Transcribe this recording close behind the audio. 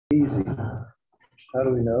How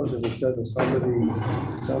do we know? Because it says that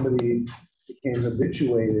somebody became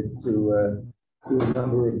habituated to do a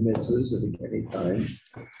number of mitzvahs at any time.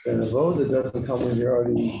 Then a voda doesn't come when you're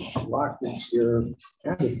already locked into your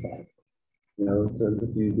habit pattern. So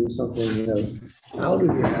if you do something, out of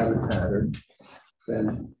your habit pattern,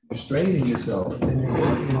 then you're straining yourself, and you're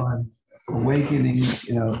working on awakening,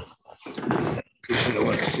 you know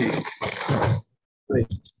what to see.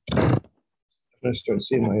 I'm going to start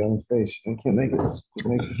seeing my own face. I can't make it.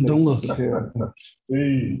 Don't look. I'm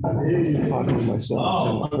talking to myself.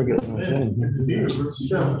 I'm forgetting my name.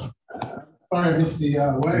 Sorry, I missed the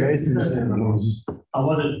wedding. How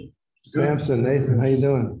was it? Samson, Nathan, how you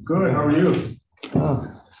doing? Good. How are you? Oh.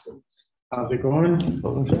 How's it going?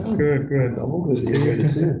 Good. Good to see you.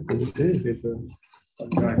 Good to see you.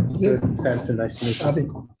 Good. Samson, nice to meet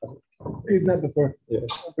you. We've met before. Yeah.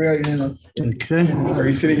 Okay. Are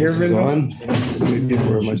you sitting here, Vince? On?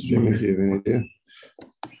 Where am I streaming to? You have any idea?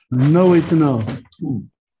 No way to know.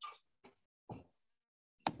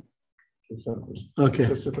 Okay.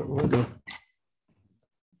 Go.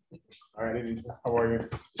 All right. How are you?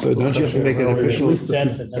 So don't you have to make an official?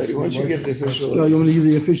 Samson. Once you get the official. Oh, you want to give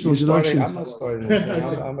the official introduction? I'm not starting this.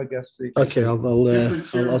 I'm a guest speaker. Okay, I'll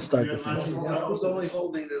start the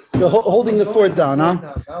thing. You're holding the fort down,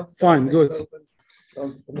 huh? Fine, good.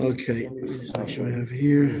 Okay, just make sure I have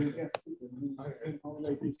here. How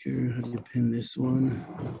do you pin this one?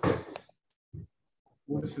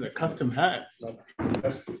 This is a custom hat.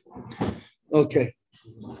 Okay.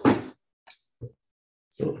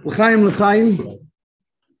 So, l'chaim.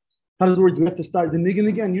 How does it work? Do we have to start the niggin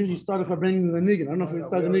again? Usually start if I bring the niggin. I don't know if we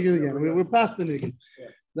start the niggin again. We're past the niggin.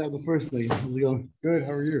 That was the first niggin. How's it going? Good.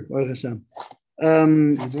 How are you? Baruch Hashem.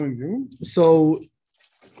 You're doing Zoom? So,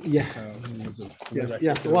 yeah.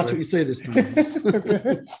 Yes. Watch what you say this time.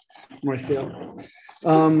 Might fail.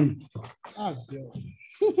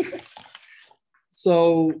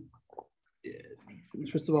 So,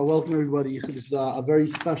 first of all, welcome everybody. This is a very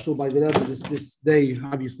special by the Rebbe this day,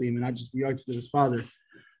 obviously. I mean, not just the arts of his father,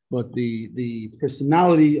 but the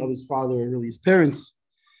personality of his father, really his parents,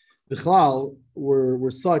 Bichlal,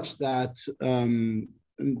 were such that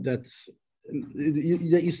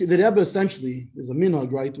you see the Rebbe essentially, there's a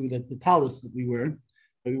minhag, right? That the talis that we wear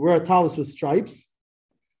a talis with stripes,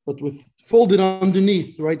 but with folded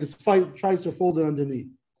underneath, right? The stripes are folded underneath.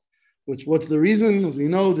 What's the reason? As we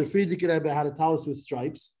know, the Friedrich Rebbe had a talis with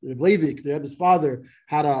stripes. The Rebbe, the Rebbe's father,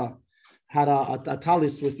 had a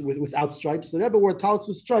talis without stripes. The Rebbe wore a talis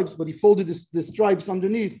with stripes, but he folded the stripes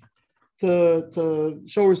underneath to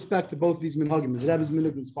show respect to both these minhagim, his Rebbe's minhag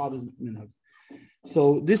and his father's minhag.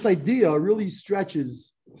 So this idea really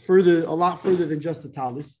stretches a lot further than just the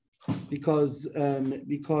talis, because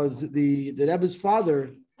the Rebbe's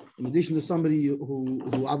father, in addition to somebody who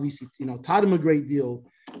obviously taught him a great deal.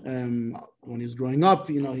 When he was growing up,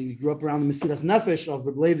 he grew up around the Mesiras Nefesh of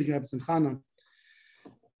Rebbe Levi and Rebbe Tzimchana.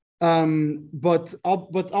 But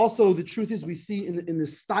also the truth is, we see in the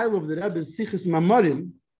style of the Rebbe's Sichos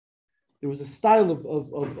Mamarim, there was a style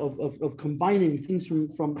of combining things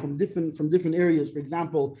from different areas. For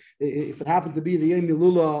example, if it happened to be the Yom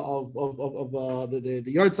Milula of the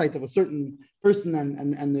yard site of a certain person,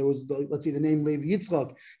 and there was let's say the name Levi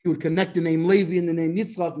Yitzchak, he would connect the name Levi and the name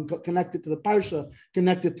Yitzchak and connect it to the parsha,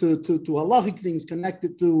 connect it to halachic things, connect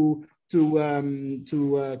it to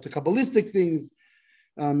kabbalistic things,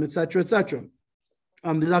 etc.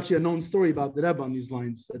 There's actually a known story about the Rebbe on these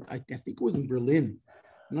lines. I think it was in Berlin.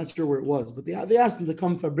 I'm not sure where it was, but they asked him to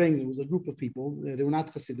come Farbrengen. There was a group of people. They were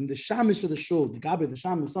not Hasidim. The Shamish of the shul, the Gabi, the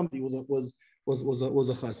Shamish, somebody was a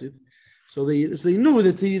Hasid. So they knew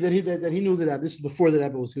that he knew the Rebbe. This is before the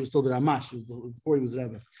Rebbe he was still the Ramash. Before he was the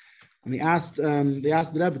Rebbe. And they asked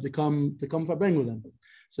the Rebbe to come Farbrengen with them.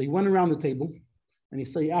 So he went around the table, and he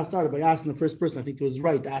started by asking the first person, I think it was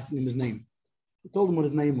right, asking him his name. He told him what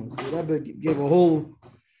his name was. The Rebbe gave a whole,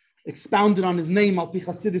 expounded on his name, al pi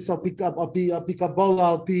Chasidus, al pi Kabbalah,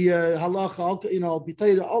 al pi halacha, al pi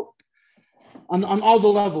Torah, on all the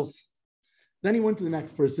levels. Then he went to the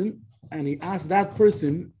next person, and he asked that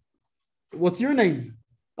person, what's your name?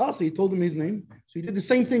 Oh, so he told him his name. So he did the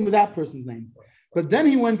same thing with that person's name. But then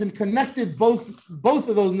he went and connected both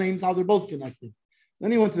of those names, how they're both connected.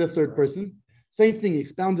 Then he went to the third person. Same thing, he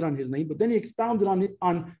expounded on his name, but then he expounded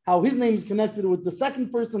on how his name is connected with the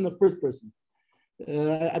second person and the first person.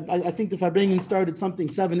 I think the Farbrengen started something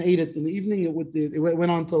 7, 8 in the evening. It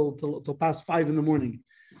went on till past 5 in the morning.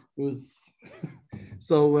 It was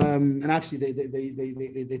so. And actually, they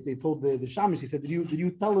told the Shamish. He said, "Did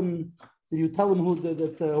you tell him who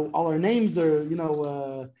that all our names are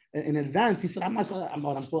in advance?" He said, "I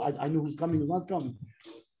knew who's coming, who's not coming."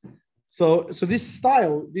 So this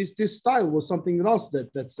style was something else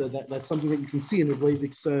that's something that you can see in the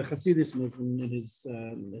Leibovitch's Hasidus and in his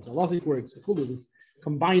halachic works. This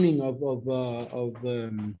combining of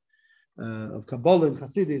Kabbalah and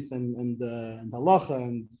Hasidus and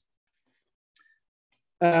halacha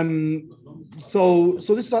so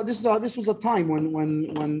this was a time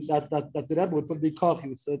when that the Rebbe would put a big coffee. He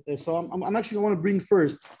would say, so I'm actually going to bring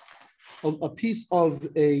first a piece of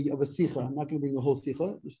a sikha. I'm not going to bring the whole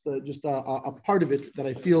sikha, just a part of it that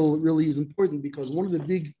I feel really is important, because one of the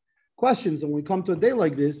big questions when we come to a day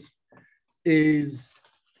like this is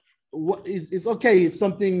what is okay. It's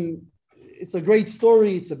something. It's a great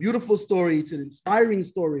story. It's a beautiful story. It's an inspiring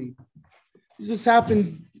story. This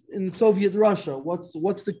happened in Soviet Russia. What's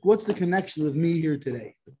the connection with me here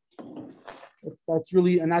today? That's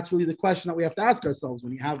really the question that we have to ask ourselves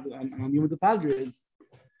when you have on Yom Kippur is,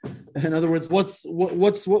 in other words, what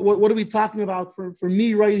are we talking about for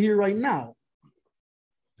me right here, right now?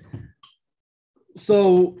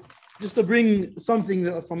 So just to bring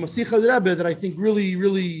something from a Sikha Rebbe that I think really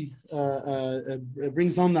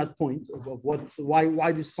brings home that point of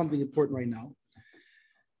why this is something important right now.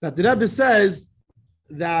 That the Rebbe says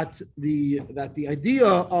that the idea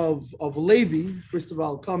of Levi, first of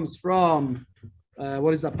all, comes from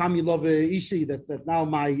what is that Pami Love Ishi, that now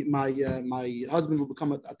my husband will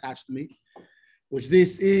become attached to me, which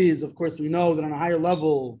this is, of course, we know that on a higher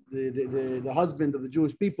level, the husband of the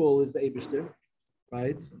Jewish people is the Eibishter,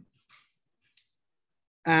 right?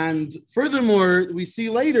 And furthermore, we see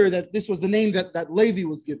later that this was the name that Levi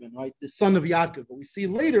was given, right? The son of Yaakov. But we see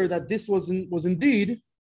later that this was the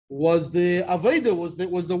Aveda,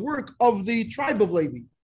 was the work of the tribe of Levi,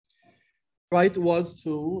 right? Was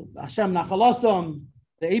to Hashem Nachalasam,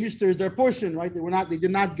 the Eibishter is their portion, right? They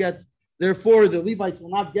did not get, therefore the Levites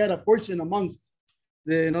will not get a portion amongst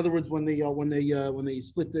in other words, when they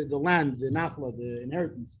split the land, the Nachla, the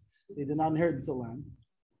inheritance, they did not inherit the land.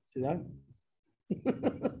 See that?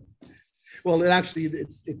 Well,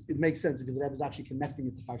 it makes sense because the Rebbe is actually connecting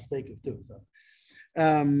it to Parsh Sekev too. So,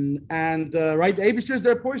 right, the Eibishter is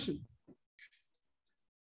their portion.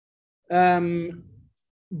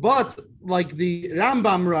 But like the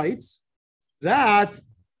Rambam writes, that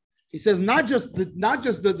he says not just the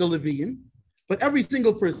Levian, but every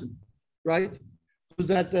single person, right?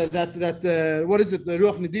 That what is it? The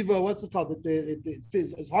Ruach Nediva, what's it called?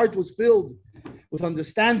 His heart was filled with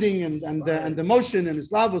understanding and emotion and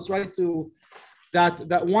Islavos, right? To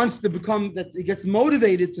that wants to become, that he gets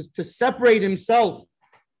motivated to separate himself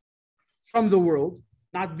from the world,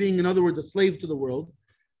 not being, in other words, a slave to the world,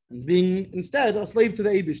 and being instead a slave to the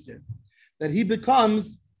Eibishter. That he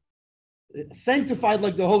becomes sanctified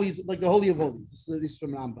like the Holy of Holies. This is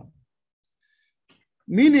from Rambam.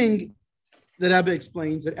 Meaning, the Rebbe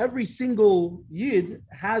explains that every single Yid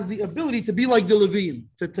has the ability to be like the Leviim,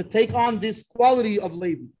 to take on this quality of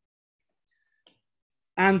Levi.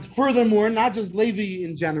 And furthermore, not just Levi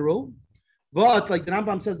in general, but like the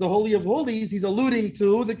Rambam says, the Holy of Holies, he's alluding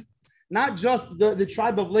to not just the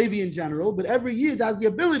tribe of Levi in general, but every Yid has the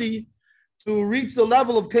ability to reach the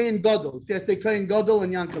level of Kain Gadol. See, I say Kain Gadol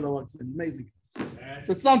and Yankala. Amazing.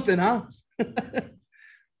 So it's something, huh?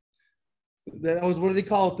 That was, what do they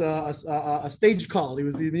call it? A stage call. He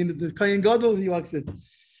needed the Kain Gadol, and he walks in.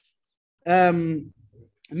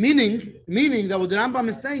 Meaning that what the Rambam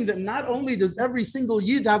is saying, that not only does every single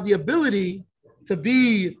Yid have the ability to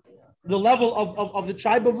be the level of the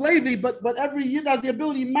tribe of Levi, but every Yid has the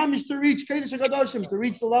ability, mamish, to reach Kodesh HaKadoshim, to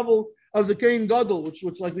reach the level of the Kain Gadol, which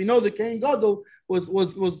like we know, the Kain Gadol was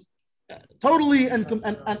totally and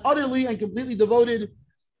utterly and completely devoted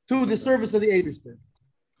to the service of the Eibishter.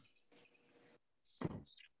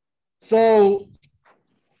 So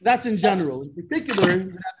that's in general. In particular,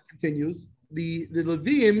 that continues, the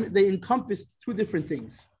Leviim, they encompassed two different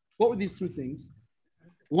things. What were these two things?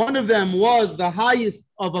 One of them was the highest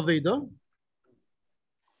of Aveda.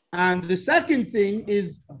 And the second thing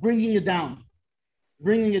is bringing it down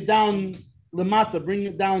lamata, bringing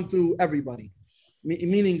it down to everybody.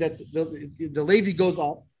 Meaning that the Levi goes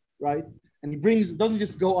up, right? And it doesn't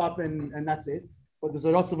just go up and that's it, but there's a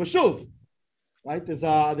lots of a shuv. Right? There's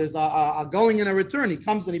a going and a return. He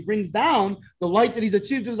comes and he brings down the light that he's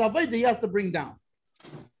achieved in his Aveda, he has to bring down.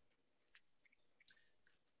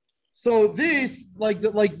 So this, in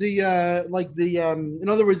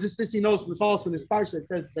other words, this he knows from this parsha.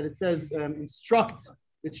 It says instruct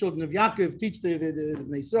the children of Yaakov, teach the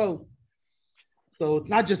Bnei Yisrael. So it's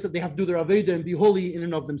not just that they have to do their Aveda and be holy in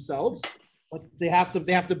and of themselves, but they have to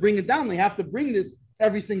bring it down. They have to bring this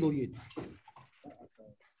every single Yid.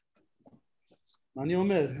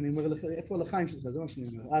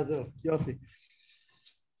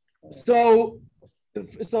 So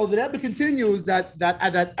the Rebbe continues that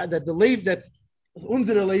the Levi, that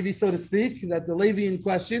unsere Levi, so to speak, that the Levi in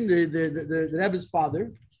question, the Rebbe's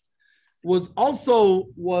father, was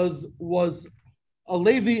a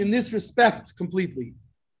Levi in this respect completely.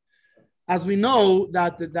 As we know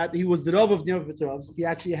that he was the Rav of Lubavitch. He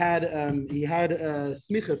actually had a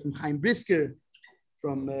smicha from Chaim Brisker,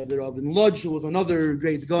 from the Rav in Lodz, who was another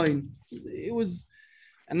great guy. It was,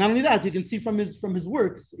 and not only that, you can see from his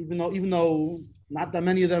works, even though not that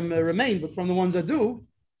many of them remain, but from the ones that do,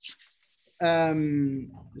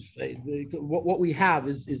 what we have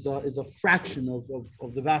is a fraction of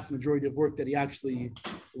the vast majority of work that he actually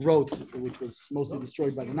wrote, which was mostly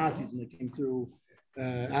destroyed by the Nazis when they came through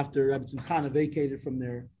after Rebbe Khan vacated from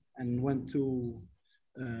there and went to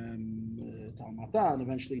Talmata and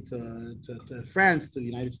eventually to France, to the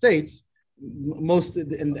United States. Most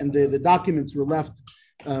the documents were left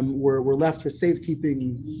for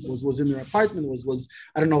safekeeping. Was in their apartment. Was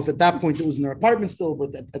I don't know if at that point it was in their apartment still,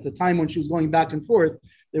 but at the time when she was going back and forth,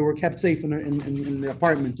 they were kept safe in the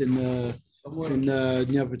apartment in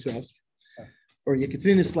Dnipropetrovsk or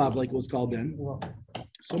Yekaterinoslav, like it was called then.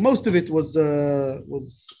 So most of it was,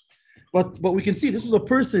 but we can see this was a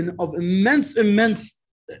person of immense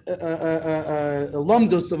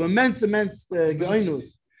alumnus, of immense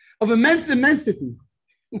gainus, of immense immensity.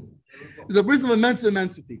 He's a person of immense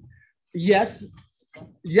immensity. Yet,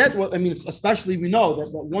 well, I mean, especially we know that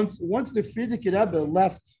once the Frierdiker Rebbe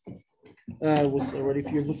left, was already a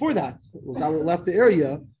few years before that, left the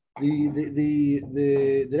area.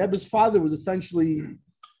 The Rebbe's father was essentially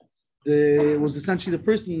the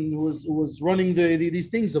person who was running these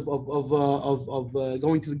things of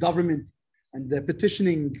going to the government and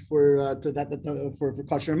petitioning for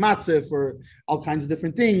kosher matzah, for all kinds of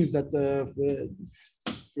different things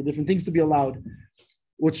for different things to be allowed,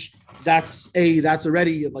 which that's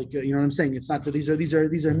already like, you know what I'm saying. It's not that these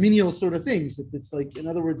are menial sort of things. It's like, in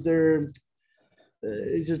other words, they're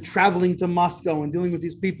traveling to Moscow and dealing with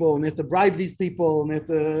these people, and they have to bribe these people, and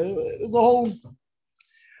there's a whole.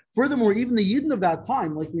 Furthermore, even the Yidden of that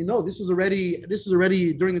time, like we know, this was already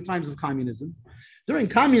during the times of communism. During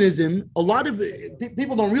communism, a lot of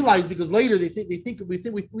people don't realize, because later we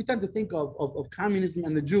tend to think of communism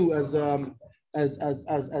and the Jew as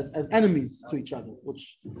enemies to each other,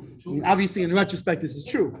 which, I mean, obviously in retrospect this is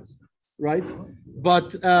true, right?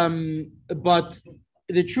 But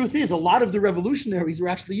the truth is, a lot of the revolutionaries were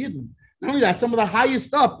actually Yidden. Not only that, some of the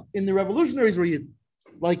highest up in the revolutionaries were Yidden.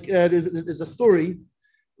 Like there's a story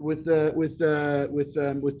with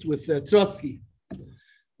Trotsky,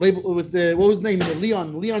 what was his name?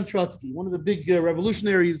 Leon Trotsky, one of the big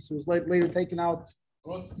revolutionaries who was later taken out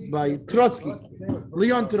by Trotsky.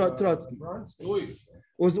 Leon Trotsky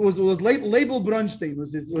was labeled Bronstein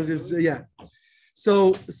was his yeah. So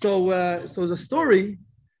there's a story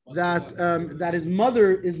that his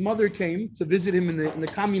mother came to visit him in the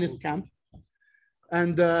communist camp,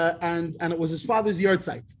 and it was his father's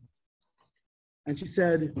yahrzeit. And she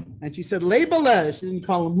said Labele. She didn't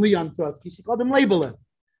call him Leon Trotsky. She called him Labele.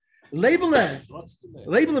 Labele.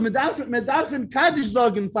 Medarfen Kaddish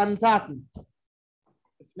sagen fahren Taten.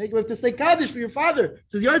 We have to say Kaddish for your father.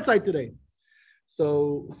 It's his yahrzeit today.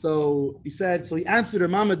 So he answered her,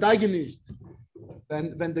 Mama, daigen nicht.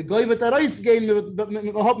 When the goy wird rausgehen, wir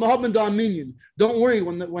da minion. Don't worry,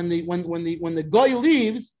 when the goy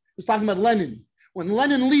leaves, he's talking about Lenin. When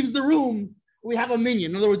Lenin leaves the room, we have a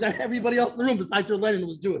minion. In other words, everybody else in the room besides her Lenin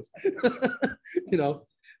was Jewish. You know,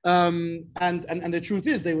 and the truth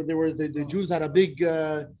is, the Jews had a big.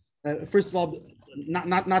 First of all,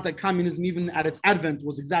 not that communism, even at its advent,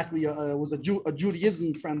 was exactly was a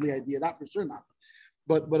Judaism friendly idea. That for sure not.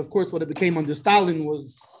 But of course, what it became under Stalin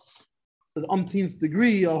was, to the umpteenth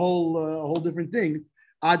degree, a whole different thing.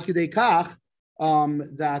 Ad kedei kach,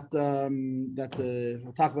 that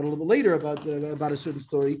we'll talk about a little bit later about a certain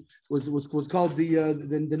story was called the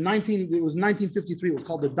 1953. It was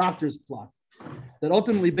called the Doctor's Plot. That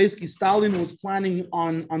ultimately, basically, Stalin was planning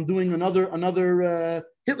on doing another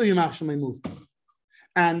Hitler Yamach Shemay move,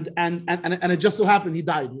 and it just so happened he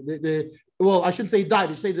died. Well, I shouldn't say he died.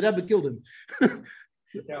 I should say the Rebbe killed him.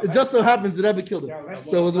 It just so happens the Rebbe killed him.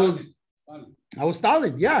 So I was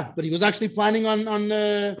Stalin, yeah, but he was actually planning on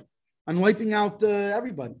wiping out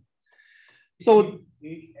everybody. So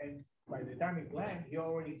and by the time he planned, he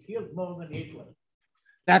already killed more than Hitler.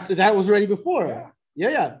 That was already before.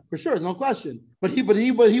 Yeah, for sure, no question. But he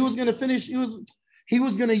was going to finish. He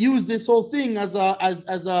was going to use this whole thing as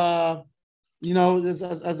a you know, as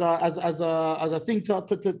a thing to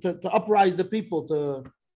uprise the people,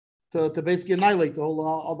 to basically annihilate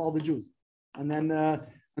all the Jews. And then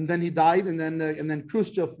and then he died, and then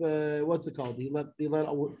Khrushchev, what's it called? He let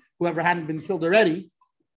whoever hadn't been killed already.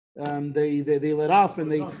 They let off, and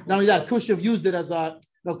not only that, Khrushchev used it as a.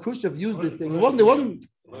 No, Khrushchev used this thing. It wasn't.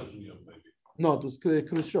 No, it was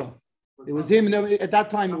Khrushchev. It was him, and at that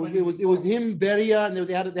time it was him, Beria, and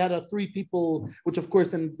they had three people, which of course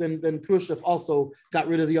then Khrushchev also got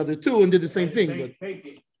rid of the other two and did the same thing.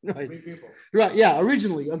 But, right, yeah,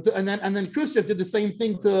 originally, and then Khrushchev did the same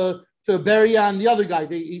thing to Beria and the other guy.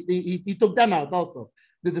 He took them out also,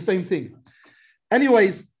 did the same thing.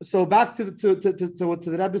 Anyways, so back to the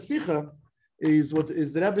Rebbe Sicha is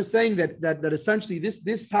the Rebbe saying that essentially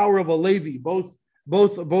this power of a Levi, both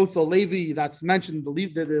a Levi that's mentioned, the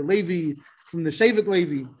Levi from the Shevet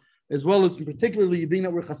Levi, as well as particularly being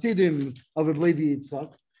that we're Hasidim of Levi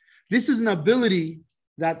Yitzchak. This is an ability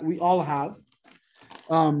that we all have,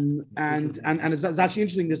 and it's actually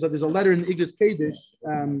interesting. There's a letter in the Igros Kodesh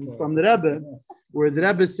from the Rebbe, where the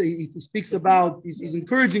Rebbe he speaks about he's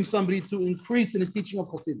encouraging somebody to increase in his teaching of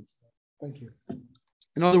Hasidus. Thank you.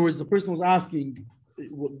 In other words, the person was asking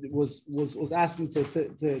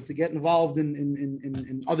to get involved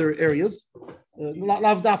in other areas,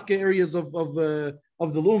 lav dafke areas of the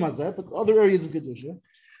Lum Hazeh, but other areas of Kedusha.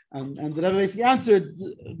 And the Rebbe basically answered: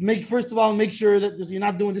 first of all, make sure that you're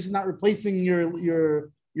not doing this is not replacing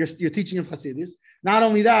your teaching of Hasidus. Not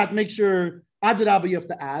only that, make sure Adrabah you have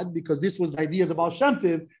to add, because this was the idea of the Baal Shem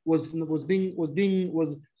Tov was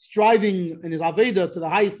striving in his Aveda to the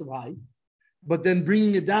highest of high. But then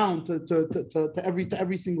bringing it down to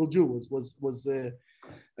every single Jew was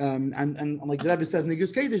and like the Rebbe says in the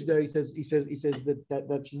Igros Kodesh there, he says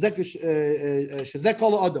that Shezek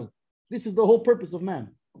Kol Adam. This is the whole purpose of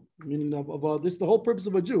man. Meaning this is the whole purpose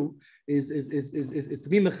of a Jew is to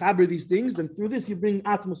be mechaber these things, and through this you bring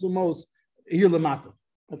atmos umos here lamata.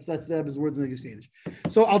 That's the Rebbe's words in the Igros Kodesh.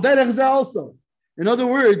 So al derech zeh also. In other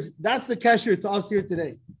words, that's the kesher to us here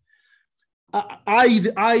today.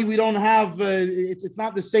 We don't have it's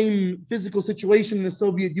not the same physical situation in the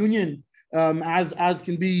Soviet Union as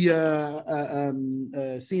can be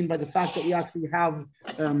seen by the fact that we actually have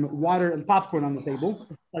water and popcorn on the table.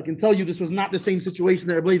 I can tell you this was not the same situation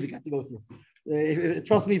that Rebbe had to go through.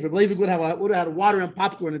 Trust me, if Rebbe would have had water and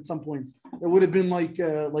popcorn at some points, it would have been like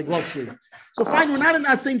luxury. So fine, we're not in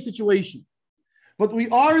that same situation. But we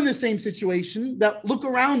are in the same situation that look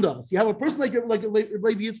around us. You have a person like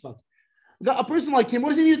Rebbe Yitzchak. A person like him, what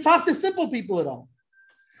does he need to talk to simple people at all?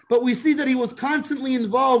 But we see that he was constantly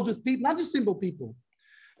involved with people, not just simple people.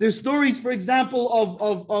 There's stories, for example, of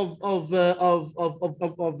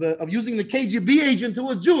using the KGB agent who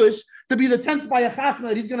was Jewish to be the 10th by a chasna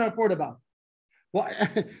that he's going to report about. Well,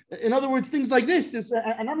 in other words, things like this.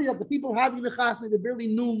 And not only that, the people having the chasna, they barely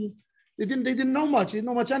knew. They didn't know much. They didn't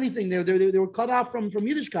know much anything. They were cut off from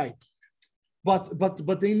Yiddishkeit.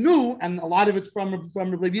 But they knew, and a lot of it's from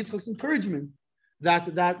Rebbe Yitzchak's encouragement, that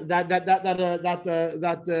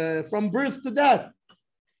from birth to death,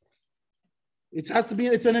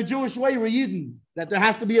 it's in a Jewish way, we're Yidden, that there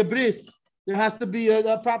has to be a bris, there has to be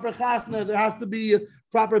a proper chasna, there has to be a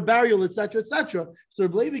proper burial, etc., etc. So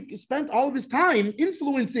Rebbe spent all of his time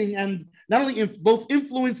influencing, and not only both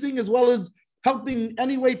influencing as well as helping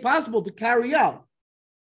any way possible to carry out.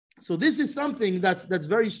 So this is something that's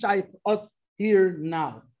very shy for us here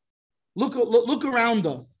now. Look around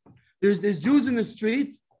us. There's Jews in the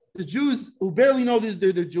street. There's Jews who barely know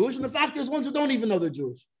they're Jewish, and in fact, there's ones who don't even know they're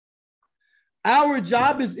Jewish. Our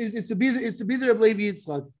job is to be the Rebbe Levi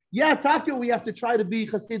Yitzchak. Yeah, Taka, we have to try to be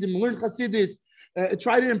Hasidim, learn Hasidus,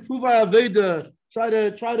 try to improve our Aveda, try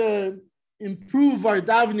to improve our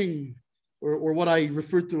davening, or what I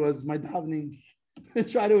refer to as my davening.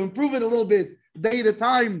 Try to improve it a little bit, day at a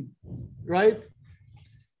time, right?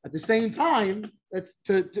 At the same time, that's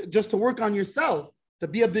just to work on yourself, to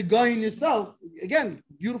be a big guy in yourself. Again,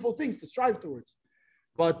 beautiful things to strive towards.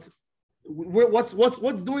 But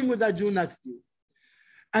what's doing with that Jew next to you?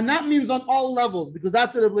 And that means on all levels, because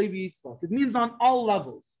that's what Rebbe Levi Yitzchak. It means on all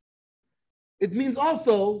levels. It means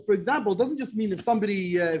also, for example, it doesn't just mean if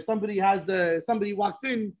somebody walks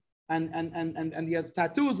in and he has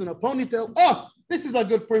tattoos and a ponytail. Oh, this is a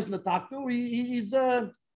good person to talk to. He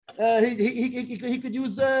could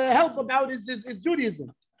use help about his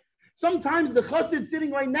Judaism. Sometimes the chassid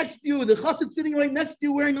sitting right next to you,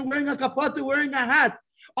 wearing a kapata, wearing a hat,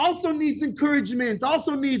 also needs encouragement.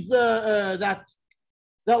 Also needs that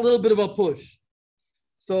little bit of a push.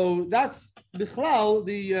 So that's bichlal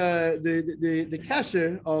the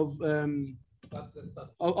kasher of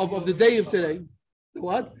the day of today. The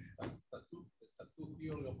what?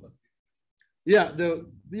 Yeah,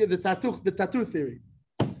 the tattoo theory.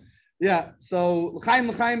 Yeah, so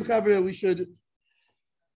l'chaim chavre, we should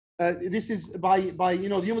this is by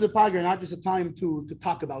the Yom of the Paga, not just a time to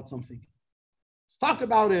talk about something. Let's talk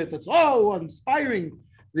about it. That's inspiring.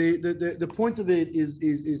 The point of it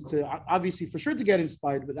is to obviously for sure to get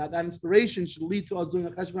inspired, but that inspiration should lead to us doing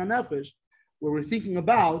a cheshbon nefesh, where we're thinking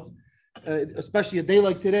about, especially a day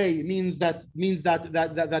like today. It means that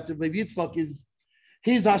the Rebbe Yitzchak is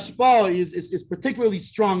his hashpah is particularly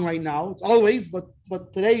strong right now. It's always,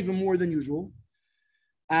 but today even more than usual.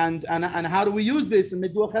 And how do we use this and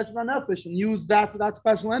do a cheshbon nefesh and use that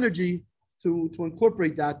special energy to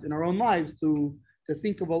incorporate that in our own lives, to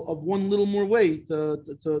think of one little more way to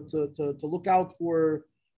look out for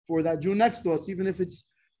that Jew next to us, even if it's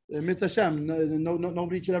mitzvah Hashem.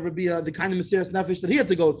 Nobody should ever be the kind of Mesiras Nefesh that he had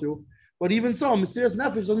to go through. But even so, Mesiras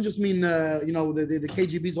Nefesh doesn't just mean the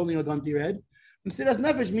KGB's holding a gun to your head. Mesiras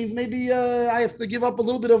Nefesh means maybe I have to give up a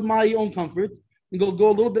little bit of my own comfort and go a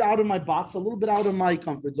little bit out of my box, a little bit out of my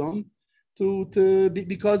comfort zone,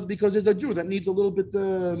 because there's a Jew that needs a little bit.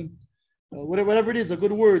 Whatever it is, a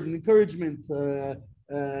good word, an encouragement, and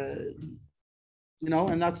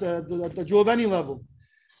that's the Jew of any level.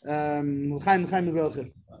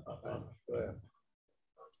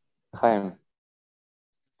 Chaim.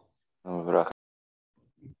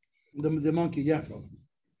 The monkey, yeah.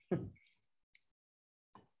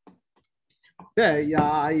 Hey,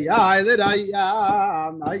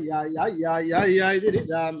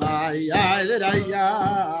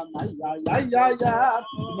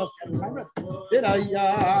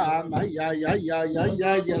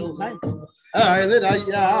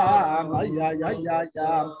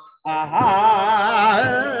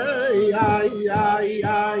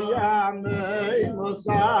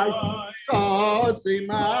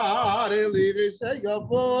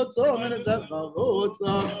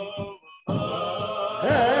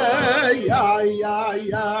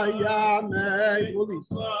 police.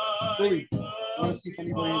 I want to see if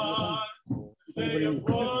anybody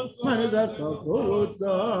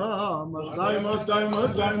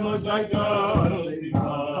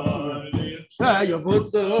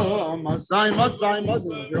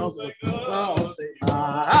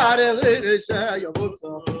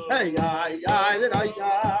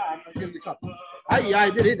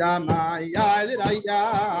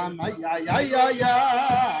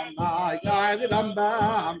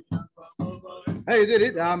Hey, did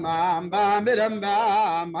it, bam, bam, bam,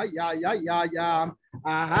 bam, ya, hey,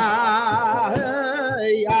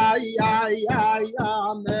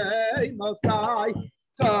 me, Masai,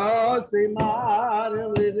 Cosimar,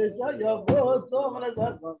 live your boots over the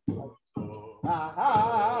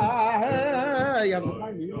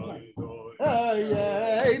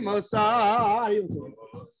hey, Masai.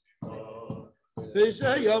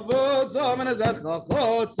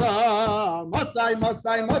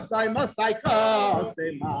 Masai,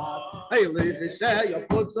 Kasema. Hey, Lisha, your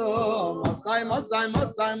foot so Masai, Kasema.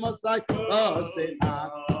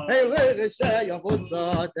 Hey, Lisha, your foot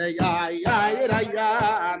so Hey,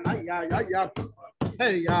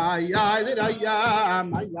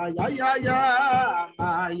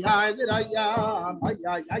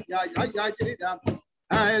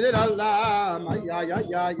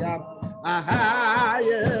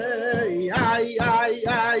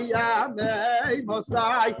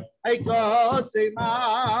 Mosai, I go say, Mary,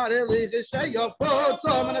 share your foot, so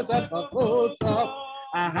many foot, so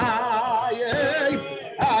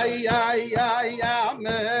Mosai,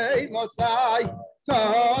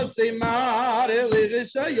 Cause Mary,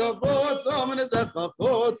 share your foot, so many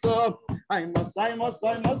foot, so I must,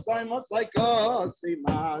 cause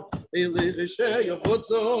Mary, share your foot,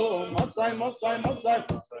 so must,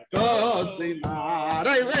 Cosimar,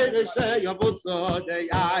 I lay the share your boots all day.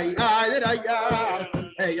 Hey,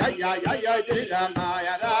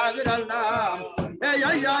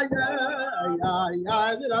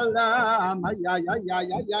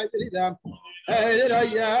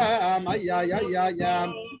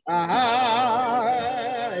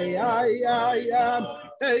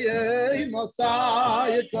 Hey,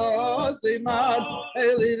 Messiah, Cosimar,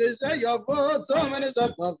 hey, leave it, your boots, so many of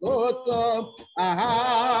the boots,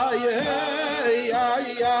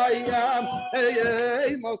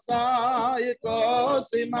 hey, Messiah,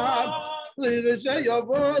 Cosimar, leave it, your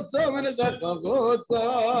boots, so many of the boots,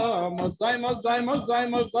 Messiah,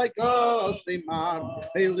 Cosimar,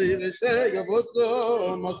 hey, leave it, your boots,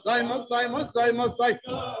 Messiah.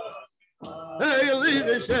 Hey, leave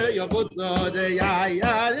it, share your boots all day. Hey,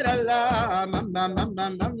 little lamb, hey,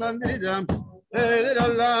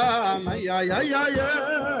 little lamb,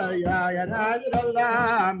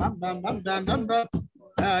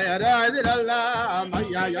 little lamb,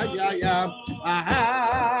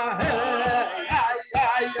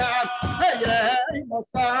 Hey,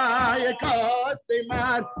 Messiah,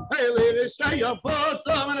 Kosiman. Hey, Lishaya,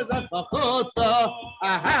 Potso, and it's a Potso.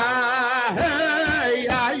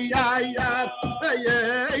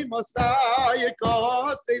 Hey, Messiah,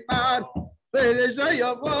 Kosiman. Hey,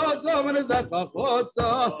 Lishaya, Potso, and it's a Potso.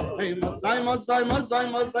 Hey, Messiah,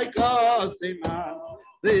 Kosiman.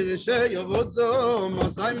 Hey, Lishaya, Potso,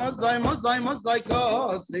 Messiah,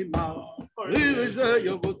 Kosiman.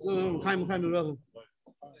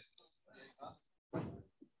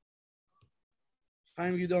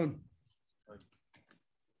 Chaim Gidon.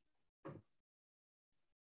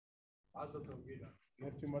 You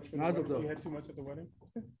had too much for the Mazel wedding? tov. You had too much at the wedding?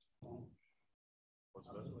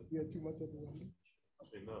 You had too much at the wedding?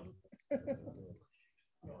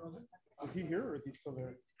 Is he here or is he still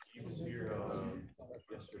there? He was here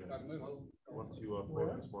yesterday. I went to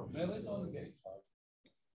Florida this morning.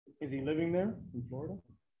 Is he living there in Florida?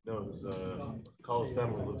 No, his college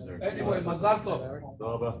family lives there. Anyway, Mazal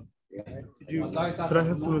Tov. Could I have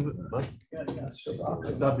some of the...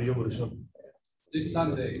 This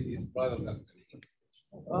Sunday, his brother got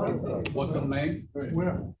what's her name?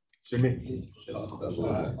 Shemi.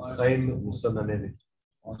 Chaim Nissan Halevi.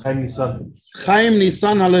 Chaim Nissan. Chaim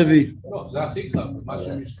Nissan Halevi. לא, זה הכי חם, מה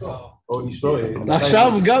שהם אשתו. או אשתו.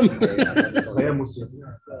 עכשיו גם. חיים מוסי. אתה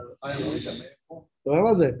רואה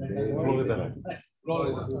מה זה?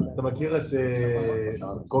 פלורידה. אתה מכיר את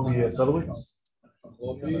קובי סלוויץ?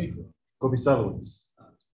 קובי סלוויץ.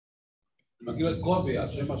 אני מכיר את קובי,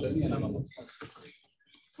 השם השני, אני לא מכיר.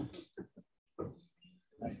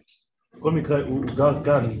 בכל מקרה, הוא גר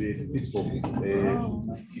כאן בפיטסבורג.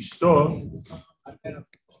 אשתו,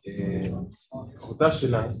 אחותה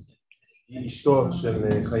שלה, היא אשתו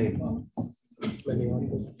של חיים.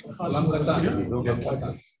 עולם קטן.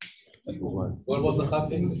 כל זכר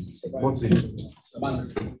מוצי.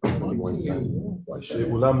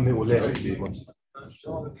 שאולם מעולה במוצי.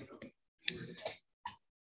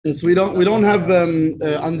 Yes, we don't have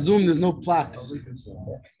on Zoom. There's no plaques.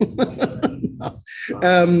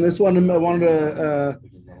 This one I wanted to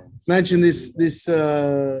mention this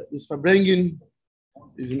Farbrengen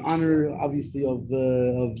is in honor, obviously, of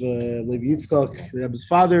Levi Yitzchak, the Rebbe's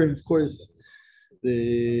father, of course,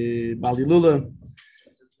 the Bali Lula.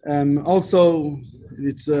 Also,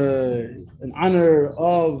 it's in honor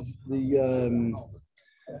of the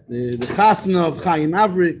Chasna of Chaim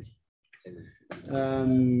Avrik.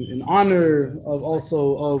 In honor of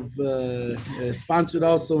sponsored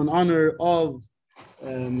also in honor of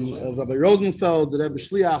Rabbi Rosenfeld, the Rebbe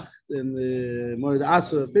Shliach, and the Moed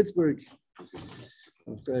Asa of Pittsburgh,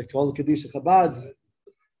 called Kaddish Chabad,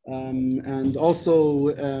 and also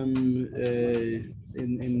in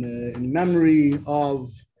memory of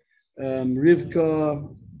Rivka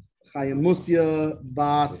Chaim Musia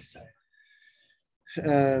Bas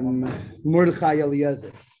Mordechai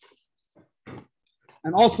Eliezer.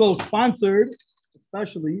 And also sponsored,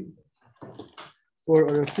 especially for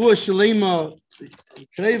Refuah Shalema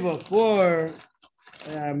Kreva for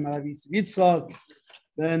Yitzchak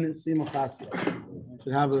Ben Simchasia.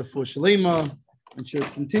 Should have a Refuah Shalema and should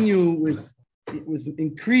continue with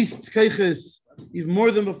increased keiches, even more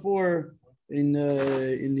than before, in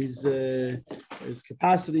his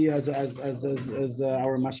capacity as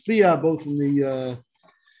our mashpia, both in the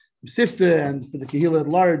Sifta and for the Kehillah at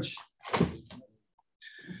large.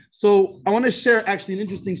 So I want to share actually an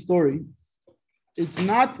interesting story. It's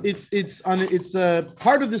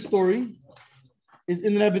part of the story is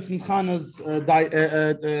in Rebbe Tzimchana's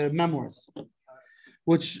memoirs,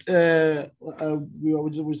 which I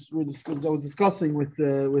was discussing with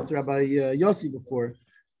Rabbi Yossi before.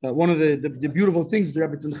 One of the beautiful things with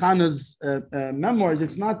Rebbe Tzimchana's memoirs,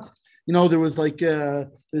 it's not, there was like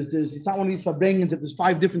it's not one of these Farbrengens that there's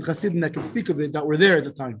 5 different Hasidim that can speak of it that were there at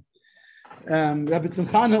the time. Rabbi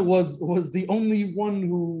Tzimchana was the only one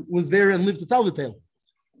who was there and lived to tell the tale.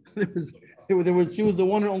 She was the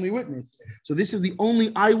one and only witness. So this is the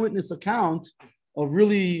only eyewitness account of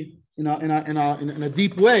really, in a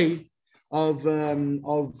deep way, of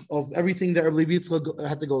everything that Rabbi Yitzchak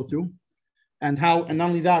had to go through, and not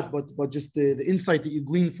only that, but just the insight that you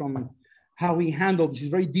glean from how he handled. She's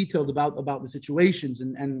very detailed about the situations,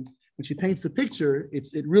 and when she paints the picture,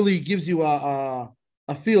 it really gives you a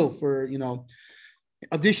feel for,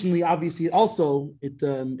 Additionally, obviously, also it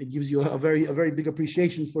gives you a very big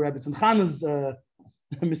appreciation for Rebbe Tzimchana's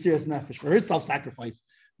Mesiras Nefesh, for her self-sacrifice,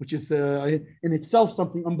 which is in itself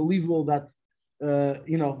something unbelievable that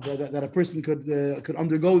that a person could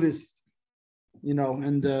undergo this,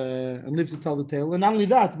 and live to tell the tale. And not only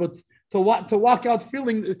that, but to walk out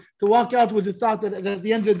with the thought that at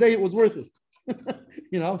the end of the day it was worth it.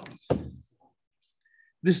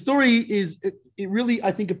 The story it really,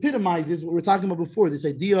 I think, epitomizes what we were talking about before, this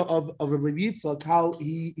idea of Rebbe Yitzchak, how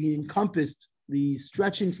he encompassed the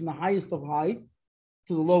stretching from the highest of high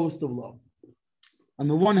to the lowest of low. On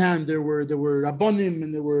the one hand, there were Rabbonim,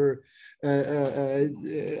 and there were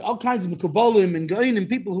all kinds of Mekubalim and Goinim,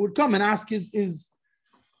 people who would come and ask his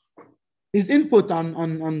input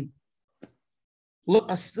on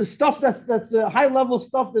stuff that's high level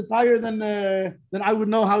stuff that's higher than I would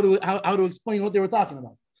know how to explain what they were talking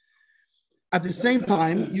about. At the same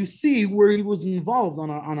time, you see where he was involved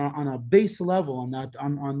on a base level, on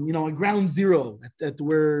a ground zero, at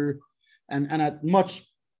where and at much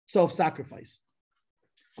self-sacrifice.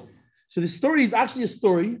 So the story is actually a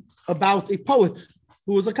story about a poet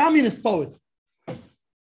who was a communist poet.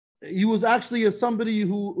 He was actually somebody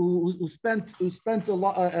who spent a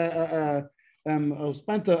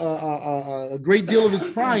great deal of his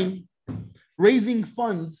prime raising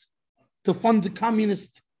funds to fund the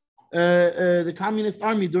communist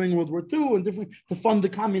army during World War II, and to fund the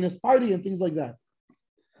Communist Party and things like that.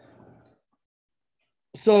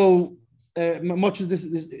 So much of this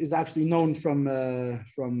is actually known from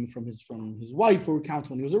his wife, who recounts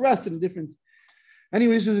when he was arrested and different.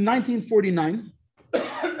 Anyway, this was in 1949.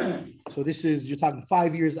 So you're talking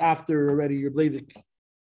 5 years after already Rebbe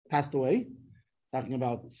passed away.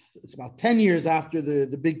 It's about 10 years after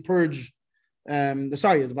the big purge. It's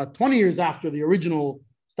about 20 years after the original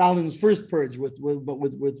Stalin's first purge with Yud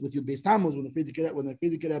Beis Tammuz, when the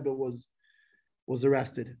Frierdiker Rebbe was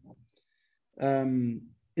arrested.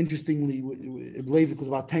 Interestingly, Rebbe was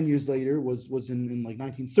about 10 years later, was in like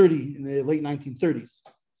 1930, in the late 1930s.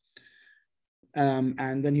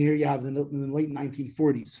 And then here you have in the late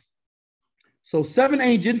 1940s. So 7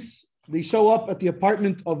 agents, they show up at the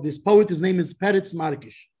apartment of this poet. His name is Peretz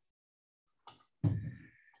Markish.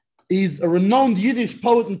 He's a renowned Yiddish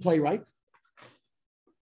poet and playwright.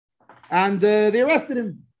 And they arrested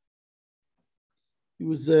him.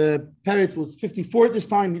 Peretz was 54 at this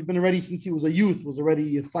time. He'd been already, since he was a youth, was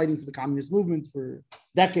already fighting for the communist movement for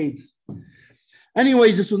decades.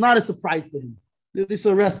 Anyways, this was not a surprise to him. This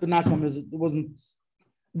arrest did not come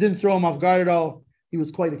didn't throw him off guard at all. He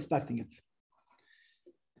was quite expecting it.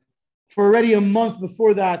 For already a month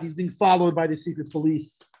before that, he's being followed by the secret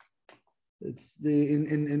police. It's I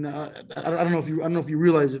don't know if you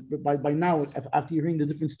realize it, but by now, after you're hearing the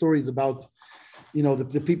different stories about,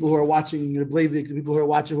 the people who are watching Breivik, the people who are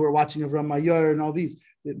watching Avram Mayer and all these,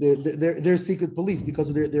 they're secret police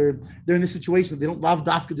because they're in a situation they don't love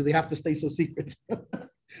dafka. Do they have to stay so secret?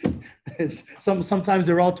 Sometimes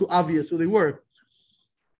they're all too obvious who they were.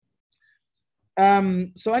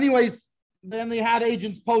 So anyways, then they had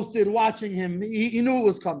agents posted watching him. He knew it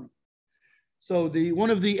was coming. So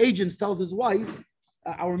one of the agents tells his wife,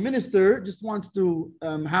 our minister just wants to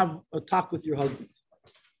have a talk with your husband.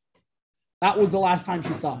 That was the last time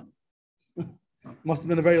she saw him. Must have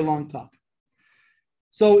been a very long talk.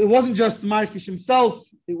 So it wasn't just Markish himself.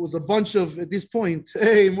 It was a bunch of, at this point,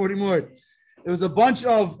 hey, Morty. It was a bunch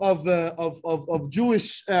of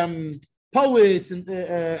Jewish poets and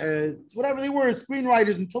whatever they were,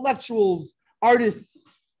 screenwriters, intellectuals, artists,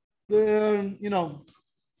 the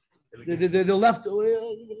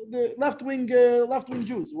left wing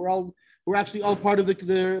Jews were actually all part of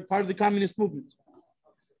the communist movement.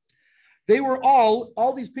 They were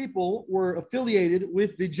all these people were affiliated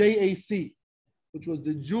with the JAC, which was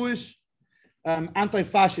the Jewish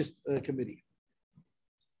Anti-Fascist Committee.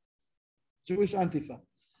 Jewish Antifa.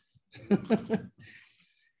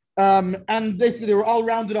 And basically they were all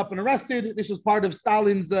rounded up and arrested. This was part of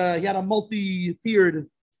Stalin's, he had a multi-tiered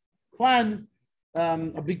plan.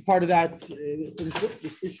 A big part of that,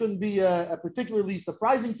 it shouldn't be particularly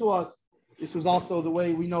surprising to us. This was also the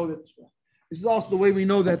way we know that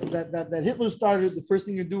that Hitler started. The first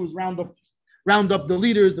thing you do is round up the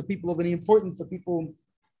leaders, the people of any importance, the people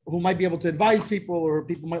who might be able to advise people or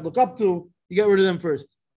people might look up to. You get rid of them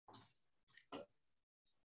first.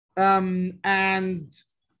 And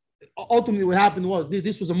ultimately, what happened was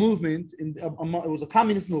this was a movement. It was a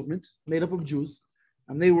communist movement made up of Jews,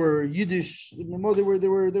 and they were Yiddish. They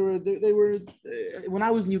were. When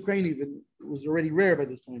I was in Ukraine, even it was already rare by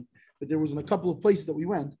this point. But there was in a couple of places that we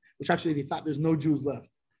went, which actually they thought there's no Jews left.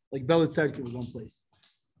 Like Belitserke was one place.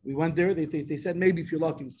 We went there. They said maybe if you're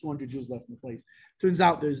lucky, there's 200 Jews left in the place. Turns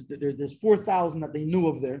out there's 4,000 that they knew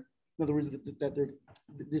of there. In other words,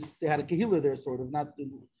 they had a kehillah there, sort of,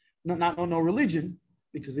 no religion,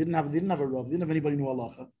 because they didn't have a rav, they didn't have anybody who knew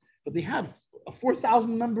halacha, but they had a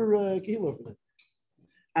 4,000 member kehillah over there,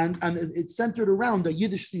 and it centered around a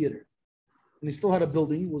Yiddish theater, and they still had a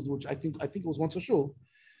building which I think it was once a shul,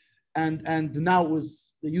 and now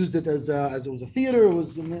they used it as it was a theater. It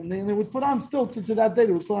was, and they would put on still to that day.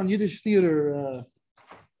 They would put on Yiddish theater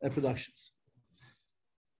productions.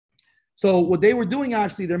 So what they were doing,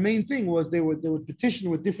 actually, their main thing was they would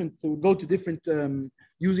petition with different. They would go to different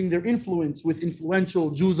using their influence with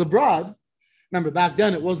influential Jews abroad. Remember, back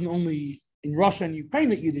then it wasn't only in Russia and Ukraine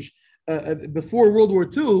that Yiddish. Before World War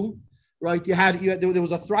II, right? There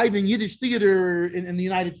was a thriving Yiddish theater in the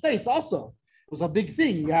United States also. It was a big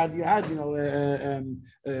thing. You had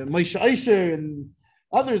Moshe Eicher and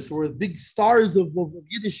others who were big stars of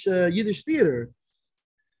Yiddish theater.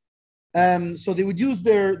 So they would use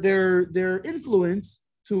their influence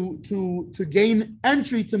to gain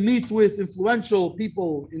entry to meet with influential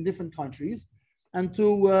people in different countries, and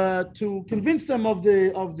to convince them of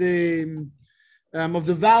the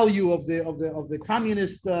value of the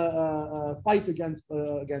communist fight against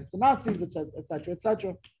the Nazis, etc.,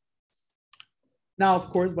 etc. Now, of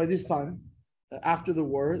course, by this time, after the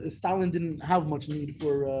war, Stalin didn't have much need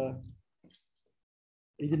for.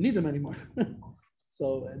 He didn't need them anymore.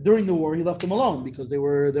 So during the war, he left them alone because they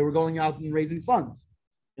were going out and raising funds,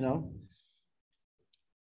 you know.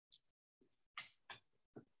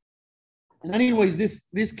 And anyways,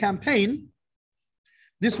 this campaign,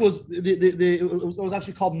 this was it was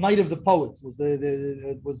actually called Night of the Poets. Was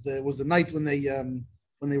the night when a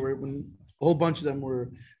whole bunch of them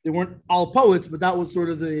they weren't all poets, but that was sort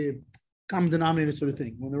of the common denominator sort of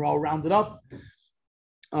thing. When they're all rounded up,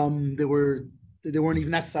 they weren't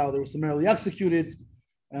even exiled; they were summarily executed,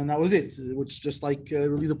 and that was it. Which just like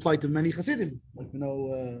really the plight of many Hasidim, like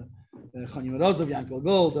Chaim Rozov, Yankel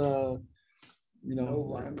Gold,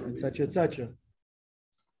 etc., etc.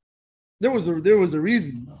 There was a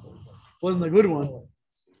reason. It wasn't a good one.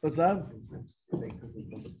 What's that?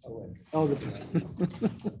 Oh,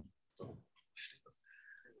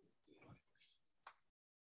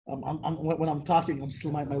 when I'm talking,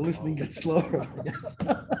 my listening gets slower. I guess.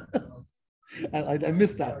 I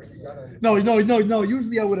missed that. No.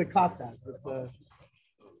 Usually I would have caught that, but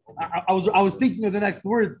I was thinking of the next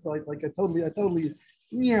word, so I totally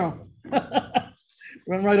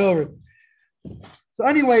went right over it. So,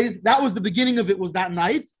 anyways, that was the beginning of it. Was that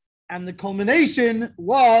night, and the culmination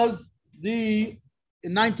was in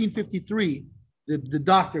 1953, the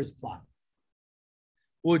doctor's plot.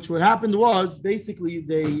 Which what happened was basically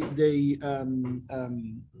they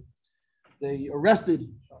arrested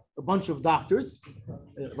a bunch of doctors,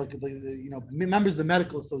 members of the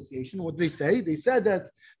medical association. What did they say? They said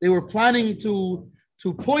that they were planning to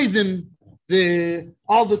poison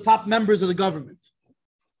all the top members of the government.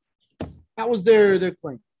 That was their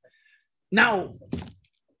claim. Now,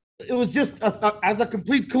 it was just as a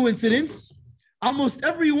complete coincidence, almost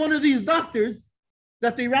every one of these doctors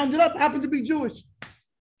that they rounded up happened to be Jewish.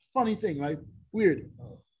 Funny thing, right? Weird.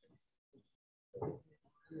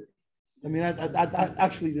 I mean,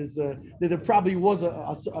 actually, there probably was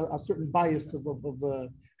a certain bias of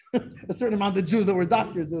a certain amount of Jews that were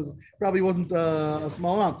doctors. Probably wasn't a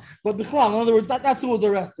small amount. But in other words, that's who was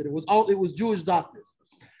arrested. It was Jewish doctors.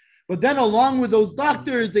 But then, along with those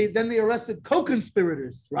doctors, they arrested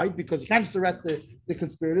co-conspirators, right? Because you can't just arrest the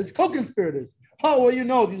conspirators, co-conspirators. Oh,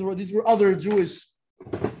 well, these were other Jewish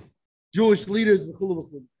leaders.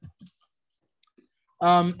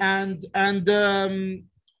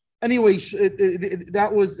 Anyway,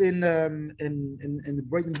 that was in the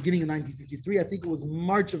right in the beginning of 1953. I think it was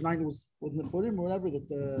March of 19. Wasn't it Purim or whatever?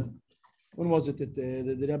 When was it that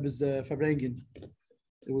the Rebbe's Farbrengen?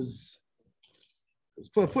 It was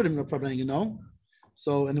Purim of Farbrengen, no?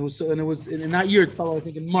 So it was in that year. It fell, I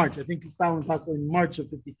think, in March. I think Stalin passed away in March of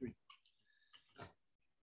 53.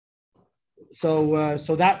 So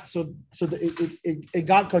it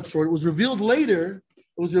got cut short. It was revealed later.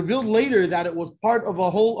 That it was part of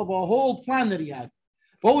a whole plan that he had.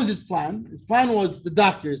 What was his plan? His plan was the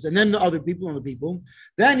doctors and then the other people.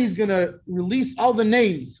 Then he's going to release all the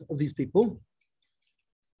names of these people,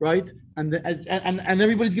 right? And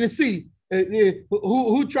everybody's going to see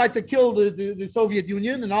who tried to kill the Soviet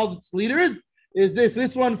Union and all its leaders. Is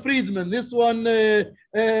this one Friedman, this one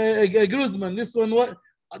Gruzman, this one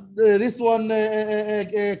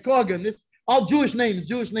Kogan, this all Jewish names.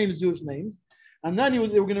 And then they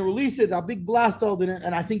were going to release it, a big blast out,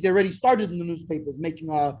 and I think they already started in the newspapers,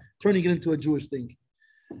 turning it into a Jewish thing.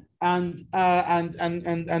 And then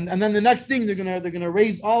the next thing they're gonna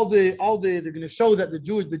raise they're gonna show that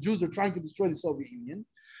the Jews are trying to destroy the Soviet Union,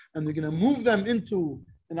 and they're gonna move them into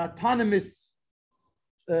an autonomous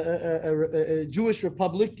Jewish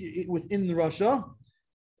republic within Russia,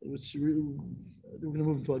 which they were gonna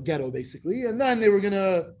move into a ghetto basically, and then they were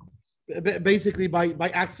gonna basically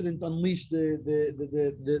by accident unleashed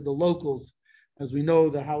the locals, as we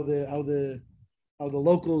know how the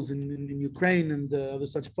locals in Ukraine and other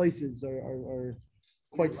such places are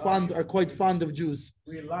quite fond of Jews.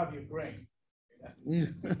 We love Ukraine.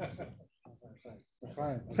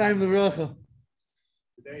 Chaim L'Vracha.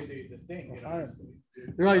 Today the thing.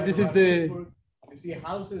 Right, this is you see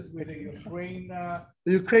houses with a Ukraine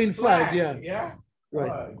the Ukraine flag, yeah. Yeah.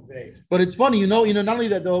 Right. Oh, great. But it's funny, not only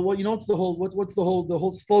that though, what's the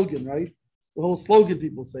whole slogan, right? The whole slogan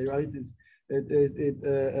people say, right, is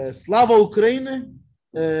Slava Ukraine,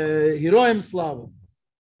 Heroem Slava.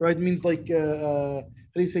 Right? It means like how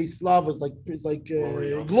do you say Slava? It's like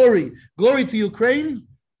glory to Ukraine,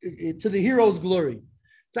 to the heroes' glory.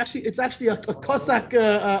 It's actually a Cossack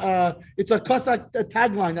it's a Cossack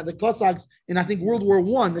tagline that the Cossacks in I think World War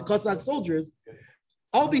I, the Cossack soldiers,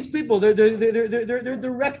 all these people, they're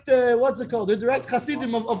direct what's it called? They're direct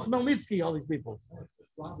Hasidim of Khmelnytsky, all these people.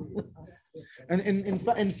 And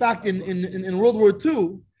in fact in World War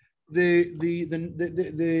II, the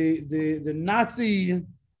Nazi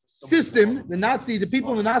system, the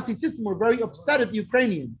people in the Nazi system were very upset at the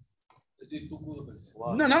Ukrainians.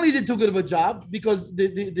 No, not only did too good of a job, because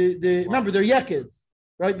remember they're Yekes,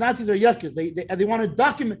 right? Nazis are Yekes. They want to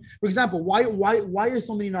document. For example, why are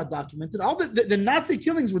so many not documented? All the Nazi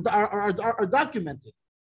killings are documented.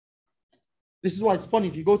 This is why it's funny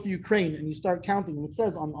if you go to Ukraine and you start counting, and it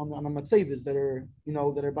says on the matzeves that are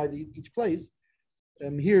by each place.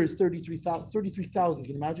 Here is 33,000. 33,000.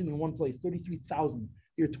 Can you imagine in one place? 33,000.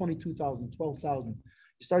 Here 22,000, 12,000.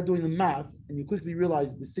 You start doing the math, and you quickly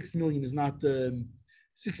realize the 6 million is not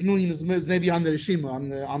 6 million is maybe on the Rishima,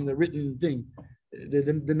 on the written thing.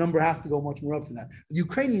 The number has to go much more up than that. The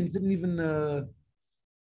Ukrainians didn't even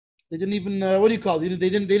what do you call it?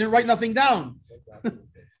 They didn't write nothing down.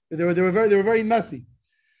 they were very messy.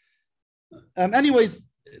 Anyways,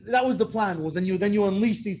 that was the plan. Was then you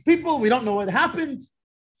unleash these people. We don't know what happened.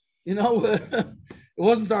 It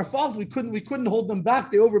wasn't our fault. We couldn't hold them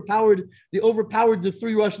back. They overpowered the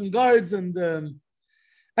 3 Russian guards, and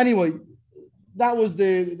anyway, that was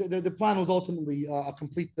the plan. Was ultimately a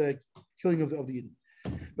complete killing of the Yidden.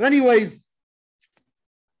 But anyways,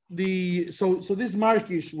 so this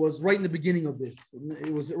Markish was right in the beginning of this.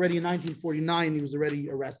 It was already in 1949. He was already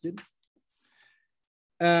arrested,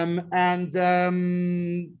 and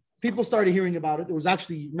people started hearing about it. There was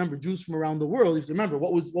actually, remember, Jews from around the world. If you remember,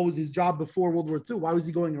 what was his job before World War II? Why was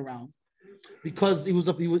he going around? Because he was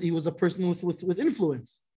a person with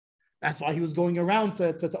influence. That's why he was going around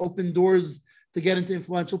to open doors to get into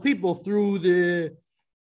influential people through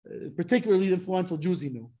particularly influential Jews he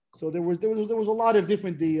knew. So there was a lot of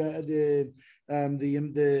different there's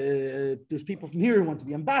people from here who went to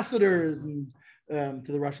the ambassadors and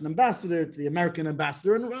to the Russian ambassador, to the American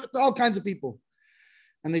ambassador, and all kinds of people.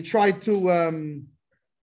 And they tried to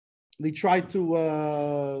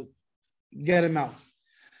get him out.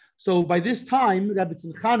 So by this time, Rebbe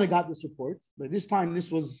Tzimchana got this report. By this time,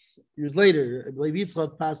 this was years later. I believe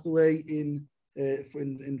Yitzchak passed away in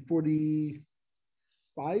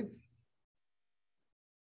 45.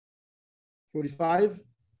 45. I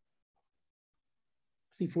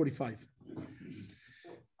think 45.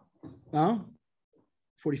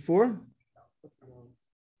 44.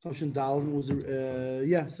 Toshin Dalvin was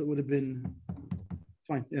so it would have been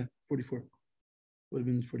fine. Yeah, 44. Would have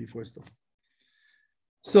been 44 still.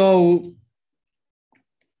 So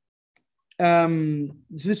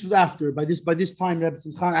this was after. By this time, Rebbe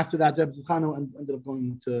Tzimchana, after that, Rebbe Tzimchana ended up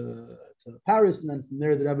going to Paris, and then from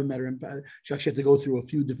there, the Rebbe met her in Paris. She actually had to go through a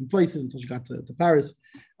few different places until she got to Paris,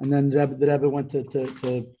 and then the Rebbe went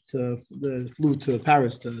flew to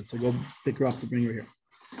Paris to go pick her up to bring her here.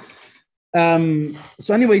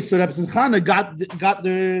 So anyway, so Rebbe Tzimchana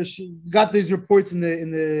got these reports in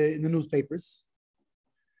the newspapers,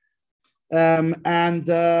 and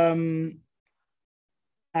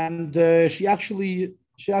she actually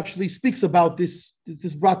speaks about this.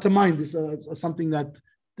 This brought to mind this something that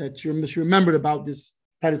she remembered about this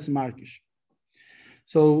Peretz Markish.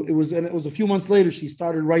 So it was a few months later she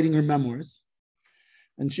started writing her memoirs,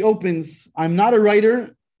 and she opens, "I'm not a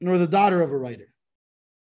writer nor the daughter of a writer.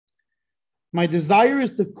 My desire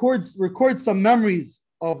is to record some memories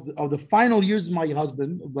of the final years of my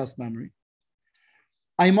husband, of blessed memory.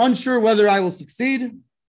 I'm unsure whether I will succeed.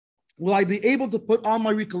 Will I be able to put all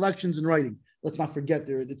my recollections in writing?" Let's not forget,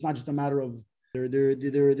 it's not just a matter of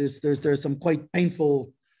there's some quite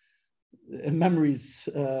painful memories,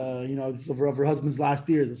 of her husband's last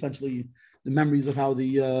years. Essentially, the memories of how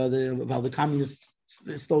the communists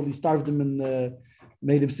slowly starved him and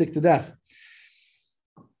made him sick to death.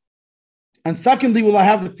 And secondly, will I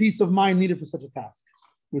have the peace of mind needed for such a task?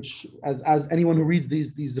 Which, as anyone who reads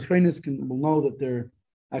these Zechrenis will know that they're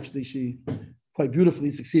actually, she quite beautifully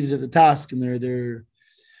succeeded at the task, and they're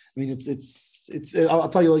I mean, it's I'll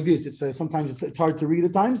tell you like this. It's sometimes it's hard to read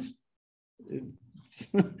at times.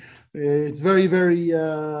 It's very, very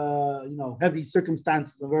heavy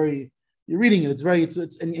circumstances. You're reading it.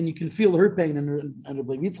 It's and you can feel her pain and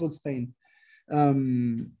Rebbe Yitzchak's pain.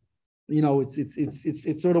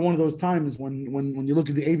 It's sort of one of those times when you look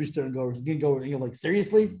at the Eibishter and go, and you're like,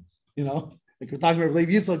 seriously, like we're talking about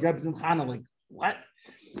Rebbe Yitzchak, Rebbe Chana, like what?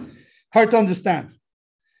 Hard to understand.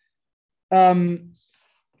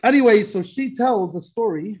 Anyway, so she tells a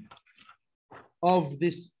story of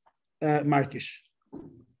this Markish.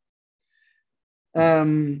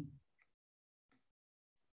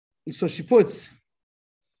 So she puts,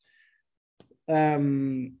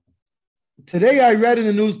 today I read in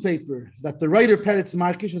the newspaper that the writer Peretz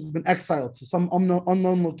Markish has been exiled to some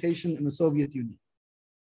unknown location in the Soviet Union.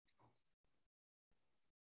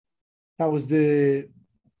 That was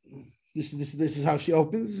this is how she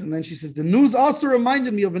opens. And then she says, the news also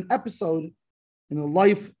reminded me of an episode in the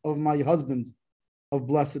life of my husband of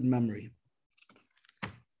blessed memory.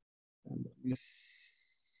 And I'm going to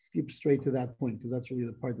skip straight to that point because that's really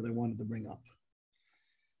the part that I wanted to bring up.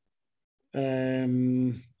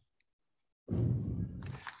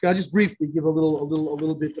 I'll just briefly give a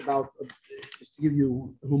little bit about, just to give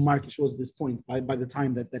you who Markish was at this point by the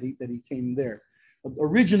time that he came there.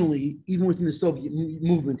 Originally, even within the Soviet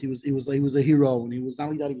movement, he was a hero, and he was not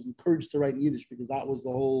only that, he was encouraged to write in Yiddish because that was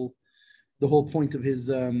the whole point of his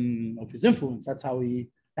influence.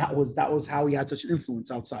 That was how he had such an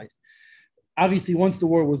influence outside. Obviously, once the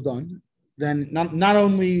war was done, then not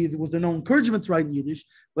only was there no encouragement to write in Yiddish,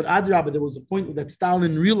 but adrabah, there was a point that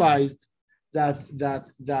Stalin realized that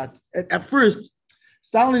at first,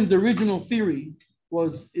 Stalin's original theory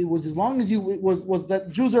was as long as was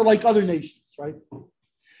that Jews are like other nations, right?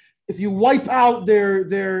 If you wipe out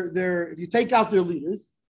if you take out their leaders,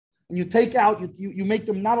 and you make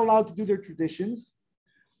them not allowed to do their traditions,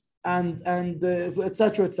 and et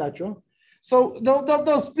cetera. So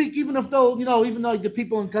they'll speak, even though the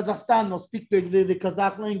people in Kazakhstan will speak the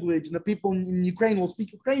Kazakh language, and the people in Ukraine will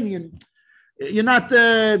speak Ukrainian. You're not,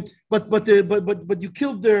 but you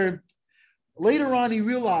killed their. Later on, he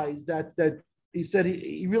realized that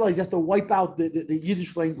he realized he has to wipe out the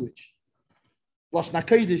Yiddish language. Lashon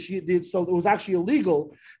HaKodesh, so it was actually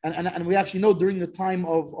illegal, and we actually know during the time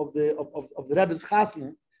of the Rebbe's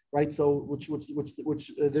Chasna, right? So which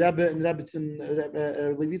the Rebbe and Rebbetzin,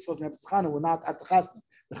 Levitzel and Rebbe's Chana were not at the Chasna.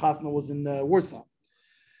 The Chasna was in Warsaw,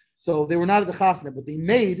 so they were not at the Chasna. But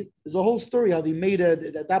there's a whole story how they made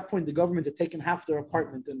at that point the government had taken half their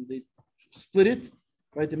apartment and they split it.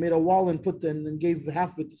 Right, they made a wall and gave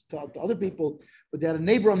half of it to other people, but they had a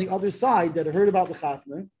neighbor on the other side that had heard about the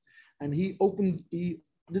Chasna, and he opened the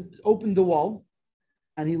wall,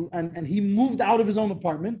 and he moved out of his own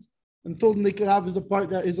apartment and told them they could have his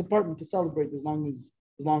apartment to celebrate as long as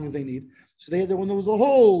they need. So when there was a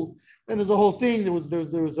whole thing. There was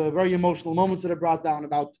a very emotional moments that are brought down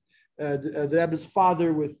about the Rebbe's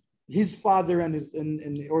father with his father and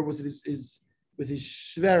or was it his with his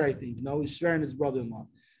shver, I think. No, his shver and his brother-in-law.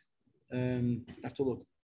 I have to look.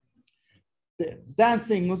 The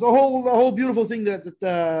dancing was a whole beautiful thing that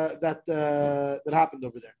happened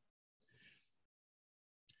over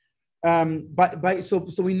there.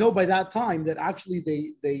 So we know by that time that actually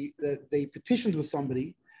they petitioned with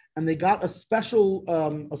somebody and they got a special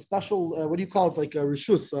what do you call it, like a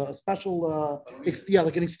reshus, a special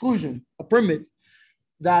like an exclusion, a permit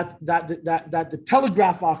that the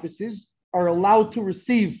telegraph offices are allowed to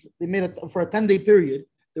receive. They made it for a 10-day period.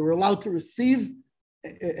 They were allowed to receive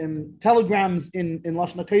telegrams in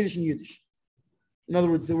Lashon HaKodesh and Yiddish. In other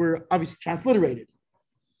words, they were obviously transliterated,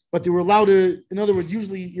 but they were allowed to. In other words,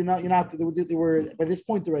 usually you're not. They were by this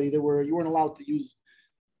point already. You weren't allowed to use.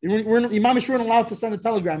 You weren't allowed to send a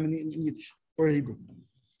telegram in Yiddish or Hebrew.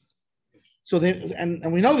 So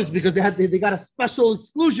and we know this because they got a special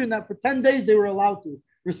exclusion that for 10 days they were allowed to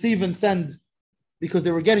receive and send. Because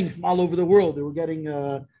they were getting from all over the world, they were getting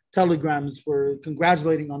telegrams for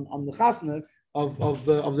congratulating on the chasna of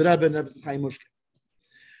the Rebbe and Rebbe Chaim Mushkin.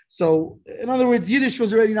 So, in other words, Yiddish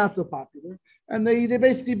was already not so popular, and they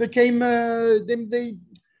basically became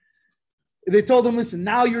they told him, listen,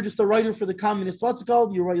 now you're just a writer for the communists. What's it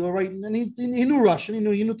called? You're writing, and he knew Russian. He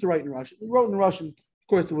knew to write in Russian. He wrote in Russian. Of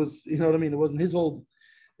course, it was It wasn't his whole.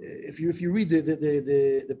 If you read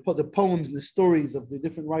the poems and the stories of the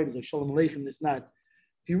different writers like Shalom Aleichem, this and that,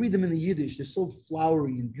 if you read them in the Yiddish, they're so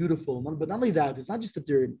flowery and beautiful. But not only that, it's not just that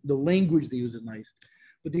the language they use is nice,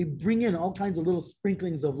 but they bring in all kinds of little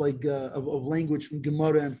sprinklings of of language from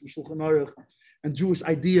Gemara and from Shulchan Aruch and Jewish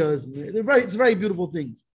ideas. It's very beautiful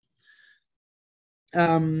things.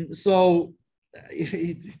 So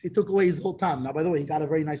he took away his whole time. Now, by the way, he got a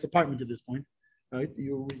very nice apartment at this point, right?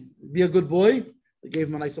 You be a good boy. They gave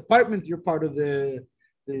him a nice apartment. You're part of the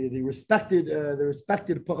respected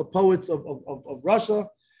poets of Russia,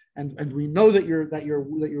 and we know that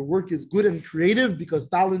your work is good and creative because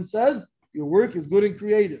Stalin says your work is good and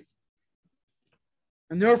creative,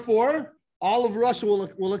 and therefore all of Russia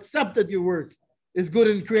will accept that your work is good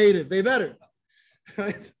and creative. They better,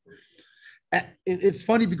 right? It's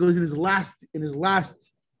funny because in his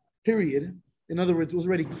last period, in other words, it was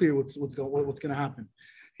already clear what's going to happen.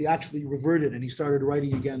 He actually reverted and he started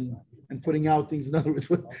writing again and putting out things. In other words,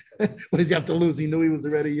 what does he have to lose? He knew he was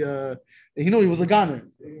already. He knew he was a goner.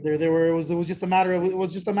 It was just a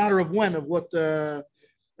matter of when of what.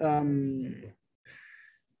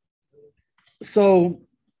 So,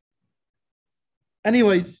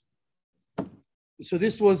 anyways, so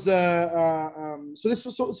this was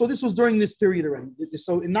during this period already.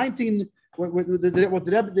 So in 19.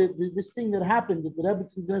 This thing that happened that the Rebbe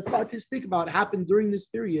is going to start to speak about happened during this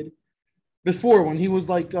period before, when he was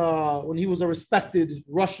when he was a respected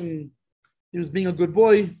Russian, he was being a good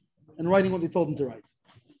boy and writing what they told him to write.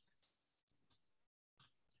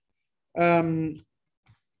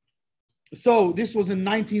 So this was in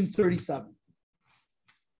 1937.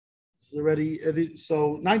 This is already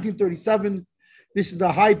 1937. This is the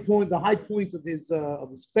high point of his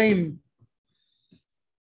fame,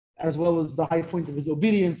 as well as the high point of his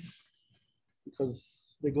obedience,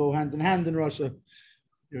 because they go hand in hand in Russia.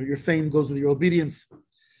 Your fame goes with your obedience.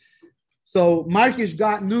 So Markish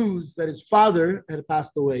got news that his father had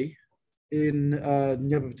passed away in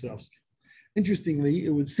Dnipropetrovsk. Interestingly,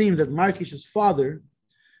 it would seem that Markish's father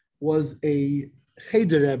was a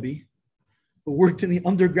Cheder Rebbe who worked in the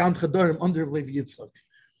underground Chadarim under Levi Yitzchak.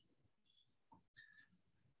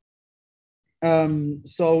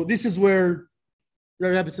 So this is where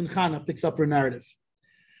Rebbe Chana picks up her narrative.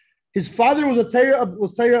 His father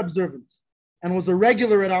was Torah observant and was a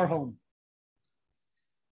regular at our home.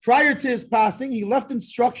 Prior to his passing, he left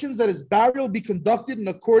instructions that his burial be conducted in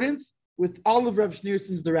accordance with all of Rav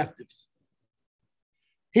Schneerson's directives.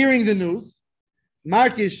 Hearing the news,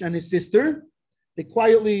 Markish and his sister, they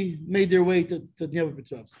quietly made their way to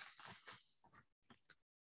Dnipropetrovsk.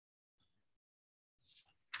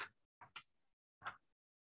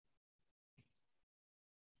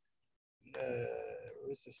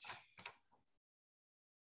 Where is this?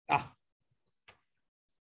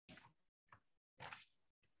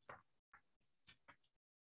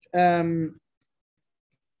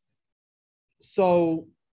 So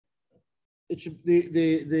it should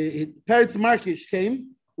the parents of Markish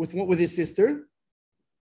came with his sister,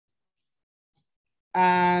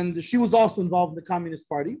 and she was also involved in the Communist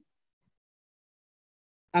Party.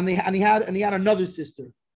 And he had another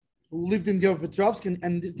sister who lived in Dnipropetrovsk,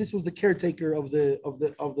 and this was the caretaker of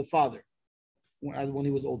the father when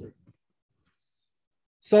he was older.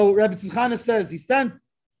 So Rebbe Chana says he sent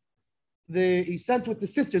with the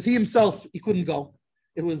sisters. He himself, he couldn't go.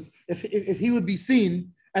 It was if he would be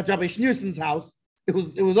seen at Rabbi Schneerson's house, it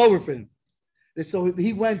was over for him. And so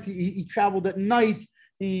he went. He traveled at night.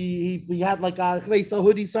 He had like a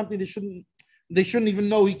hoodie, something they shouldn't even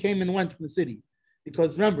know he came and went from the city,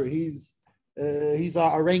 because remember he's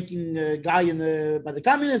a ranking guy by the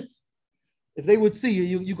communists. If they would see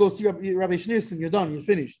you go see Rabbi Schneerson, you're done, you're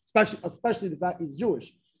finished. Especially the fact he's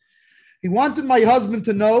Jewish. He wanted my husband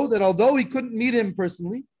to know that although he couldn't meet him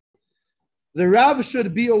personally, the Rav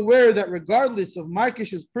should be aware that regardless of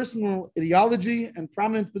Markish's personal ideology and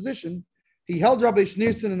prominent position, he held Rabbi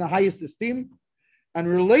Schneerson in the highest esteem and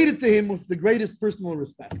related to him with the greatest personal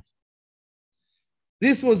respect.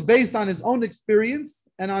 This was based on his own experience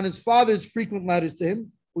and on his father's frequent letters to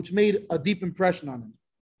him, which made a deep impression on him.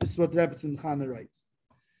 This is what Rebbe Chana writes.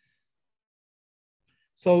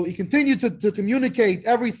 So he continued to communicate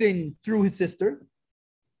everything through his sister.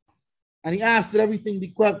 And he asked that everything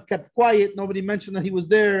be kept quiet. Nobody mentioned that he was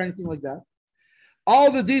there or anything like that.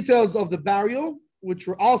 All the details of the burial, which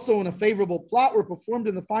were also in a favorable plot, were performed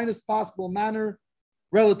in the finest possible manner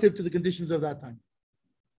relative to the conditions of that time.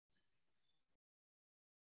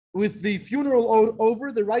 With the funeral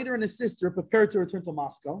over, the writer and his sister prepared to return to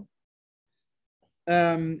Moscow.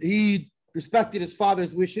 He respected his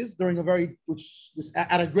father's wishes during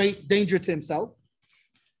at a great danger to himself.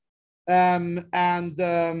 And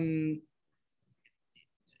in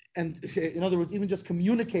other words, even just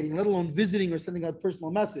communicating, let alone visiting or sending out a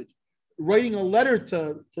personal message, writing a letter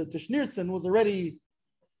to Schneerson was already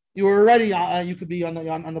you were already you could be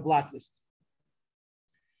on the blacklist.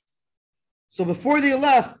 So before they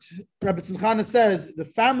left, Rebbe Tzimchana says the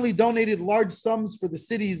family donated large sums for the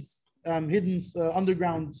city's hidden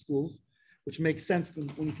underground schools, which makes sense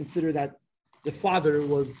when you consider that the father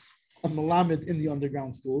was a Melamed in the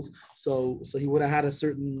underground schools. So he would have had a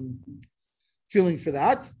certain feeling for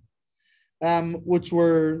that, which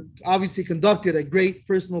were obviously conducted at great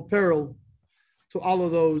personal peril to all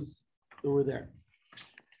of those that were there.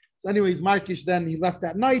 So anyways, Markish then he left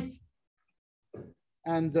that night,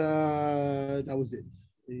 and that was it.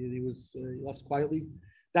 He left quietly.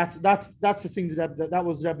 That's the thing that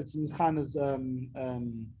was Rebbe Tzimchana's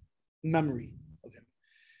memory of him.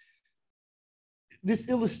 This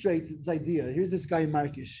illustrates this idea. Here's this guy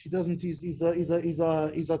Markish. He's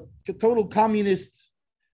a total communist.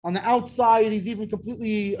 On the outside, he's even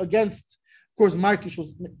completely against. Of course, Markish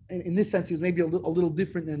was, in this sense, he was maybe a little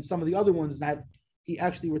different than some of the other ones, that he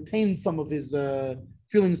actually retained some of his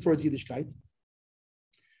feelings towards Yiddishkeit.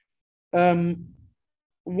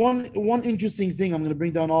 One interesting thing I'm going to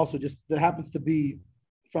bring down also, just that happens to be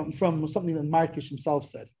from something that Markish himself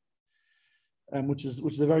said, which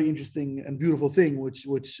is a very interesting and beautiful thing, which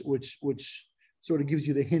sort of gives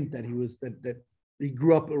you the hint that that he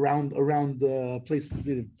grew up around the place of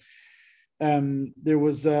Chassidim. There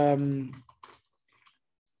was let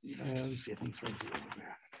me see, I think it's right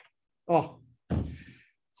here. Oh,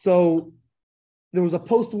 so there was a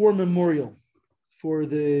post-war memorial for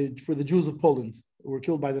the Jews of Poland who were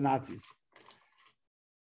killed by the Nazis.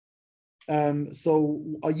 So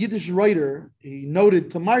a Yiddish writer, he noted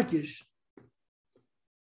to Markish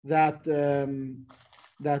that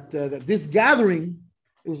this gathering,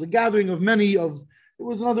 it was a gathering of many of, it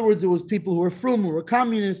was, in other words, it was people who were frum, who were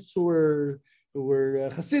communists, who were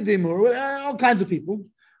Hasidim, who were all kinds of people,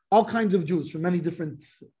 all kinds of Jews from many different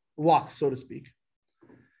walks, so to speak.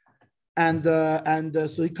 And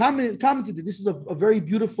so he commented that this is a very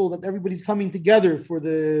beautiful, that everybody's coming together for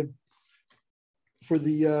those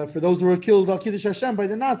who were killed al Kiddush Hashem by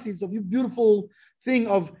the Nazis. A beautiful thing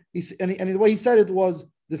of, and the way he said it was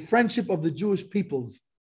the friendship of the Jewish peoples,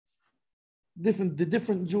 the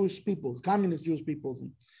different Jewish peoples, communist Jewish peoples.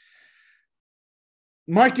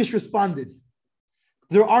 Markish responded,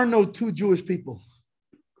 "There are no two Jewish people."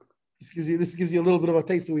 This gives you a little bit of a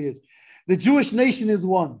taste of who he is. The Jewish nation is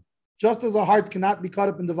one. Just as a heart cannot be cut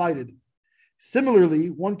up and divided, similarly,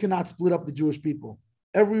 one cannot split up the Jewish people.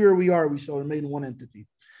 Everywhere we are, we shall remain one entity.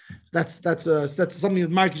 That's something that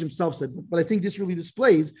Markish himself said. But I think this really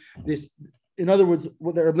displays this. In other words,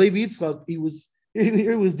 what the Rebbe Yitzchak, he was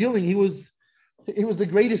the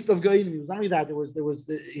greatest of Goyim. Not only that, there was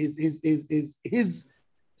his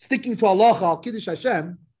sticking to Allah al Kiddush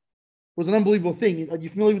Hashem was an unbelievable thing. Are you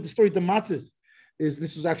familiar with the story of the matzahs?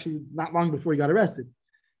 This was actually not long before he got arrested,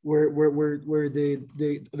 where the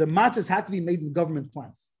matzahs had to be made in government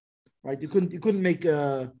plants, right? You couldn't make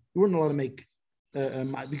you weren't allowed to make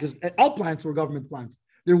because all plants were government plants.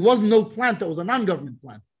 There was no plant that was a non-government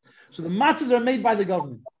plant. So the matzahs are made by the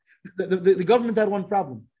government. The government had one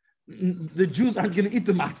problem: the Jews aren't going to eat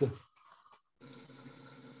the matzah.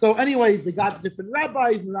 So, anyways, they got different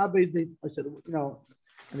rabbis, and the rabbis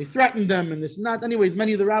and they threatened them and this and that. Anyways,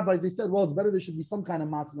 many of the rabbis, they said, well, it's better there should be some kind of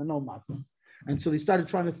matzah than no matzah. And so they started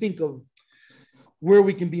trying to think of where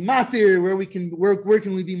we can be matir, where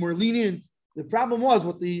can we be more lenient. The problem was,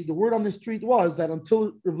 what the word on the street was, that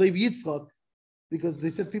until Rav Levi Yitzchak, because they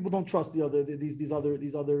said people don't trust these other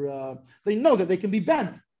they know that they can be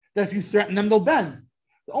bent, that if you threaten them, they'll bend.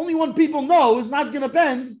 The only one people know is not going to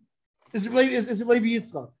bend is Rav Levi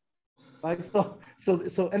Yitzchak. Right?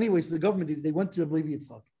 So anyways, the government, they went to Rebbe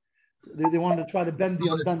Yitzchak. They wanted to try to bend the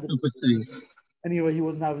unbendable. Anyway, he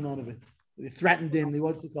wasn't having none of it. They threatened him.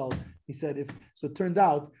 What's it called? He said, it turned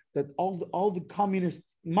out that all the communist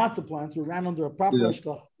matzah plants were ran under a proper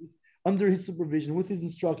hashgacha, under his supervision, with his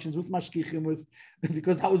instructions, with mashkichim,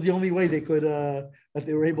 because that was the only way they could that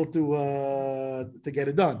they were able to get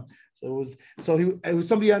it done. So it was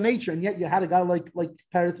somebody on nature, and yet you had a guy like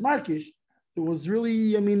Peretz Markish. It was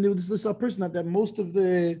really, this is a person that most of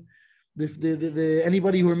the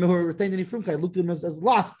anybody who retained any frumkeit looked at him as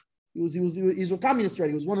lost. He was a communist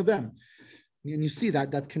already. He was one of them, and you see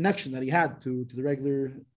that connection that he had to the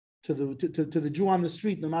regular to the Jew on the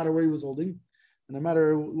street, no matter where he was holding, and no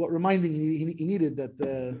matter what reminding he needed that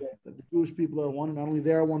the Jewish people are one, and not only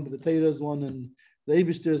they are one, but the Torah is one, and the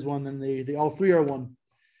Eibishter is one, and they all three are one.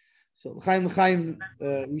 So l'chaim,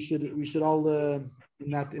 we should all. In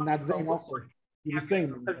that vein also, you were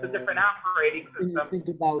saying it's a different operating system. Think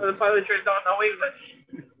about, so the publishers don't know English.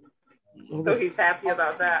 So he's happy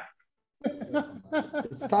about that.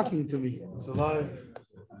 It's talking to me. It's alive.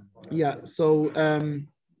 Yeah. So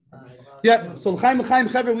yeah. So Chaim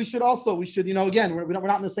Chaver, we should again we're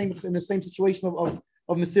not in the same situation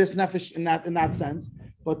of Mesiras Nefesh in that sense,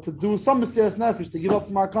 but to do some Mesiras Nefesh, to give up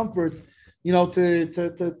from our comfort,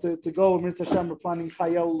 to go and Mitzvah Hashem, we're planning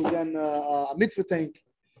Chayel again, a mitzvah tank,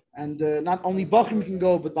 and not only Bachim can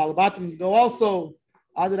go, but Balabatim can go also.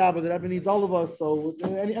 Adarabah, the Rebbe needs all of us. So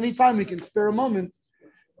any time we can spare a moment,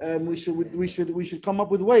 we should come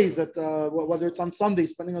up with ways that whether it's on Sunday,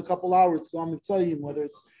 spending a couple hours to go on Mitzvahim, whether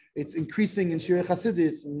it's increasing in Shir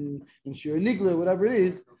Chasidis and in Shir Nigla, whatever it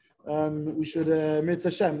is. We should Mitzvah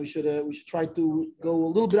Hashem. We should try to go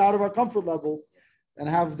a little bit out of our comfort level and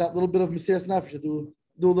have that little bit of Mesiras Nefesh to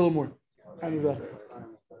do a little more.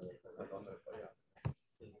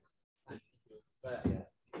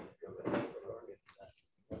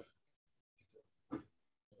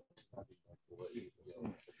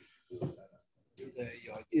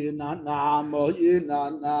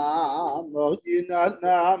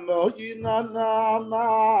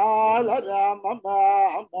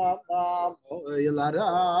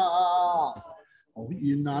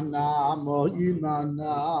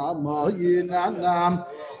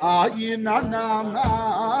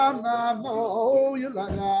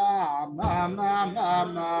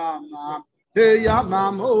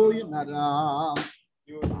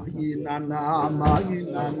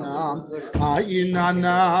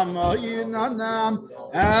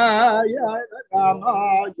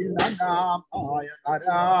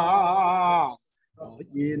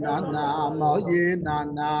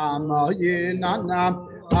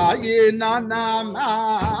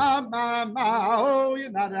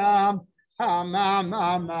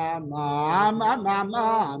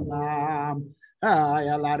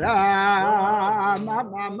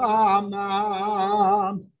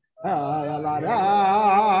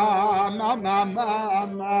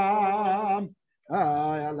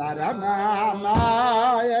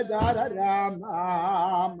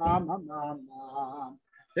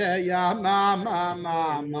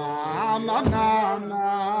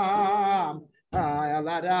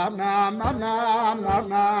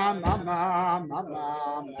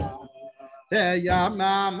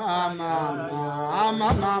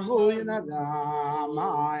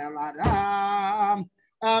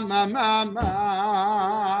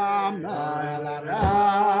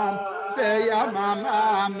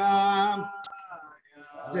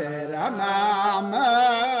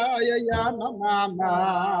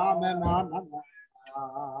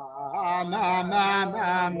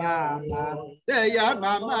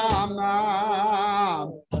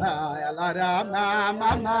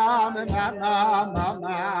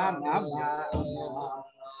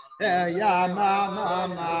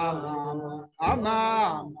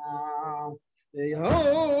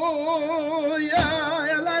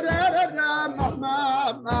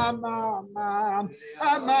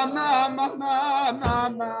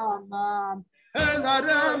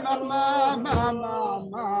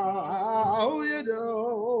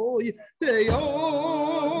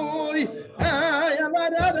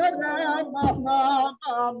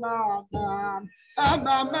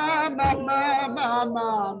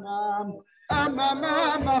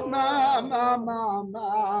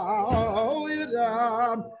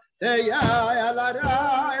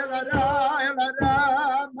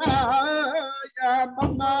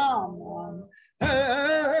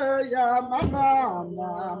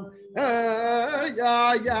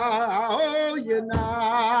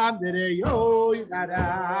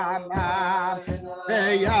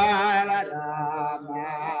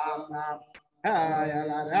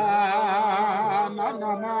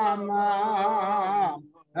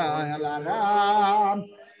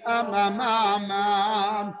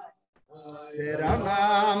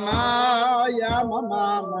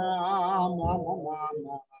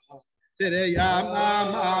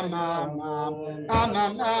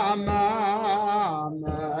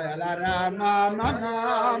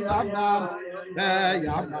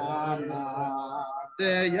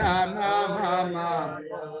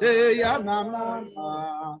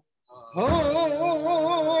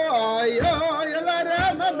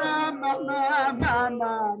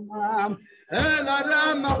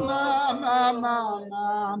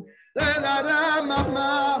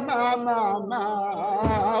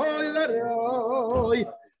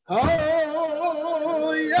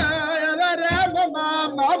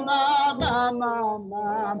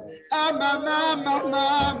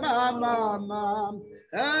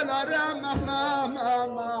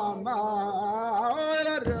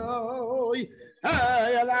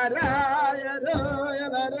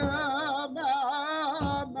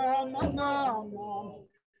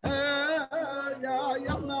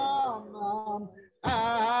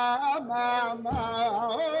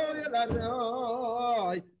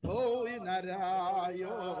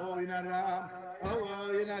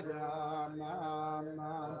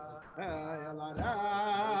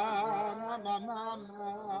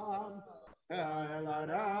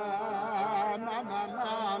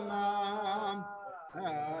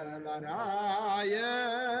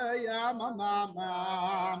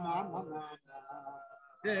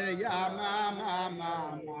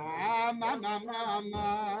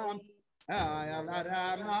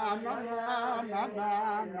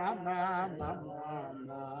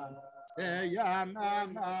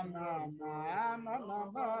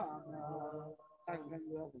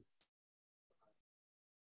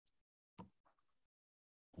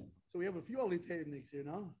 So we have a few holy techniques here,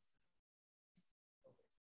 no?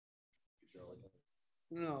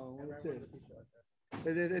 No, that's it.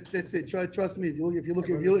 That's it. Trust me. If you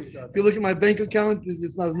look at my bank account,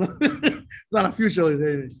 it's not it's not a future holy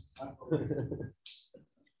technique.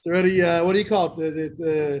 It's already what do you call it?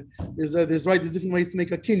 There's different ways to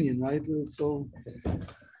make a kinyan, right? So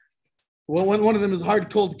one of them is hard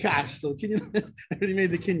cold cash. So kinyan, I already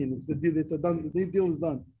made the kinyan. It's done. The deal is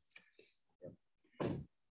done.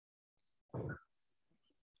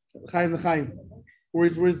 Chaim. Where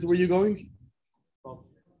you going?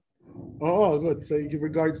 Oh, good. So you give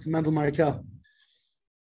regards to Mendel Markel.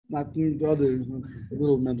 Not the other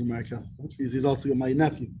little Mendel Markel. He's also my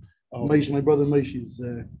nephew. Oh. Moshe, my brother Moshe.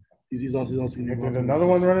 He's also There's another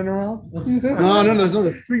one running around? No, there's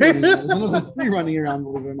another three running around. There's another three running around,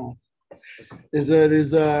 believe it or not.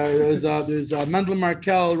 There's Mendel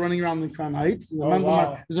Markel running around in Crown Heights.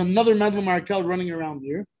 There's another Mendel Markel running around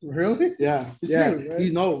here. Really? Yeah. It's yeah. you, right?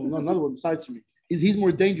 He's another one besides me. He's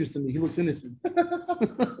more dangerous than me. He looks innocent.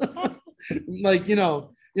 Like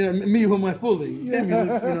me who am I fooling? Him, he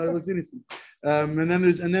looks innocent. And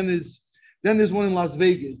then there's one in Las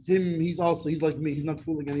Vegas. He's like me. He's not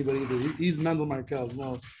fooling anybody either. He's Mendel Markel.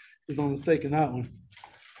 No, there's no mistake in that one.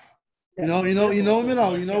 You know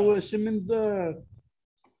him. Shimon's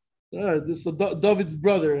David's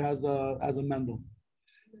brother has a Mendel.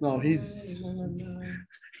 No, he's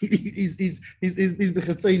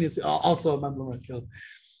also a Mendel Markel.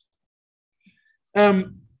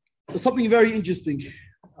 Something very interesting.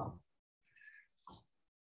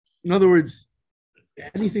 In other words,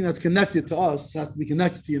 anything that's connected to us has to be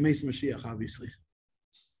connected to Yemei Mashiach. Obviously,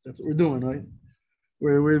 that's what we're doing, right?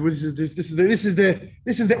 This is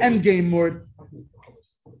the end game, Lord.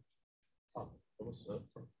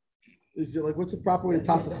 Is it like what's the proper way to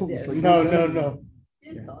toss the chumras? Like, No.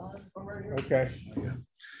 Okay.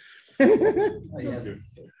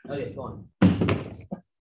 Okay, go on.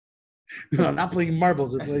 No, I'm not playing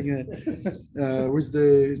marbles. We're playing. Where's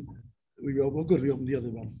the? We go. Well, good. We opened the other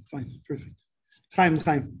one. Fine, perfect. Chaim.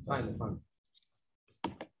 Fine.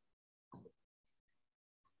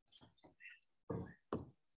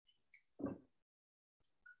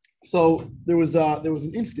 So there was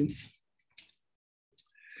an instance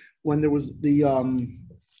when there was the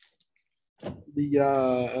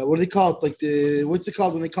what do they call it? Like what's it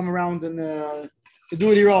called when they come around and they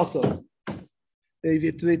do it here also.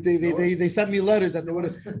 They sent me letters that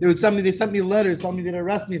they sent me letters telling me they'd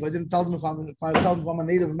arrest me if I didn't tell them if I told them I'm a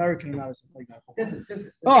Native American or not or something like that.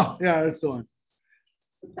 Oh yeah, that's the one.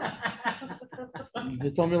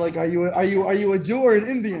 They told me like, are you a Jew or an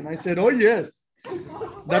Indian? I said, oh yes.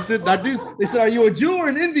 That is. They said, are you a Jew or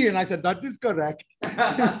an Indian? I said, that is correct.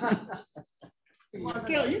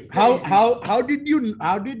 How did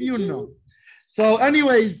you know? So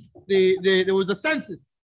anyways, there was a census.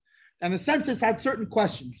 And the census had certain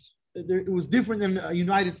questions. It was different than a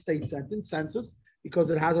United States census because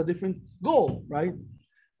it has a different goal, right?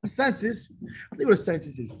 A census, I think what a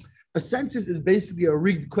census is. A census is basically a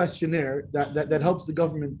rigged questionnaire that helps the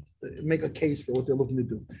government make a case for what they're looking to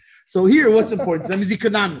do. So here, what's important to them is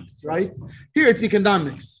economics, right? Here it's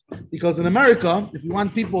economics. Because in America, if you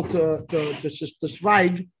want people to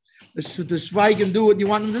schweig and do what you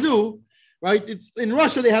want them to do, right? It's in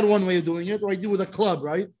Russia, they had one way of doing it, right? Do with a club,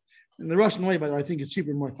 right? And the Russian way, by the way, I think is cheaper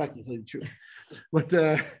and more effective, to tell you the truth. But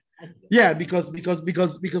yeah, because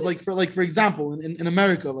like for example, in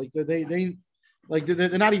America, like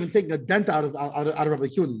they're not even taking a dent out of Rabbi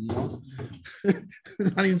Kunin, you know,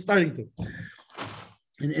 they're not even starting to.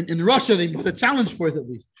 In Russia, they put a challenge for it at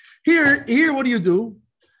least. Here, what do you do?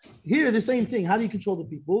 Here, the same thing. How do you control the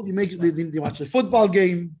people? You make they watch a football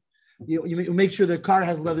game. You make sure their car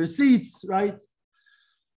has leather seats, right?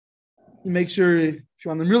 You make sure if you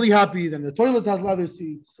want them really happy, then the toilet has leather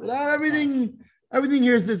seats. So everything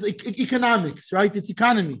here is economics, right? It's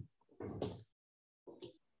economy.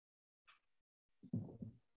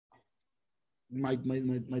 my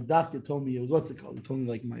doctor told me it was what's it called? He told me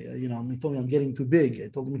like he told me I'm getting too big. I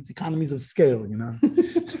told him it's economies of scale,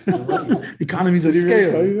 economies of Did he really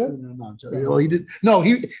scale. tell you that? No, I'm joking. Well, he did. No,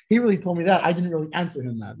 he really told me that. I didn't really answer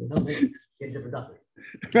him that. No, maybe. Get a different doctor.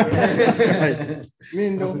 Right.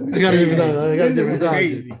 I got a different doctor.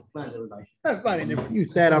 You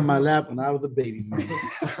sat on my lap when I was a baby, man.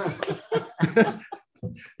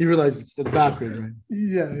 You realize it's backwards, right?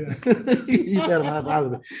 Yeah. He sat on my lap when I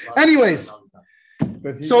was a baby. Anyways,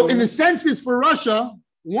 so in the census for Russia,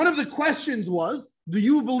 one of the questions was, do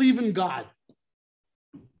you believe in God?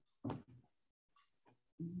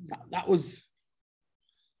 That was,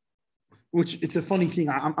 which it's a funny thing.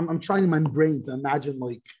 I'm trying in my brain to imagine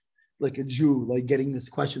like a Jew like getting this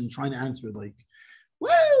question, trying to answer it like,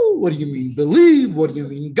 well, what do you mean believe? What do you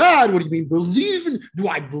mean God? What do you mean believe in? Do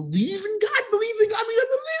I believe in God? Believe in God? I mean, I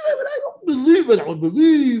believe it, but I don't believe it. I don't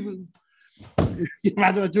believe it. You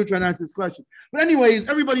imagine a Jew trying to answer this question. But anyways,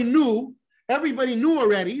 everybody knew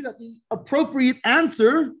already that the appropriate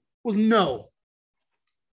answer was no.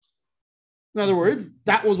 In other words,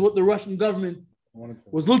 that was what the Russian government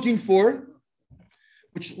was looking for,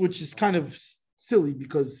 which is kind of silly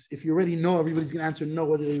because if you already know, everybody's going to answer no,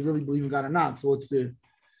 whether they really believe in God or not. So what's the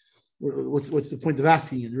point of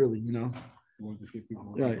asking it, really? You wanted to see if people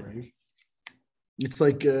would be brave. It's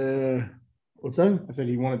like what's that? I said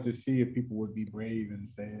he wanted to see if people would be brave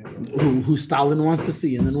and say it. Who Stalin wants to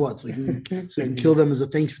see, and then what? So you can kill them as a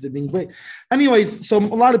thanks for being brave. Anyways, so a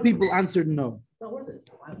lot of people answered no. It's not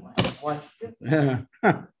worth it. Yeah.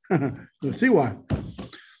 You'll see why.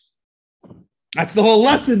 That's the whole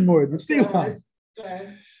lesson, Mord. You'll see why.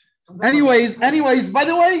 Anyways, by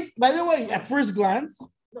the way, at first glance,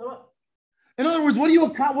 in other words, what are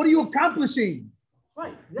you accomplishing?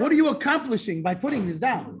 Right. What are you accomplishing by putting this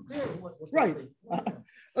down? Right.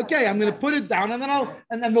 Okay, I'm going to put it down, and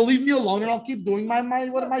then they'll leave me alone, and I'll keep doing my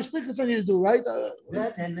shlichus I need to do. Right.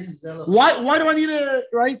 Why do I need to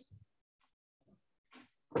right?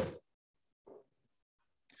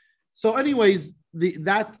 So, anyways,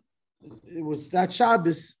 it was that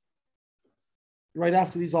Shabbos, right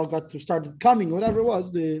after these all started coming, whatever it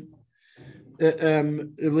was, the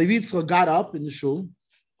Lubavitch got up in the shul.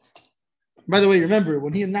 By the way, remember,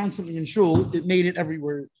 when he announced something in shul, it made it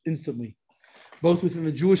everywhere instantly, both within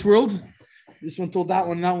the Jewish world. This one told that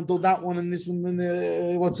one told that one, and this one,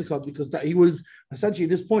 then what's it called? Because he was essentially at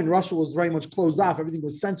this point, Russia was very much closed off. Everything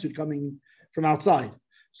was censored coming from outside.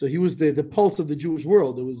 So he was the pulse of the Jewish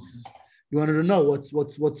world. It was, you wanted to know what's the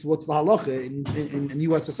halacha in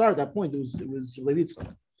USSR at that point. It was Lubavitch.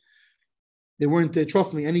 They weren't,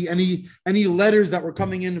 trust me, any letters that were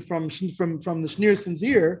coming in from the Schneersons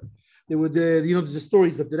here, they would the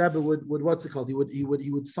stories that the Rebbe would what's it called? He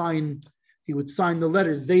would sign the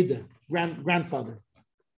letters Zayda, grandfather.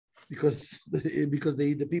 Because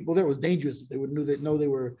the people there was dangerous if they would know they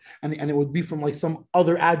were, and it would be from like some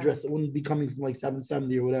other address. It wouldn't be coming from like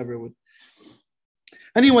 770 or whatever. It would.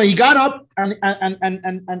 Anyway, he got up and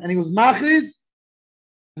he was machriz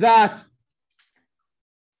that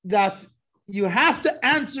you have to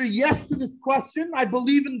answer yes to this question. I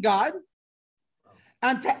believe in God,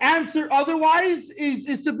 and to answer otherwise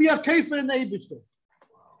is to be a kafir in the Eibishter.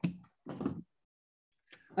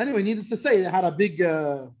 Anyway, needless to say, they had a big.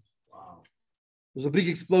 There was a big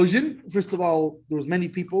explosion. First of all, there was many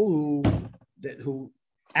people who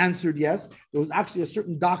answered yes. There was actually a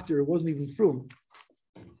certain doctor who wasn't even frum.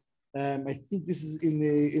 I think this is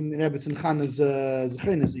in Rebbe Tzimchana's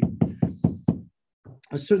Zechenes even.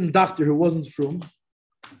 A certain doctor who wasn't frum,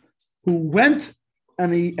 who went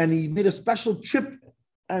and he made a special trip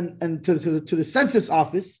and to the census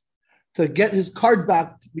office to get his card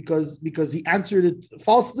back because he answered it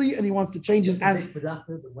falsely and he wants to change his answer.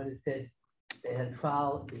 When it said they had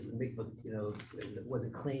trial, it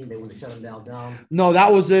wasn't clean. They would have shut him down. No,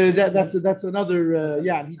 that was that's another.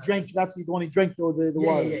 He drank. That's the one he drank the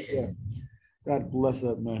water. Yeah. God bless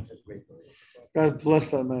that man. God bless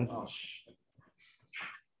that man. Oh.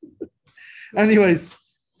 Anyways,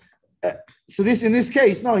 so in this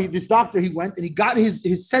case, this doctor, he went and he got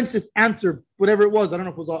his census answer, whatever it was. I don't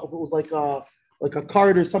know if it was like a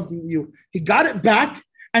card or something. He got it back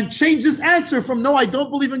and changed his answer from no, I don't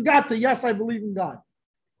believe in God to yes, I believe in God.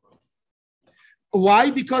 Why?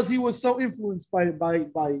 Because he was so influenced by the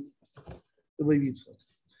Lubavitch.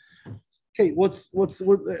 Okay, what's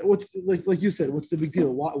like you said? What's the big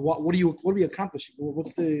deal? What are we accomplishing?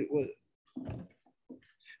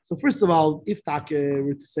 So first of all, if Take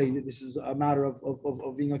were to say that this is a matter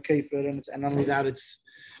of being a kafir and not only that, it's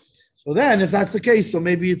so then if that's the case, so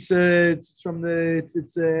maybe it's from the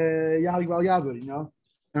Yahweh Yahweh,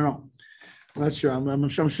 I don't know. I'm not sure. I'm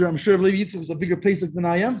sure Levi Yitzchak was a bigger Pesach than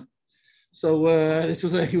I am. So this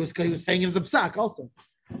was he was saying it as a psak also.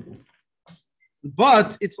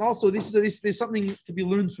 But it's also there's something to be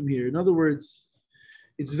learned from here. In other words,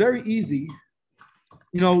 it's very easy.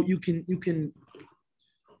 You can.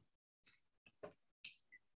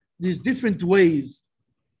 There's different ways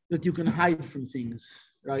that you can hide from things,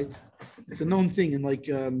 right? It's a known thing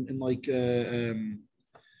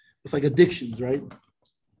it's like addictions, right?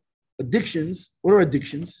 Addictions. What are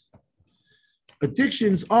addictions?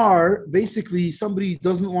 Addictions are basically somebody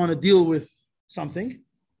doesn't want to deal with something,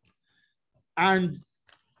 and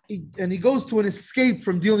he goes to an escape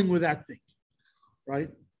from dealing with that thing,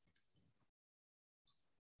 right?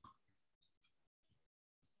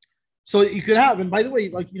 So you could have, and by the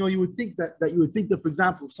way, you would think that for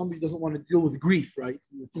example, if somebody doesn't want to deal with grief, right?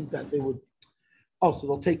 You would think that they would. Oh, so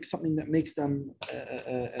they'll take something that makes them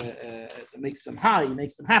high,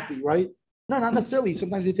 makes them happy, right? No, not necessarily.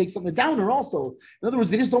 Sometimes they take something downer also. In other words,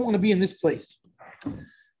 they just don't want to be in this place.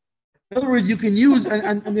 In other words, you can use,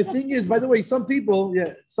 and the thing is, by the way, some people.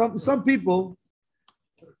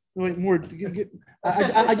 Wait, more.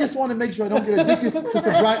 I just want to make sure I don't get addicted to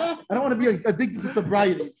sobriety. I don't want to be addicted to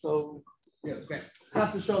sobriety. So, yeah, okay.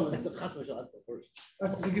 That's because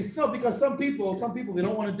some people they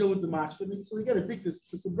don't want to deal with the match, so they get addicted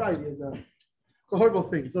to sobriety. It's a horrible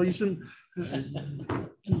thing. So you shouldn't.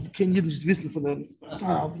 Can you just listen for them? It's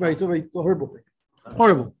a horrible thing.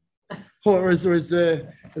 Horrible. Or as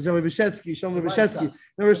Rebbe Shetsky,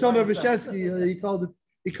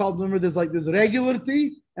 he called remember there's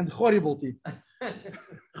regularity and horribility.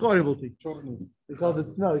 Horribility. He called it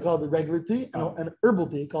regularity and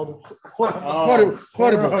herbality. He called it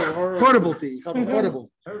horribility. He called it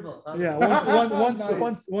horrible. Yeah.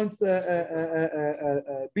 Once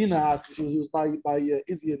Bina asked, he was by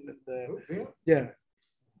Izzy and yeah.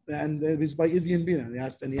 And it was by Izzy and Bina. He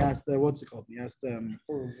asked what's it called? He asked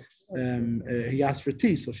for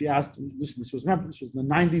tea. So she asked, listen, this was in the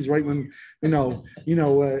 90s, right when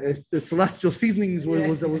the celestial seasonings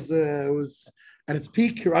was at its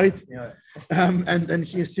peak, right? Yeah. And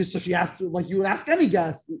she asked, like you would ask any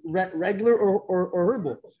guest, regular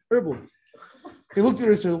or herbal. He looked at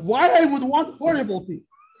her and said, why I would want horrible tea?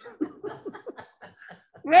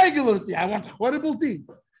 Regular tea. I want horrible tea.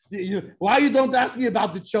 Why you don't ask me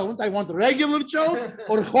about the cholent? I want the regular cholent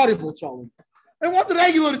or horrible cholent. I want the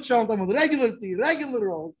regular cholent. I want the regular tea, regular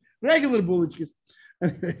rolls, regular bullets.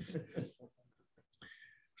 Anyways,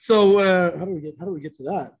 so how do we get to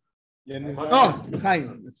that?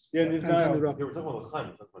 Chaim. Yeah, we were talking about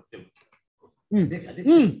Chaim.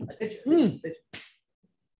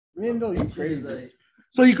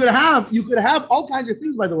 So you could have all kinds of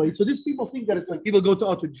things, by the way. So these people think that it's like people go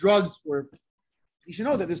to drugs, or you should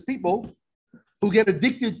know that there's people who get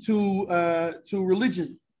addicted to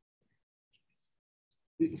religion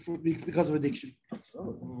because of addiction.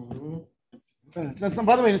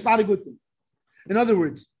 By the way, it's not a good thing. In other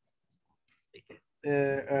words,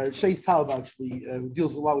 Shay's Taub actually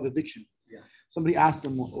deals a lot with addiction. Yeah. Somebody asked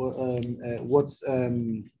him what's I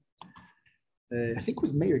think it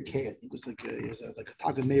was Mayor K. I think it was like a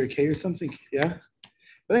talk of Mayor K or something. Yeah.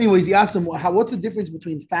 But anyways, he asked him what's the difference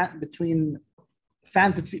between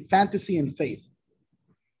fantasy and faith?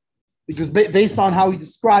 Because based on how he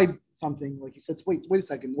described something, like he said, wait a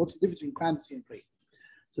second, what's the difference between fantasy and faith?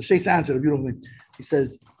 So Shay's answered a beautiful thing. He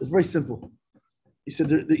says it's very simple. He said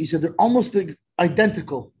they're almost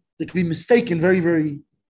identical. They can be mistaken very, very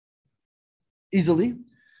easily.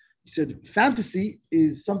 He said fantasy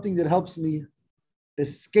is something that helps me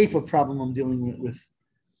escape a problem I'm dealing with.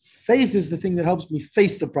 Faith is the thing that helps me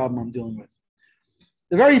face the problem I'm dealing with.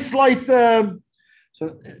 The very slight. In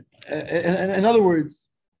other words,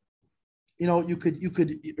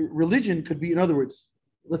 religion could be, in other words,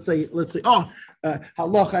 let's say,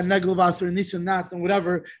 halacha and neglavas and this and that and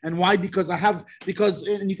whatever. And why? And you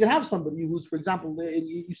can have somebody who's, for example,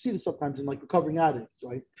 you see this sometimes in like recovering addicts,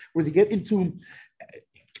 right? Where they get into,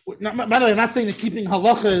 by the way, I'm not saying that keeping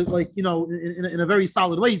halacha, in a very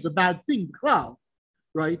solid way is a bad thing,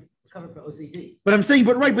 right? Covered for OCD. But I'm saying,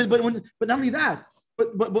 but not only that, but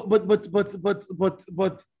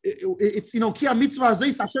it's Kia mitzvah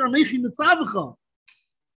hazais asher anechi mitzavecha.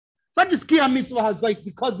 It's not just Kia mitzvah hazais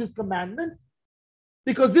because this commandment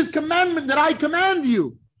that I command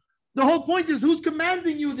you. The whole point is who's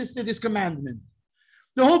commanding you this commandment.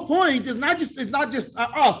 The whole point is not just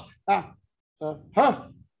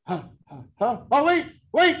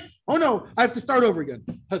Oh no, I have to start over again.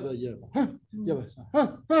 Okay.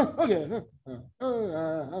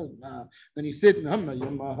 Then you sit and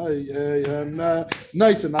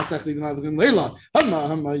nice and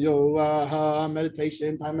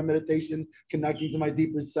meditation, time of meditation, connecting to my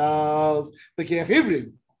deeper self, etc.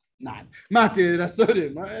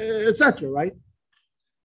 Right?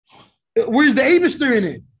 Where's the Eibishter in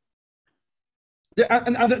it?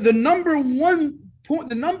 The number one point,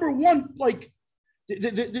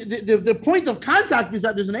 the point of contact is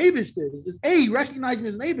that there's an Eibishter. There's A, recognizing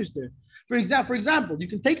there's an Eibishter. For example, you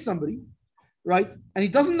can take somebody, right, and he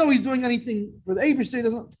doesn't know he's doing anything for the Eibishter. He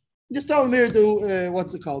doesn't. Just tell him here to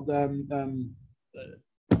what's it called? The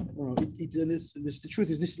truth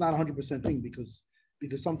is, this is not 100% thing because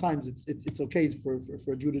sometimes it's okay for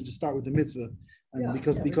a Jew to just start with the mitzvah, and but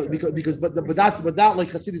that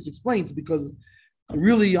like Hasidus explains, because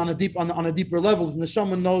really on a deeper level, the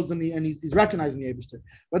neshama knows and he's recognizing the Eibishter.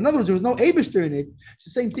 But in other words, there was no Eibishter in it. It's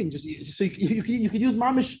the same thing. Just so you could use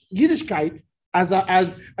mamish Yiddishkeit as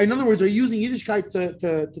in other words, are you using Yiddishkeit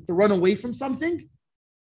to run away from something?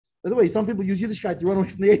 By the way, some people use Yiddishkeit to run away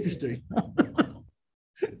from the Eibishter.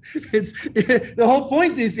 The whole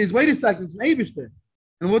point is wait a second, it's an Eibishter.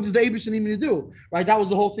 And what does the Eibishter need me to do? Right? That was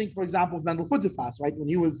the whole thing, for example, of Mendel Futterfass, right? When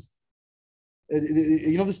he was,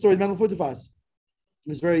 you know the story of Mendel Futterfass?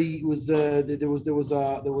 There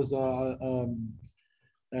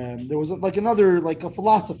was like another, like a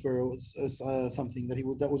philosopher, something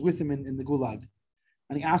that was with him in the Gulag,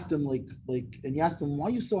 and he asked him why are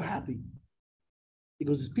you so happy? He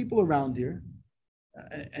goes, there's people around here,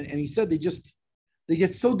 and he said they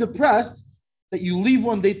get so depressed that you leave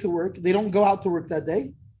one day to work, they don't go out to work that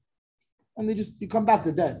day, and you come back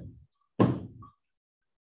to dead.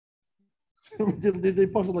 they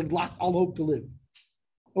like lost all hope to live.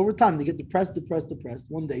 Over time, they get depressed.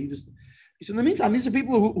 One day, so in the meantime, these are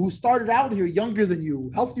people who started out here younger than you,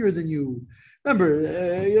 healthier than you. Remember,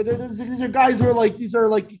 these are guys who are like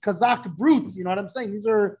Kazakh brutes. You know what I'm saying? These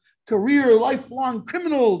are lifelong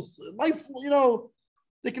criminals.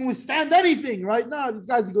 They can withstand anything, right? Now, these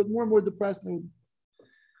guys get more and more depressed.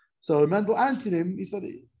 So Mendel answered him. He said,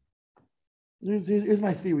 "Here's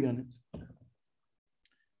my theory on it."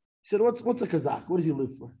 He said, "What's a Kazakh? What does he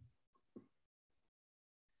live for?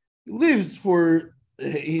 He lives for,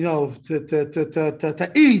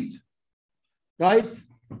 to eat, right?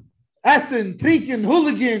 Essen, trinken,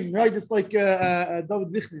 hooligan, right? It's like David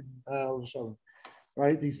Wichnin,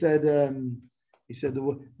 right? He said,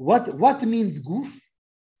 what means goof?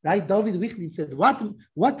 Right? David Wichnin said,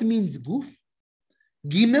 what means goof?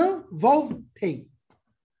 Gimel, Vov, Pei.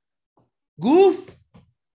 Goof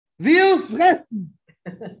will fressen.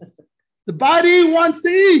 The body wants to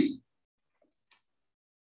eat.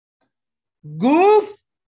 Goof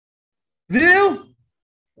will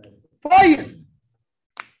fire.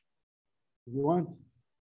 If you want,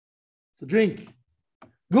 so drink.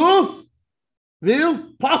 Goof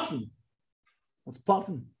will puffen. What's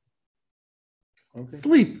puffen? Okay.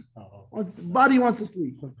 Sleep. The body wants to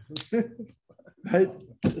sleep. Right?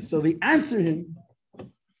 So they answer him.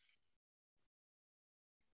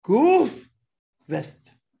 Goof vest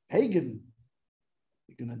pagan.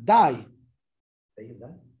 You're gonna die.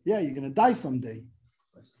 Yeah, you're gonna die someday.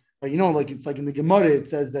 But it's like in the Gemara, it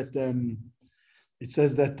says that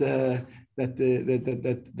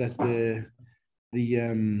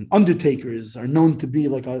the undertakers are known to be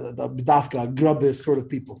like a b'dafka, grubbis sort of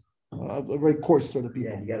people, a very coarse sort of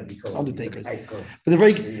people. Yeah, you gotta be cold. Undertakers. But they're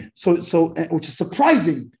very so which is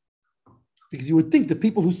surprising, because you would think the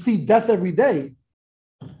people who see death every day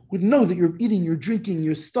would know that you're eating, you're drinking,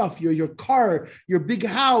 your stuff, your car, your big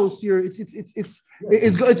house,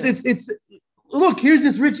 look, here's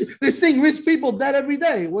this rich, they're saying rich people dead every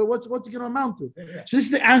day. What's it gonna amount to? So this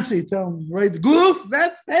is the answer you tell them, right? Goof,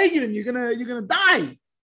 that's pagan, you're gonna die.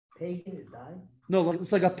 Pagan is die? No,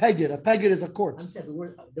 it's like a pagan. A pagan is a corpse. I'm saying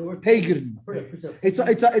the word pagan.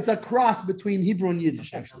 It's a cross between Hebrew and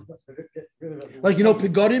Yiddish, actually. Like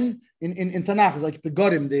pagodim in Tanakh is like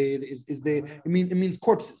pagodim. It means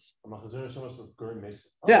corpses.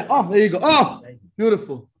 Yeah. Oh, there you go. Oh,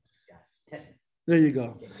 beautiful. There you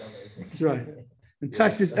go. That's right. In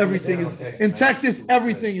Texas, everything is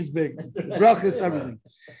big. Brachas, everything.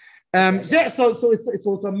 So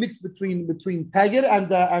it's a mix between pagan and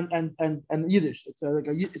Yiddish. It's a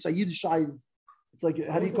Yiddishized. It's like,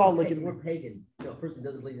 how do you call it? Like we're pagan. A person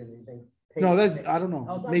doesn't believe in anything. Pagan. No, that's I don't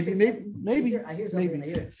know. Maybe.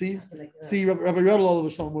 See, Rabbi Yodel all of a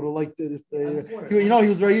sudden would have liked this. He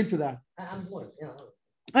was very into that. I'm wondering.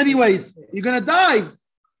 Anyways, you're gonna die.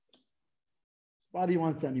 Body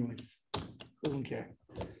wants anyways. Doesn't care.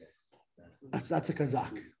 That's a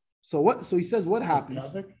Kazakh. So he says, what happens?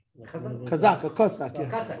 Kazakh. Kazakh, a Cossack, yeah.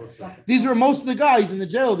 Kazakh. These were most of the guys in the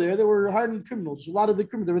jail there. They were hardened criminals. A lot of the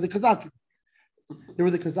criminals, they were the Kazakhs. They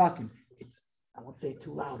were the Kazakhs. I won't say it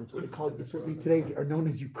too loud. It's what they call it. It's what they today are known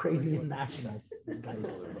as Ukrainian nationalists. Guys.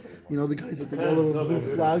 You know, the guys with the yellow and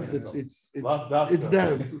blue flags. It's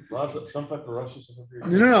them. Some for Russia, some for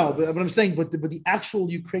No. But I'm saying, but the actual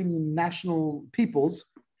Ukrainian national peoples,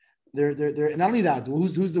 they're and not only that,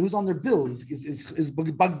 who's on their bill is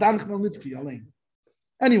Bogdan Khmelnytsky, Alain.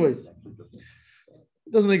 Anyways,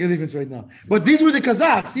 it doesn't make any difference right now. But these were the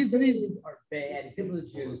Kazakhs. These are bad. Typical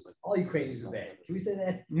Jews. All Ukrainians are bad. Can we say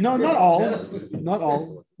that? No, not all. Not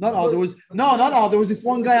all. There was not all. There was this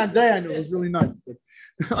one guy, Andre, I know, it was really nice. But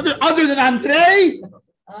other than Andre.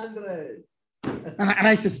 And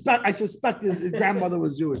I suspect his grandmother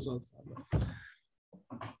was Jewish also.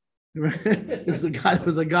 There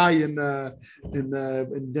was a guy in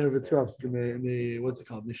Dervetrovsk in the what's it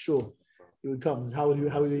called, the shul. He would come. How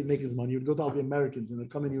would he make his money? He would go to all the Americans and they'd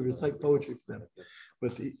come in. He would recite poetry to them.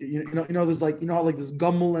 But you know, there's like, you know how like there's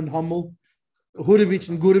Gummel and Hummel, Hurevich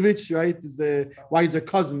and Gurevich, right? Why is they're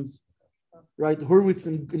cousins, right? Hurwitz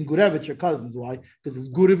and Gurevich are cousins. Why? Because it's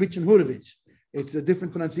Gurevich and Hurevich. It's a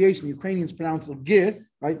different pronunciation. The Ukrainians pronounce it G,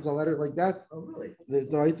 right? It's a letter like that. Oh, really?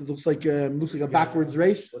 Right? It looks like a backwards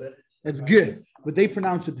resh. It's G, but they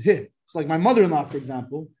pronounce it H. So like my mother-in-law, for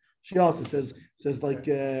example, she also says like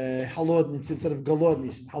halodn instead of galodn,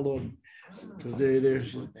 she's halodn. Because they're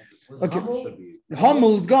okay.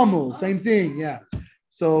 Hummel is Gummel, same thing, yeah.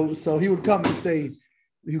 So he would come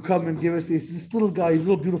and give us this little guy,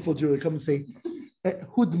 little beautiful Jew, would come and say,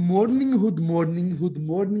 good morning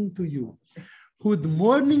to you. Good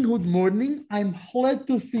morning, I'm glad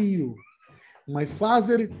to see you. My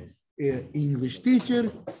father, English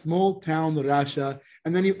teacher, small town Russia,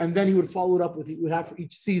 and then he would follow it up with, he would have for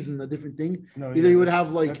each season a different thing. Either he would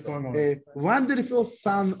have like a wonderful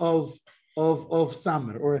sun of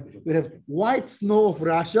summer, or you would have white snow of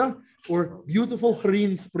Russia, or beautiful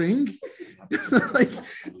green spring. Like,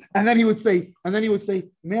 and then he would say,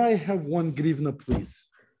 may I have one grivna, please?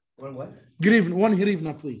 One what? One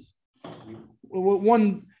grivna, please.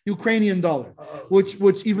 One Ukrainian dollar, which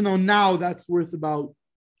which even though now that's worth about,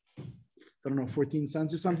 I don't know, 14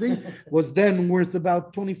 cents or something, was then worth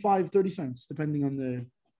about 25, 30 cents, depending on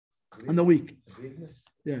the week.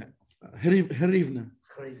 Yeah. Hrivna.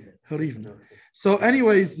 So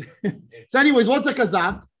anyways, what's a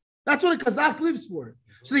Kazakh? That's what a Kazakh lives for.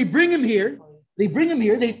 So they bring him here. They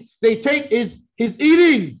take his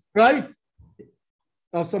eating, right?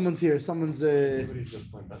 Oh, someone's here. Someone's in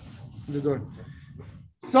the door.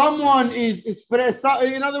 Someone is fresh.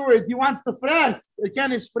 In other words, he wants to fresh. He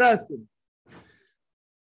can't express it.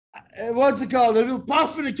 What's it called? They're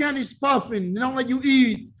puffing. He can't puffing. They don't let you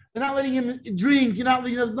eat. They're not letting him drink. You're not.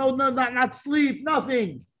 There's not sleep.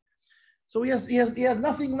 Nothing. So he has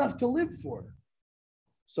nothing left to live for.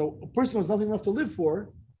 So a person who has nothing left to live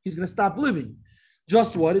for, he's going to stop living.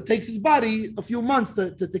 Just what? It takes his body a few months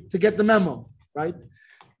to get the memo, right?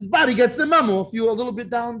 His body gets the memo a little bit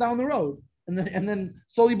down the road. And then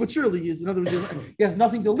slowly but surely, in other words, he has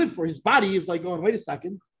nothing to live for. His body is like going, wait a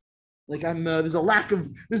second. Like there's a lack of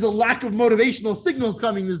motivational signals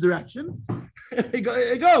coming this direction.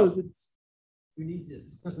 It goes. Who needs this?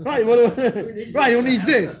 Right. Right. Who needs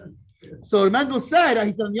this? So Mendel said,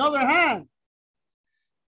 on the other hand,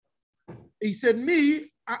 he said,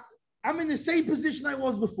 I'm in the same position I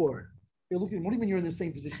was before. Hey, look at him. What do you mean you're in the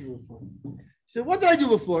same position you were before? He said, what did I do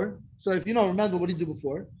before? So if you know, remember what did he do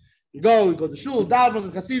before? You go to shul, daven,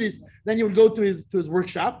 and chasidis. Then you would go to his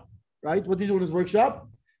workshop, right? What did he do in his workshop?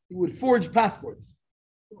 He would forge passports.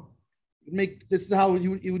 This is how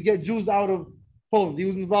he would get Jews out of Poland. He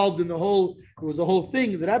was involved in there was a whole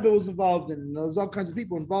thing. The Rebbe was involved in. There was all kinds of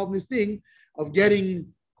people involved in this thing of getting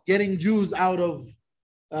Jews out of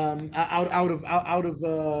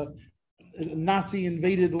Nazi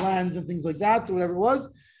invaded lands and things like that, or whatever it was.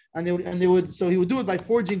 So he would do it by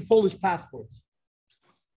forging Polish passports.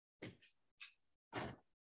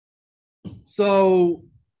 So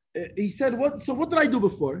he said, what did I do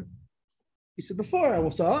before? He said, before I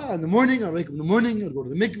was in the morning, I wake up in the morning, I'd go to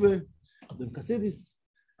the mikveh, I'd do Hasidis,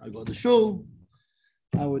 I'd go to shul,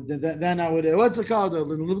 I would what's it called? I'd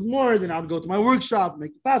learn a little bit more, then I would go to my workshop,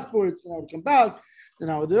 make the passports, then I would come back, then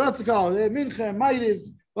I would do what's it called? Mincha, Ma'ariv,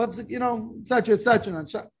 etc.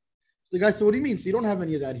 So the guy said, what do you mean? So you don't have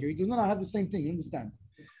any of that here? He goes, no, I have the same thing, you understand?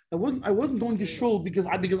 I wasn't going to shul because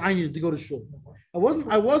I needed to go to shul. I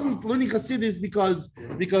wasn't learning Hasidis because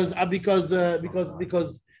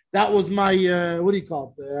that was my what do you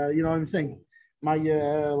call it? You know what I'm saying? I mean,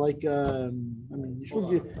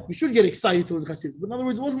 you should get excited to learn Hasidus. But in other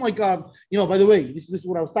words, it wasn't like, by the way, this is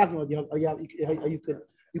what I was talking about.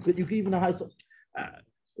 You could even have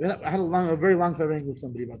I had a very long Farbrengen with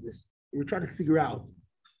somebody about this. We were trying to figure out,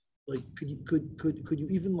 like, could you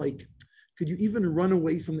even run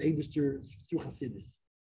away from the Eibishter through Hasidus?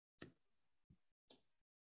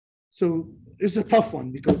 So it's a tough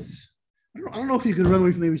one because I don't know if you can run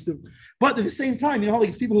away from the Eibishter, but at the same time, how like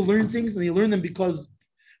it's people who learn things and they learn them because,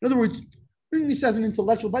 in other words, learning this as an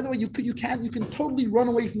intellectual. By the way, you can totally run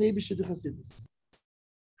away from the Eibishter to Hasidus,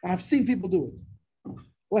 and I've seen people do it.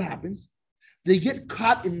 What happens? They get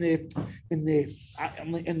caught in the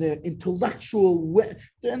intellectual way,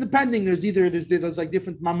 and depending, there's like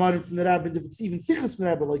different mamarim from the Rebbe, different even sichos from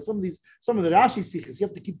the Rebbe, like some of the Rashi sichos, you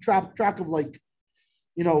have to keep track of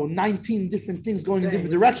 19 different things going in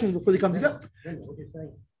different directions before they come together. What you're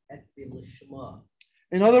saying, that's the lishma.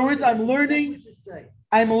 In other words, I'm learning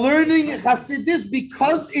Hasidus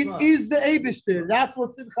because it is the Eibishter. That's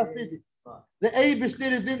what's in Hasidus. The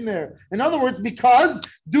Eibishter is in there. In other words, because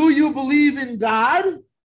do you believe in God?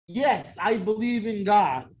 Yes, I believe in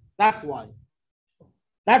God. That's why.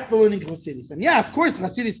 That's the learning of Hasidus. And yeah, of course,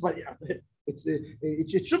 Hasidus, but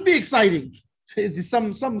it should be exciting. It's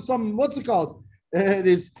some what's it called?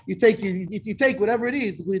 You take whatever it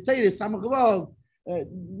is, the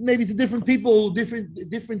maybe to different people,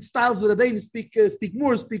 different styles of the Rebbe speak a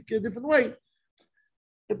different way.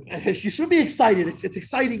 You should be excited. It's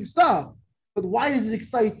exciting stuff. But why does it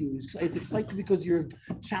excite you? It's exciting because you're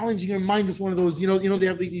challenging your mind with one of those, they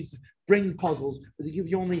have these brain puzzles where they give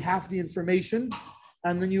you only half the information,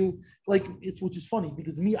 and then which is funny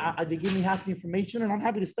because they give me half the information and I'm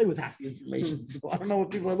happy to stay with half the information. So I don't know what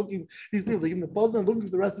people are looking. These people, they give me the puzzle and looking for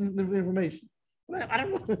the rest of the information. I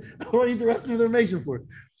don't know. What do I need the rest of the information for?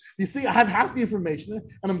 You see, I have half the information,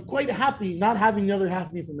 and I'm quite happy not having the other half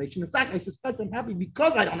of the information. In fact, I suspect I'm happy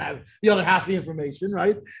because I don't have the other half of the information,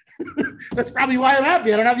 right? That's probably why I'm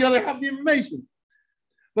happy. I don't have the other half of the information.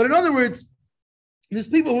 But in other words, there's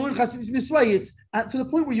people who learn Hasidus in this way. It's to the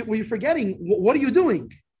point where you're forgetting, what are you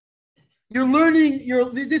doing? You're learning,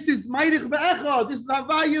 this is Ma'irich Be'echad, this is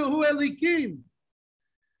Havayu Hu Elikim.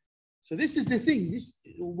 So this is the thing.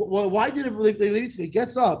 Why did it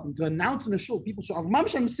gets up and to announce in a shul? People show.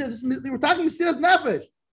 They were talking Mesiras Nefesh,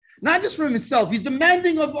 not just for himself. He's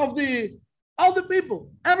demanding of all the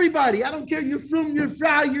people, everybody. I don't care. You're from, you're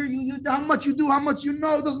fra, you how much you do, how much you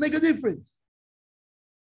know. It doesn't make a difference.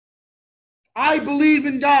 I believe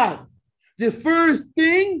in God. The first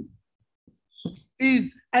thing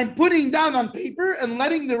is I'm putting down on paper and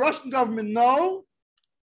letting the Russian government know,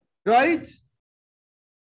 right?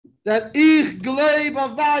 That ich gleib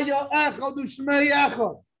avaya echad u'shmei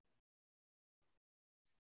echad.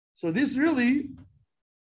 So this really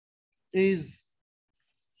is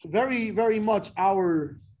very, very much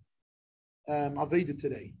our Aveda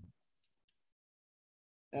today.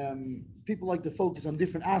 People like to focus on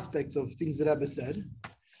different aspects of things that Rebbe said.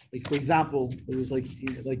 Like, for example, it was like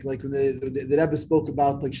when the Rebbe spoke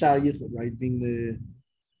about like Shar Yichud, right, being the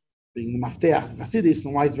mafteach of Hasidus,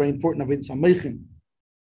 and why it's very important Aveda Sameichin.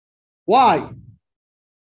 Why?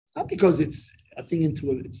 Not because it's a thing into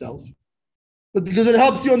itself, but because it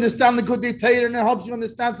helps you understand the good dictator and it helps you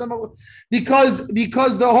understand some of it. Because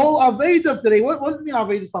the whole Aveda of today, what does it mean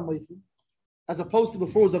Aveda Sameichin? As opposed to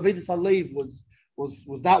before, was Aveda Salev was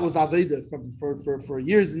Aveda for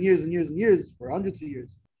years and years and years and years, for hundreds of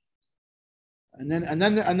years. And then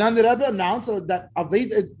the Rebbe announced that the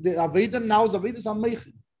Aveda now is Aveda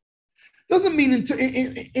Sameichin. Doesn't mean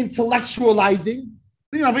intellectualizing.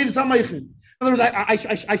 In other words,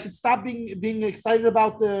 I should stop being excited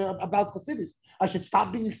about Hasidus. I should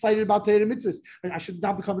stop being excited about Torah mitzvahs. I should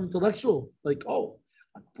not become an intellectual. Like, I'm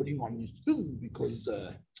putting on this too because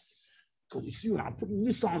you see when I'm putting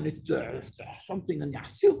this on it, something in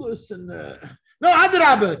Yachzilus and no,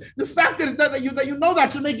 Adrabah. The fact that you know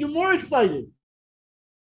that should make you more excited.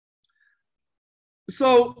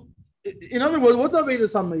 So, in other words, what's Aveda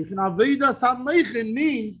Sameichin? Aveda Sameichin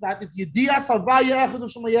means that it's Yedias Havaya Echad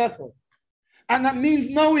U'Shmei Echad, and that means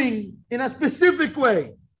knowing in a specific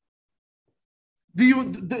way.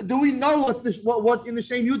 Do we know what in the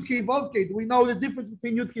same Yud Ki Vav Ki? Do we know the difference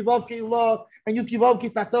between Yud Ki Vav Ki Law and Yud Ki Vav Ki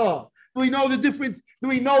Tata? Do we know the difference? Do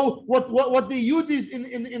we know what the Yud is in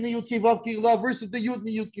the Yud Ki Vav Ki Law versus the Yud in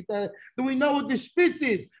the Yud Ki Tata? Do we know what the Spitz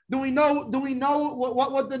is? Do we know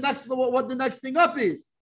what the next thing up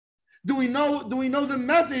is? Do we know the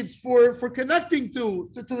methods for connecting to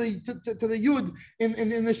the Yud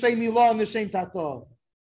in the Shem Milah and the Shem Tata?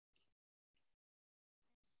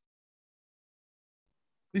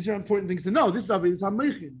 These are important things to know. This is Aveda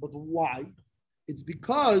Sameichin, but why? It's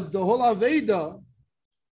because the whole Aveda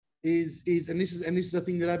is and this is a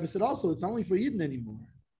thing that Rebbe said also. It's not only for Yidden anymore.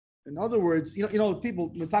 In other words, people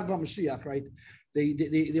when they talk about Mashiach, right?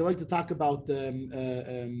 They like to talk about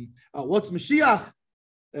what's Mashiach.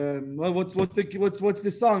 What's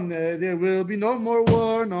the song? There will be no more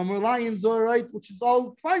war, no more lions, all right, which is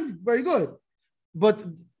all fine, very good. But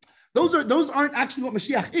those aren't actually what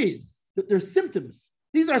Mashiach is. They're symptoms.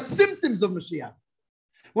 These are symptoms of Mashiach.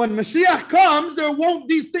 When Mashiach comes, there won't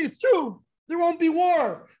these things. It's true. There won't be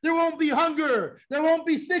war. There won't be hunger. There won't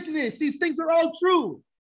be sickness. These things are all true.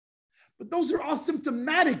 But those are all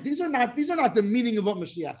symptomatic. These are not the meaning of what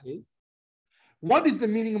Mashiach is. What is the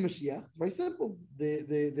meaning of Mashiach? Very simple.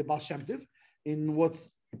 The Baal Shem Tov, in what's,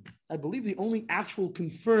 I believe, the only actual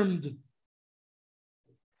confirmed,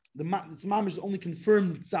 the Mamish is only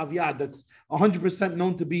confirmed Tzav that's 100%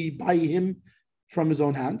 known to be by him from his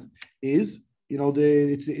own hand, is,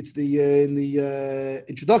 it's the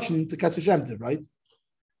introduction to Kesef Shem Tov, right?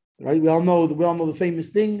 Right. We all know the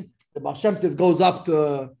famous thing. The Baal Shem Tov goes up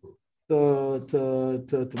to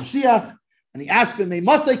Mashiach, and he asks him, when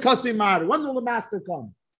will the master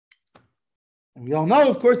come? And we all know,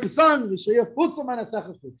 of course, the son.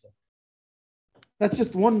 That's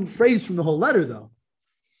just one phrase from the whole letter, though.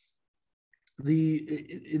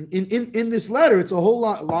 In this letter, it's a whole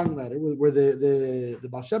long letter where the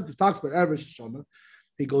Baal Shem Tov talks about Erev Shoshana.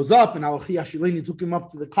 He goes up, and Achi Ashileni took him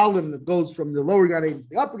up to the column that goes from the lower Gan Eden to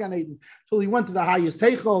the upper Gan Eden, until he went to the highest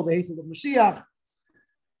Heichel, the Heichel of Mashiach.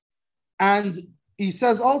 And he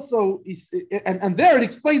says also, and there it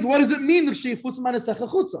explains what does it mean it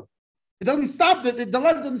doesn't stop that the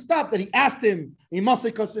letter doesn't stop that he asked him, he must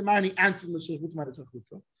say and he answered him.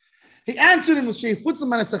 He answered him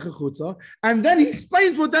and then he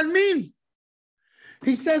explains what that means.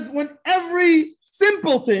 He says, when every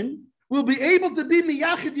simpleton will be able to be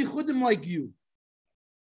miyachid yichudim like you.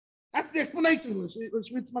 That's the explanation.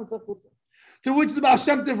 To which the Baal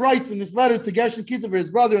Shem Tov writes in this letter to Gershon Kitaver,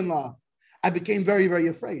 his brother-in-law, I became very, very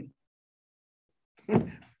afraid. It's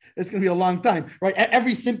going to be a long time, right?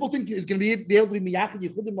 Every simpleton is going to be able to be miyachid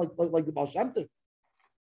yichudim like the Baal Shem Tov.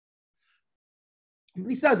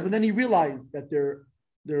 He says, but then he realized that there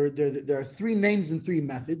are 3 names and 3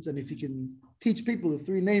 methods, and if you can teach people the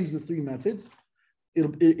 3 names and the 3 methods,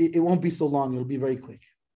 it won't be so long. It'll be very quick.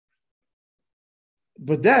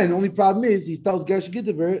 But then the only problem is he tells Gershon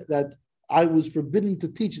Kitaver that I was forbidden to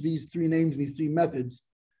teach these 3 names and these 3 methods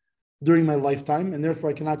during my lifetime, and therefore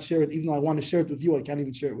I cannot share it. Even though I want to share it with you, I can't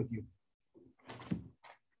even share it with you.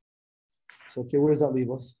 So, okay, where does that leave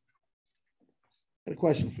us? I got a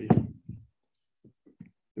question for you.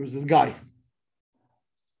 There was this guy.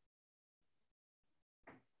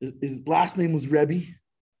 His last name was Rebbe.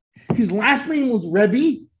 His last name was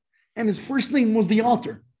Rebbe, and his first name was the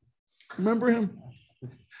Alter. Remember him?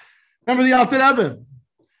 Remember the Alter Rebbe?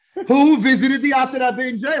 Who visited the Alter Rebbe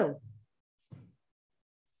in jail?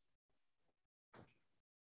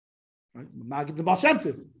 Right? Magid the Baal Shem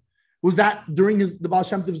Tov. Was that during the Baal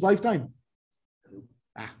Shem Tov's lifetime?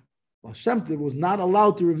 Baal Shem Tov was not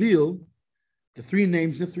allowed to reveal the 3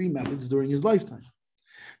 names and 3 methods during his lifetime.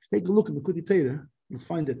 If you take a look in the Kuti Torah, you'll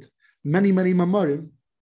find that many mamarim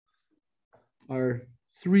are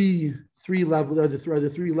 3 levels. Are the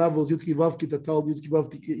 3 levels? Yudki Vavki Tatal,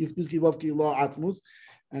 Yudki Vavki Law Atzmus,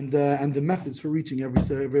 and the methods for reaching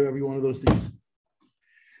every one of those things.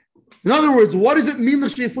 In other words, what does it mean?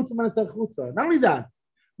 Not only that,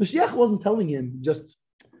 Mashiach wasn't telling him just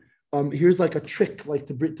here's like a trick, like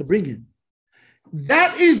to bring him.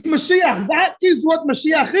 That is Mashiach. That is what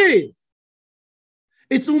Mashiach is.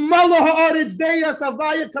 It's Umala Haaretz Deya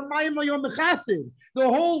Savaya Kamayim Layom Mechasim. The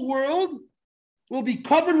whole world will be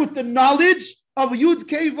covered with the knowledge of Yud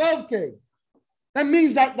Kei Vav Kei. That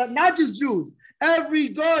means that not just Jews, every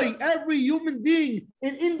guy, every human being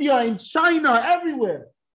in India, in China, everywhere.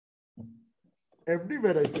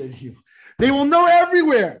 Everywhere, I tell you. They will know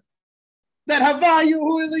everywhere that Havayu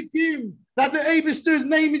Hu Elikim, that the Eibishter's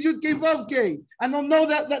name is Yud Kei Vav Kei, and they'll know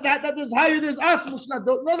that there's higher, there's Atzmus. In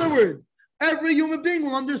other words, every human being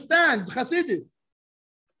will understand Chassidus.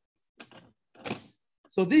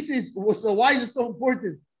 So why is it so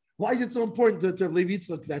important? Why is it so important to Levi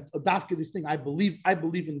Yitzchak that Adafka this thing? I believe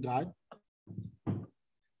in God.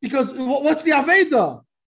 Because what's the Aveda?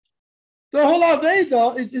 The whole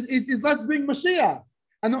Aveda is let's bring Mashiach.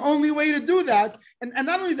 And the only way to do that, and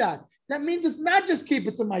not only that means it's not just keep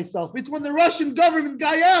it to myself. It's when the Russian government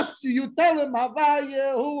guy asks you, you tell him,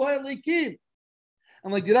 Havayahu Elikim.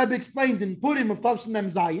 And like the Rebbe explained in Purim of Tavshin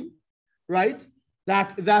Mem Zayin, right?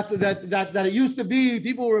 That it used to be,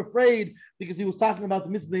 people were afraid because he was talking about the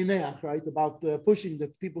mitzvah neach, right? About pushing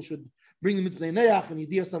that people should bring the mitzvah neach and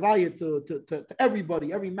Yediyah Savaya to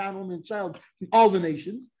everybody, every man, woman, and child from all the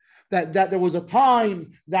nations. That there was a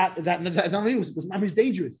time that was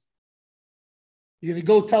dangerous. You're gonna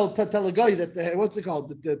go tell a guy that what's it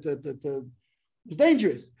called? It's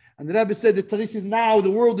dangerous. And the Rebbe said that this is now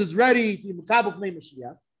the world is ready to be Mekabel Pnei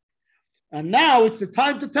Mashiach. And now it's the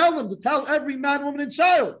time to tell every man, woman, and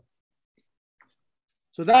child.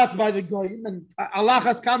 So that's by the goyim, and Allah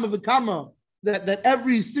has kama v'kama that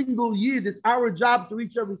every single yid, it's our job to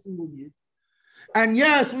reach every single yid. And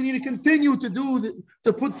yes, we need to continue to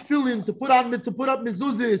to put tefillin, to put up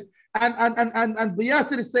mezuzahs, and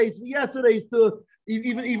yesterday to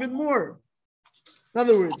even more. In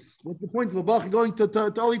other words, what's the point of a bach going to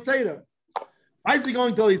Oli Teda? Why is he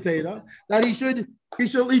going to Oli Teda? That he should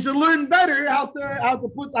learn better how to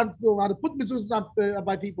put on film, how to put mezuzahs up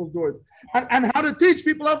by people's doors, and how to teach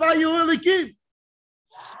people about Yehuelikim.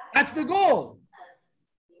 That's the goal.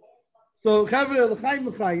 So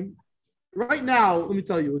right now, let me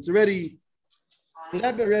tell you, the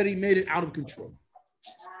Rebbe already made it out of control.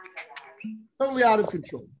 Totally out of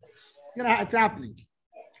control. It's happening.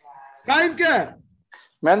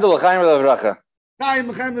 Mendel, Chaim Levracha.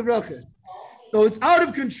 So it's out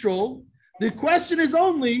of control. The question is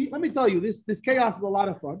only, let me tell you, this chaos is a lot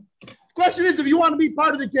of fun. The question is if you want to be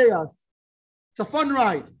part of the chaos. It's a fun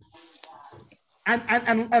ride. And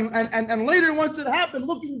later, once it happened,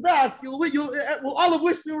 looking back, we'll all have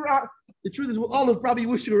wished we were out. The truth is, we'll all have probably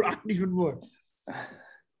wished we were out even more.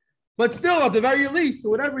 But still, at the very least, to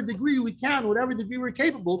whatever degree we can, whatever degree we're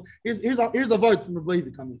capable, here's a word from the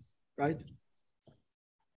Rebbe on this, right?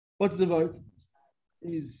 What's the word?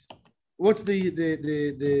 What's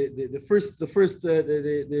the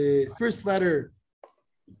first letter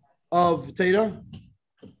of Teda?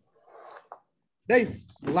 Base.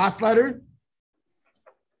 The last letter.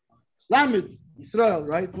 Lamed. Israel,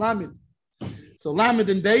 right? Lamed. So Lamed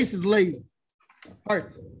and base is Lev.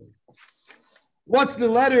 Heart. What's the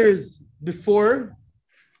letters before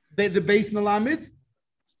the base and the Lamed?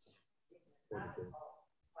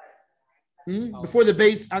 Before the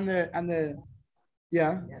base and the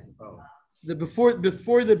before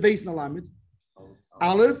the base and the Lamed.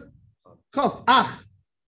 Aleph, Chof Av,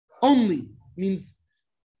 only means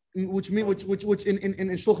which in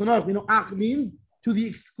Shulchan Aruch we know Ach means to the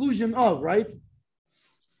exclusion of, right?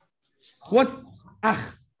 What's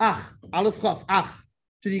Ach? Aleph Chof Ach,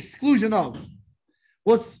 to the exclusion of.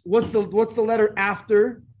 What's the letter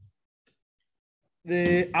after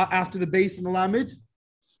the base and the Lamed?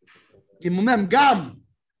 Gimel Gam.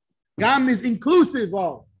 Gam is inclusive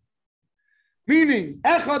of. Meaning,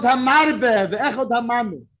 Echad HaMarbe ve'Echad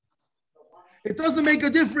HaMameh. It doesn't make a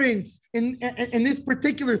difference in this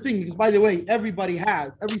particular thing, because by the way, every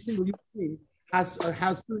single human being has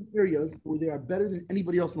certain areas where they are better than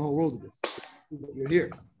anybody else in the whole world of this. You're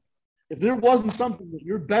here. If there wasn't something that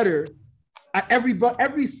you're better at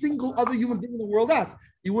every single other human being in the world at,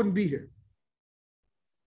 you wouldn't be here.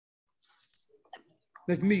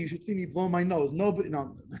 Like me, you should see me blow my nose. Nobody,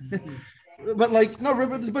 no.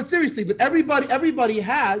 But seriously, but everybody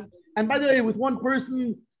has, and by the way, with one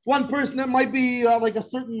person that might be like a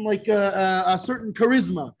certain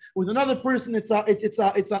charisma. With another person, it's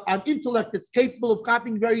an intellect that's capable of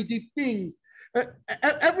copying very deep things.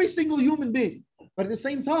 Every single human being. But at the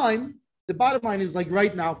same time, the bottom line is, like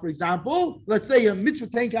right now, for example, let's say a mitzvah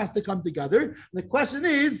tank has to come together. The question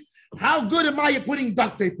is, how good am I at putting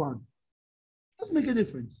duct tape on? Doesn't make a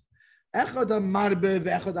difference. The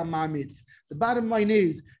bottom line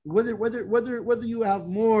is whether you have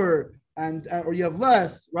more and or you have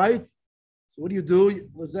less, right? So what do?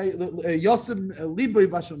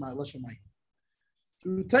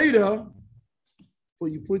 Through Teda, well,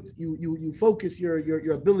 you focus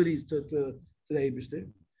your abilities to the Eibishter,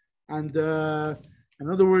 and in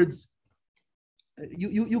other words,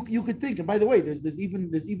 you could think. And by the way, there's even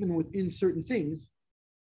within certain things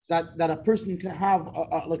that a person can have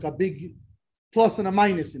like a big plus and a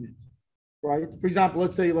minus in it, right? For example,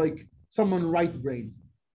 let's say like someone right-brained.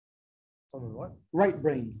 Someone what?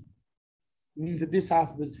 Right-brained. It means that this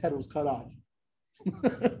half of his head was cut off.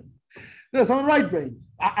 No, someone right-brained.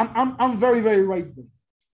 I'm very, very right-brained.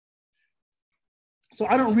 So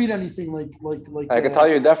I don't read anything like. I can tell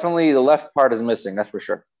you definitely the left part is missing. That's for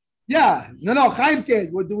sure. Yeah, no, Chaim cares.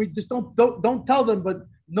 We just don't tell them, but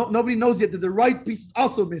nobody knows yet that the right piece is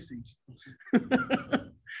also missing.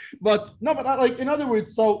 But like in other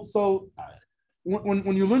words, so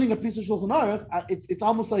when you're learning a piece of Shulchan Aruch, it's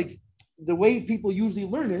almost like the way people usually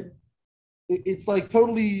learn it. It's like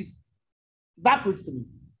totally backwards to me.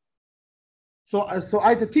 So I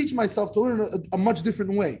had to teach myself to learn a much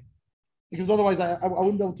different way. because otherwise I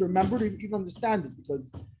wouldn't be able to remember to even understand it,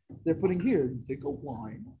 because they're putting here, you take a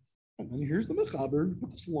line, and then here's the mechaber, you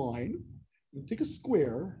put this line, you take a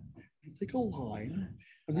square, you take a line,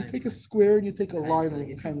 and you take a square, and you take a line, and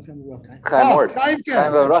you kind of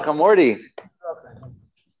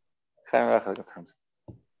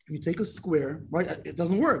you take a square, right? It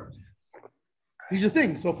doesn't work. Here's the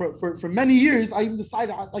thing. So for many years, I even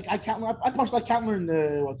decided I can't learn. I can't learn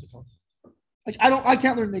the what's it called? I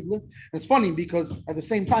can't learn Nigla. And it's funny because at the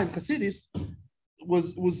same time, Chassidus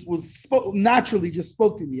was naturally just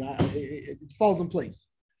spoke to me. It falls in place.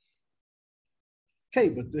 Okay,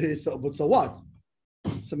 but so what?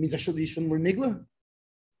 So it means you shouldn't learn Nigla?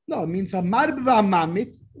 No, it means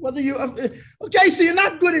whether you okay, so you're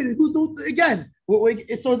not good at it. Again,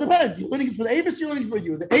 so it depends. You're learning it for the Abish, you're learning it for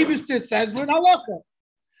you. The Abish says learn halacha.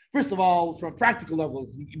 First of all, from a practical level,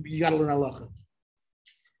 you got to learn halacha.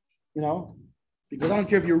 You know, because I don't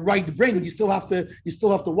care if you're right brain, you still have to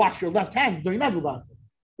wash your left hand during Nagubasa,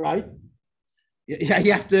 right? Yeah,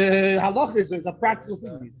 you have to halacha is a practical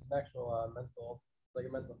thing. Actual a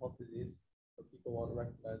mental health disease, so people won't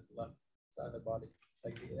recognize the left side of their body.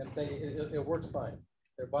 Like I'm saying, it works fine.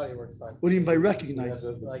 Their body works fine. What do you mean by recognize?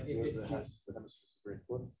 Like if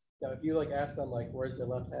you like ask them like where's their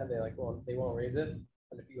left hand, they won't raise it.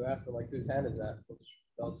 And if you ask them like whose hand is that,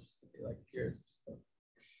 they'll just be like it's yours. So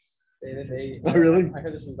oh, really? I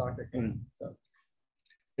heard this from Dr. King. So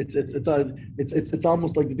it's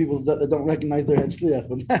almost like the people that don't recognize their head shliach.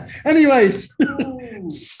 Anyways.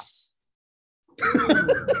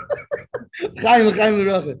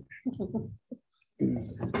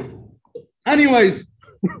 Anyways,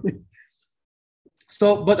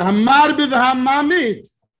 so but hamar b'hamamit,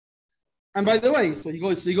 and by the way, so you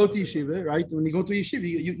go to yeshiva, right? When you go to yeshiva,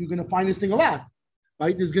 you're going to find this thing a lot,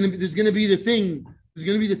 right? There's going to be the thing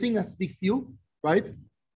that speaks to you, right?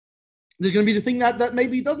 There's going to be the thing that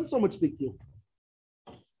maybe doesn't so much speak to you,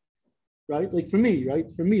 right? Like for me, like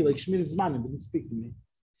Shmir Zmanim didn't speak to me.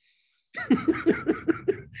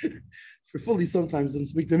 For fully sometimes didn't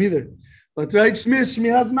speak to them either. But right, Shmir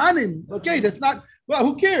Zmanim. Okay, that's not, well,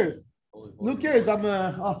 who cares? Who cares? I'm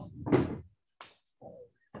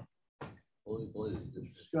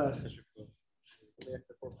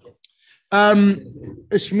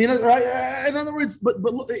Shmir, right? In other words, but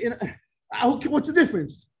what's the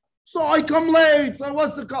difference? So I come late, so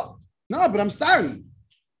what's the call? No, but I'm sorry.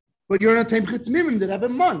 But you're in a time Mimim that have a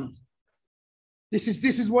month. This is the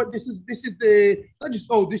not just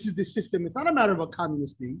this is the system. It's not a matter of a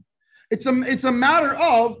communist thing. It's a matter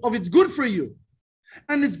of it's good for you,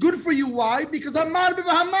 and it's good for you. Why? Because it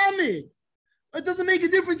doesn't make a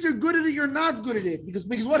difference. You're good at it. You're not good at it. Because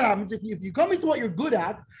what happens if you come into what you're good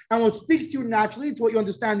at and what speaks to you naturally, to what you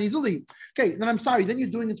understand easily? Okay, then I'm sorry. Then you're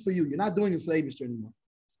doing it for you. You're not doing it for the Abishter anymore.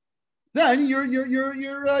 Then you're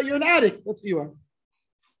an addict. That's what you are.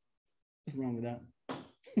 What's wrong with that?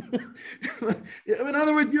 In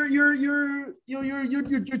other words, you're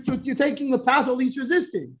taking the path of least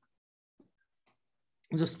resistance.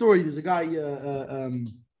 There's a story. There's a guy,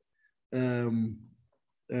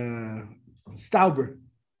 Stauber.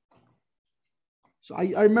 So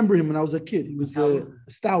I remember him when I was a kid. He was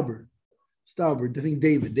Stauber. I think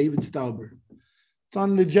David Stauber. It's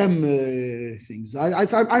on the gem things. I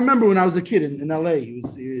remember when I was a kid in LA.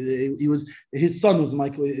 His son was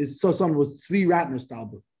his son was Tzvi Ratner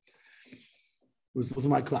Stauber. Was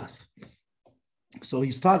my class. So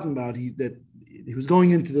he's talking about that he was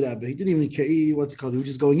going into the Rebbe. He didn't even care he was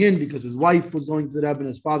just going in because his wife was going to the Rebbe and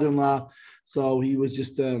his father-in-law. So he was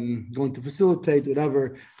just going to facilitate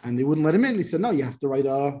whatever, and they wouldn't let him in. They said, "No, you have to write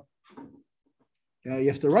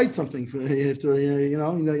something for you have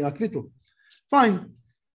to Fine.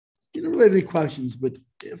 He didn't really have any questions, but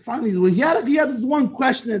finally, he had this one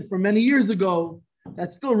question that from many years ago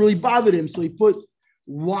that still really bothered him. So he put,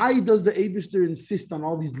 why does the Eibishter insist on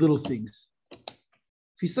all these little things?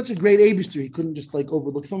 If he's such a great Eibishter, he couldn't just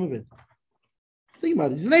overlook some of it. Think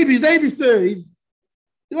about it. He's an Eibishter. He's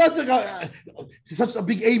such a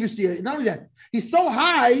big Eibishter. Not only that, he's so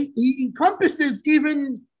high, he encompasses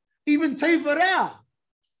even Tevarah.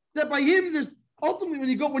 That by him, there's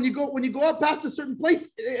ultimately when you go up past a certain place,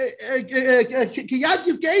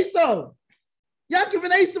 Yaakov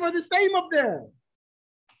and Esav are the same up there.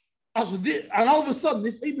 And all of a sudden,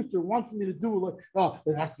 this Eibishter wants me to do it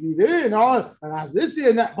has to be there, and has this here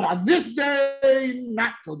and that. But on this day,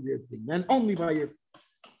 not till your thing, man, only by your.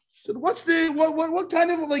 So what's what kind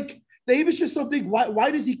of the Eibishter is so big? Why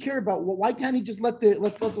does he care about? Why can't he just let the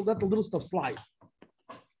little stuff slide?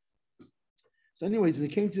 So, anyways, when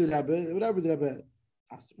he came to the Rebbe, whatever the Rebbe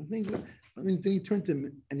asked him, then he turned to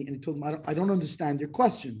him and he told him, I don't understand your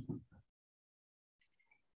question.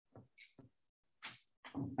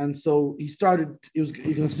 And so he was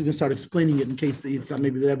going to start explaining it in case he thought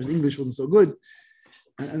maybe the Rebbe's English wasn't so good.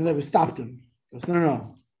 And the Rebbe stopped him. He goes,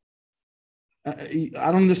 no.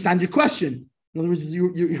 I don't understand your question. In other words,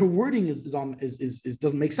 your wording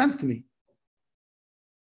doesn't make sense to me.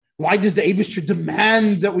 Why does the Eibusher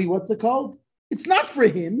demand that we, what's it called? It's not for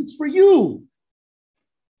him, it's for you.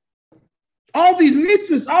 All these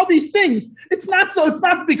mitzvahs, all these things, it's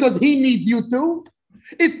not because he needs you to.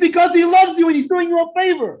 It's because he loves you and he's doing you a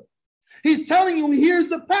favor. He's telling you, here's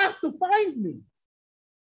the path to find me.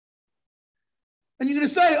 And you're going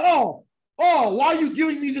to say, oh, why are you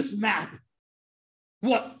giving me this map?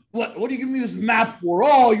 What are you giving me this map for?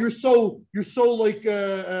 Oh, you're so like,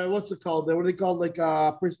 what's it called? What are they called? Like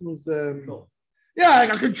a person who's, like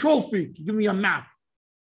a control freak. You give me a map.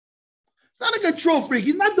 It's not a control freak.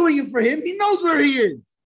 He's not doing it for him. He knows where he is.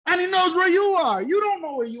 And he knows where you are. You don't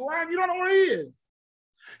know where you are, and you don't know where he is.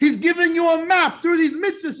 He's giving you a map. Through these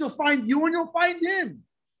mitzvahs, he'll find you and you'll find him.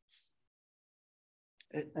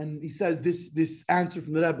 And he says this answer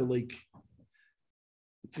from the Rebbe, like,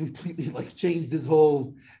 it's completely like changed his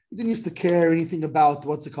whole. He didn't used to care anything about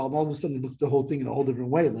what's it called. All of a sudden, he looked at the whole thing in a whole different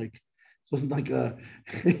way. Like, it wasn't like a,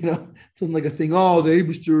 it wasn't like a thing. Oh, the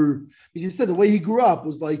Eibusher. He said the way he grew up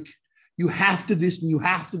was like, you have to this and you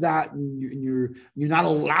have to that, and you're not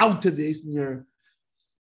allowed to this, and you're.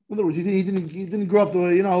 In other words, he didn't grow up the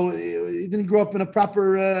way, he didn't grow up in a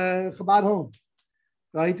proper Chabad home,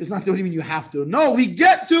 right? It's not what you mean you have to. No, we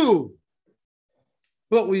get to.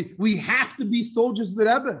 But we have to be soldiers of the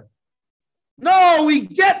Rebbe. No, we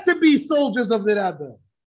get to be soldiers of the Rebbe.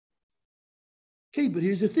 Okay, but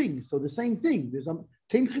here's the thing. So the same thing. There's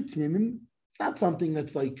it's not something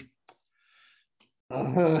that's like.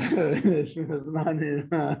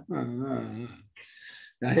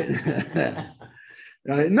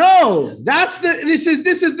 Right? No, this is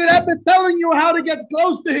the Rebbe telling you how to get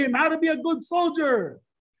close to him, how to be a good soldier.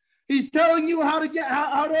 He's telling you how to do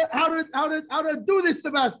this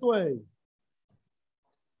the best way.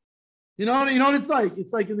 You know what it's like?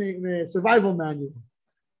 It's like in the survival manual.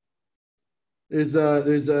 There's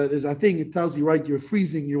a thing. It tells you, right? You're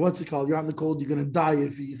freezing. You're what's it called? You're out in the cold. You're gonna die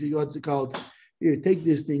if you what's it called? Here, take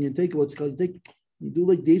this thing and take what's it called. You do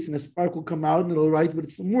like this, and a spark will come out, and it'll right. But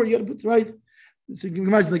it's some more. You got to put right. So you can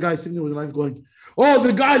imagine the guy sitting there with a knife going, "Oh,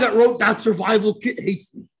 the guy that wrote that survival kit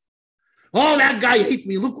hates me. Oh, that guy hates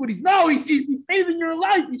me. Look what he's saving your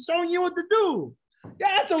life. He's showing you what to do.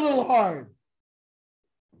 Yeah, that's a little hard.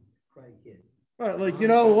 Right, like,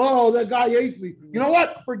 oh, that guy hates me. You know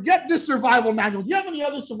what? Forget this survival manual. Do you have any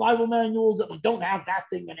other survival manuals that don't have that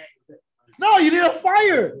thing in it? No, you need a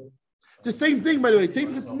fire. The same thing, by the way.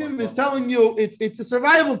 Taim is telling you it's the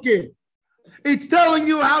survival kit. It's telling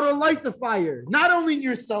you how to light the fire. Not only in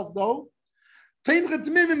yourself, though.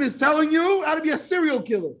 Taim is telling you how to be a serial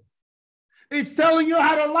killer. It's telling you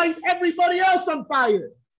how to light everybody else on fire.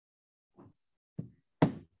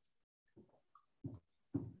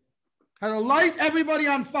 How to light everybody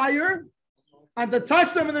on fire and to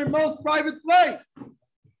touch them in their most private place.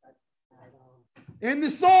 In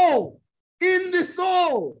the soul. In the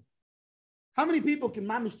soul. How many people can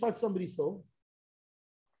mamish touch somebody's soul?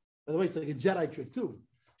 By the way, it's like a Jedi trick too.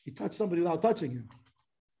 You touch somebody without touching him.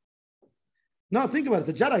 No, think about it.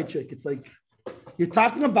 It's a Jedi trick. It's like you're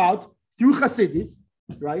talking about through Chassidus,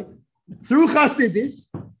 right? Through Chassidus,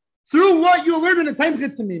 through what you learn in the time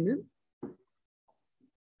Tamimim,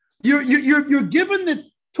 you're given the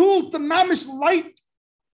tools to mamish light,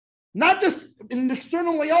 not just in an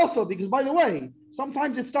external way also, because by the way,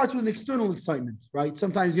 sometimes it starts with an external excitement, right?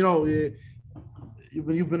 Sometimes,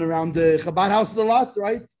 you've been around the Chabad houses a lot,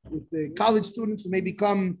 right? With the college students who maybe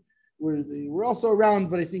come, we're also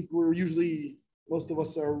around, but I think most of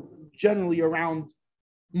us are generally around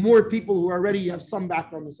more people who already have some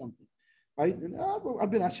background or something, right? And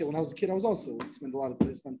I've been actually, when I was a kid, I was also spent a lot of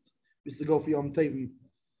time. Used to go for Yom Tovim.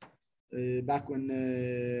 Back when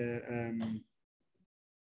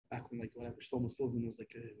like whatever Shlomo Silverman was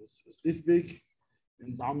like was this big,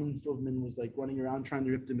 and Zalman Silverman was like running around trying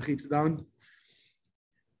to rip the mechitza down.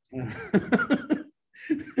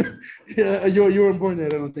 Yeah, you weren't born there, I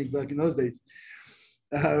don't think, back in those days.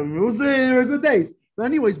 They were good days. But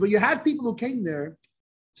anyways, you had people who came there,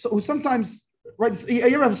 so who sometimes, right? You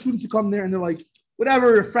ever have students who come there and they're like,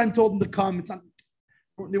 whatever, a friend told them to come. It's not,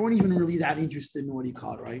 they weren't even really that interested in what he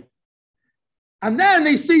called, right? And then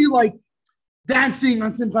they see you like dancing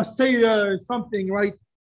on Simchas Torah or something, right?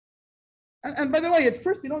 And by the way, at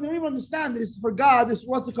first, they don't even understand that this is for God. This is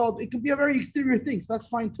what's it called. It could be a very exterior thing, so that's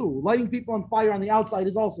fine too. Lighting people on fire on the outside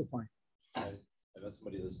is also fine. I met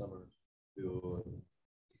somebody this summer who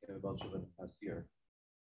became a Belgian last year,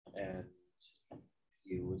 and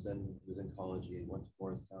he was in college. He went to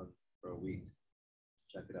Morristown for a week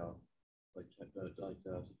to check it out, to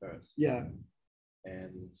Paris. Yeah.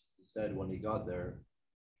 And he said when he got there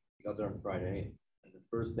on Friday, and the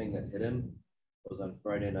first thing that hit him was on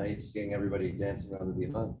Friday night, seeing everybody dancing around the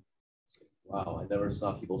bima. Wow, I never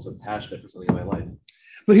saw people so passionate for something in my life.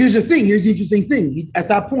 But here's the thing. Here's the interesting thing. At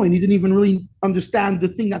that point, he didn't even really understand the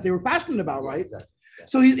thing that they were passionate about, right? Exactly. Yeah.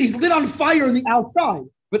 So he's lit on fire on the outside.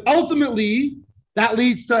 But ultimately, that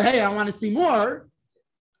leads to, hey, I want to see more.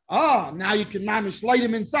 Oh, now you can manage, light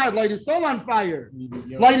him inside, light his soul on fire.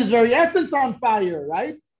 Light his very essence on fire,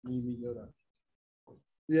 right?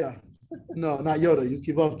 Yeah. No, not Yoda. You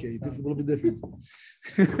keep off, a little bit different.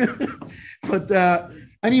 But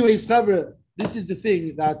anyways, Chavre, this is the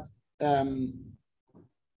thing that,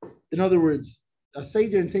 in other words, a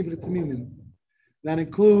Seder and Table Tamimim, that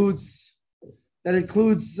includes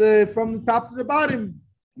from the top to the bottom.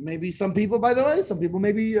 Maybe some people, by the way,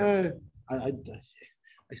 maybe I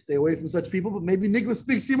stay away from such people, but maybe Nigla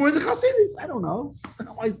speaks to you more than Hasidus. I don't know.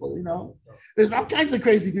 There's all kinds of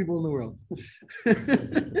crazy people in the world.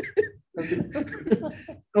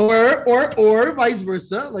 or vice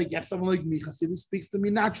versa. Like, yes, someone like me, Hasidus speaks to me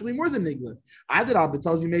naturally more than Nigla. Adarab,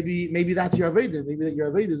 tells you maybe that's your Aveda. Maybe that your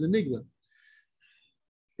Aveda is a Nigla.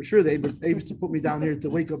 For sure, they used to put me down here to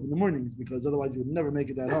wake up in the mornings because otherwise you would never make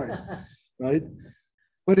it that hard, right?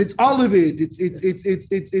 But it's all of it. It's the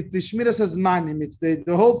Shmiras Hazmanim. It's the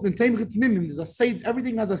whole in Teimchet Mimim. There's a Seid.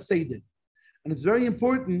 Everything has a Seder, and it's very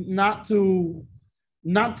important not to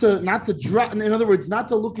drop. In other words, not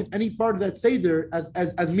to look at any part of that Seder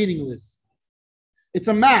as meaningless. It's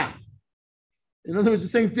a map. In other words, the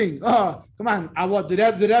same thing. Oh, come on! The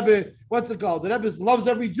Rebbe. What's it called? The Rebbe loves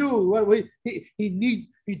every Jew.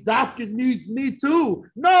 He Dafkin needs me too.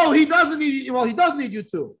 No, he doesn't need. Well, he does need you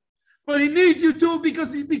too. But he needs you too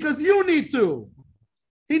because you need to.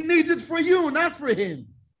 He needs it for you, not for him.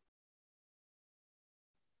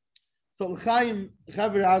 So Chaim,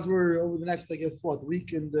 as we're over the next, I guess,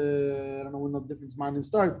 week, and I don't know when the different Zmanim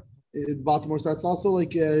start. Baltimore starts also like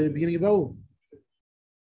beginning of Elul.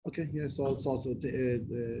 Okay, yeah. So it's also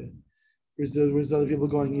where's the other people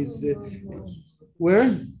going? He's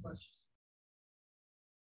where?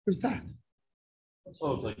 Where's that?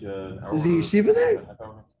 Oh, it's like is the yeshiva there?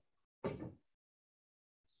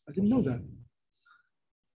 I didn't know that.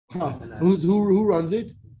 Huh. Who runs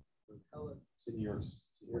it? City Yorks.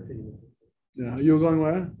 Yeah, you were going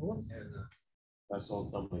where? That's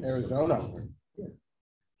all Arizona.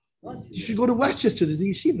 You should go to Westchester. There's a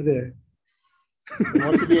yeshiva there. He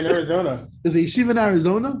wants to be in Arizona. There's a yeshiva in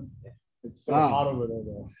Arizona? It's so hot over there,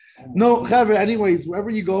 though. No, Chavre, anyways, wherever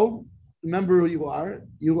you go, remember who you are.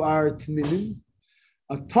 You are Tamimim.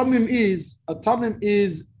 A Tamim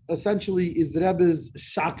is essentially is the Rebbe's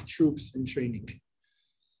shock troops in training.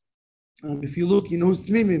 If you look, you know who's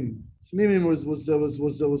Tamimim. Tamimim was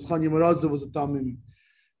Chanya Maraza was a Tamim.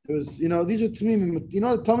 It was, these are Tamimim. You know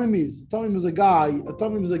what a Tamim is? A Tamim is a guy. A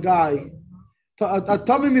Tamim is a guy. A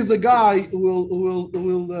Tamim is a guy who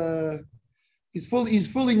will he's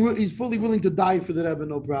fully willing to die for the Rebbe,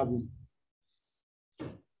 no problem.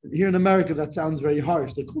 Here in America, that sounds very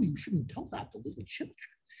harsh. Like, oh, you shouldn't tell that to little children.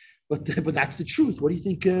 But that's the truth. What do you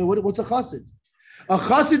think? What's a chassid? A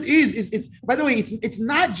chassid is by the way, it's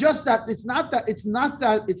not just that. It's not that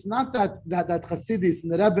chassidis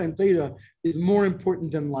and the Rebbe and Torah is more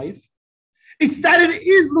important than life. It's that it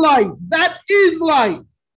is life. That is life.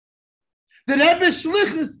 The Rebbe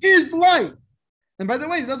shlichus is life. And by the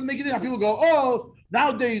way, it doesn't make it different. People go, oh,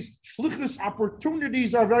 nowadays shlichus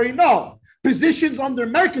opportunities are very no. Positions under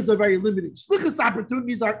merkaz are very limited. Shlichus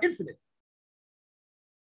opportunities are infinite.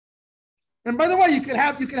 And by the way, you could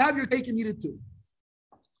have your cake and eat it too.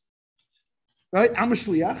 Right? I'm a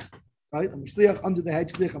shliach. Right? I'm a shliach under the head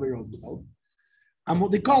shliach of Yerucham. I'm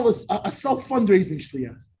what they call a self-fundraising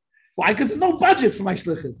shliach. Why? Because there's no budget for my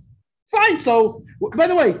shlichus. Fine. So, by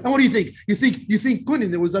the way, and what do you think? You think Kunin?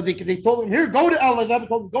 There was they told him here, go to LA.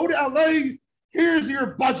 Go to LA. Here's your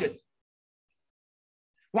budget.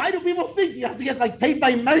 Why do people think you have to get paid by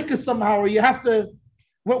America somehow, or you have to?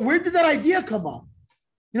 Where did that idea come on?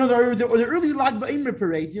 The early Lag BaOmer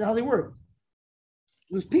parades. You know how they work.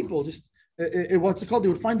 It was people just what's it called? They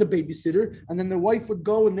would find a babysitter, and then their wife would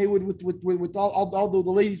go, and they would with all the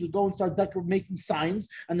ladies would go and start making signs,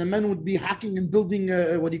 and the men would be hacking and building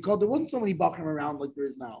what do you call it? There wasn't so many bachrim around like there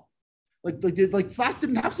is now. Like Tzlas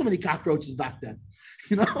didn't have so many cockroaches back then.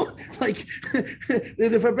 The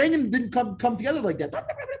Farbrengen didn't come together like that.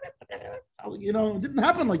 It didn't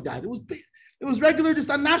happen like that. It was regular, just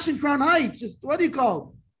on Nash and Crown Heights. Just what do you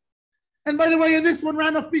call? And by the way, and this one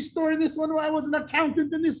ran a fish store, and this one I was an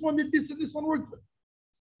accountant, and this one did this, and this one worked.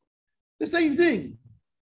 The same thing.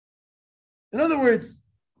 In other words,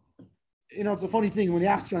 it's a funny thing when they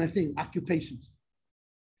ask you on a thing, occupations.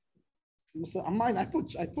 So on mine, I put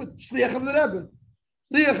Shliach of the Rebbe.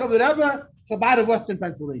 Shliach of the Rebbe, Chabad of Western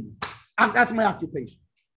Pennsylvania. That's my occupation.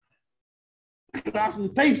 They asked me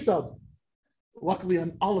pay stub. Luckily,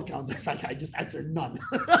 on all accounts, I just answered none.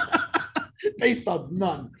 Pay stubs,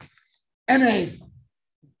 none. NA.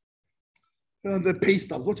 The pay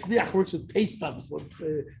stubs. What's the works with pay stubs?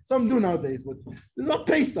 Some do nowadays, but there's not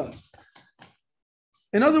pay stubs.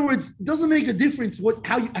 In other words, it doesn't make a difference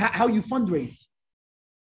how you fundraise.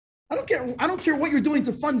 I don't care what you're doing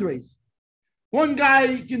to fundraise. One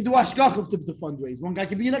guy can do ashgacha to fundraise. One guy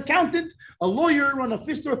can be an accountant, a lawyer, run a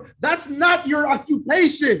fish store. That's not your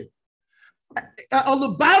occupation. A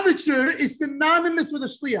Lubavitcher is synonymous with a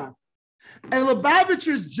shliach. A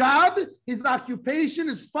Lubavitcher's job, his occupation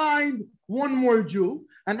is find one more Jew,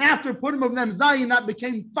 and after putting of them Zayin, that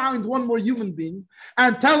became find one more human being,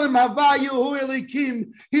 and tell him, Havayu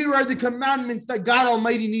Elikim, here are the commandments that God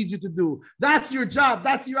Almighty needs you to do. That's your job,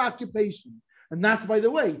 that's your occupation. And that's, by the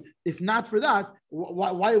way, if not for that,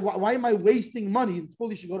 why am I wasting money? It's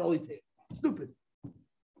fully should go to Olitei. Stupid.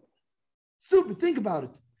 Think about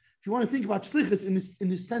it. If you want to think about shlichus in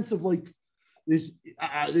this sense of like, the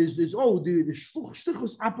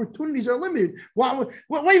shlichus opportunities are limited.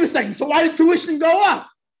 Wait a second. So why did tuition go up?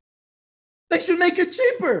 They should make it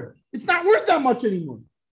cheaper. It's not worth that much anymore.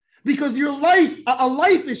 Because your life, a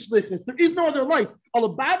life is shlichus. There is no other life. A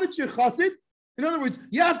Lubavitcher chassid. In other words,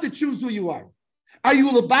 you have to choose who you are. Are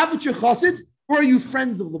you a Lubavitcher chassid or are you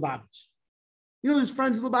friends of Lubavitch? There's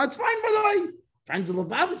friends of Lubavitch. Fine, by the way. Friends of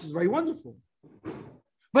Lubavitch is very wonderful.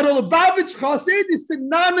 But a Lubavitch chassid is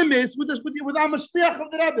synonymous with I'm a shliach of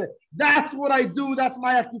the Rebbe. That's what I do. That's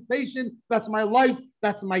my occupation. That's my life.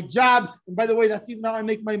 That's my job. And by the way, that's even how I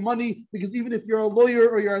make my money. Because even if you're a lawyer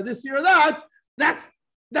or you're this, you're that, that's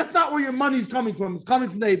not where your money is coming from. It's coming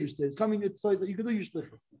from the Eibishter. It's coming. It's so that you can do your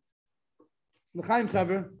shlichus. So l'chaim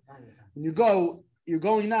chaver, when you're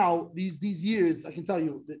going now. These years, I can tell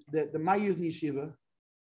you that my years in yeshiva,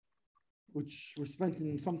 which were spent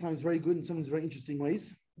in sometimes very good and sometimes very interesting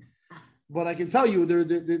ways. But I can tell you,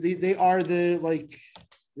 they are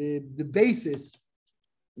the basis.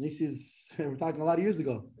 And this is, we're talking a lot of years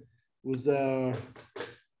ago. It was, I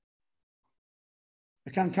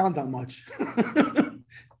can't count that much.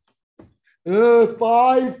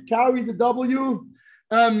 5, carry the W.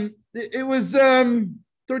 It was 30,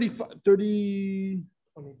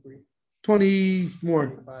 20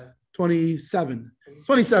 more, 27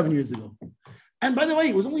 years ago. And by the way,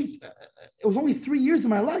 it was only 3 years of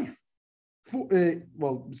my life.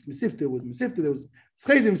 Mesifta was Mesifta. There was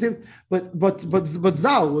Scheidim, but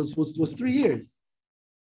Zal was 3 years.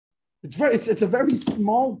 It's a very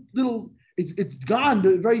small little. It's gone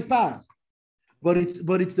very fast, but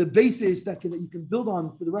it's the basis that you can build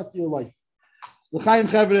on for the rest of your life. So l'chaim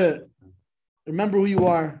chavre, remember who you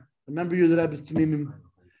are. Remember you're the Rebbe's Tamimim.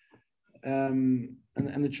 And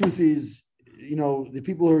the truth is, the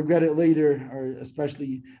people who regret it later are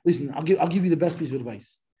especially. Listen, I'll give you the best piece of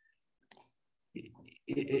advice.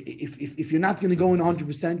 If you're not going to go in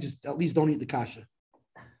 100%, just at least don't eat the kasha.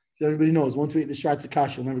 So everybody knows once we eat the shrats of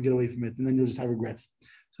kasha, you'll never get away from it, and then you'll just have regrets.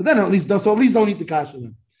 So then at least don't eat the kasha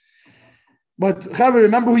then. But however,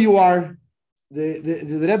 remember who you are.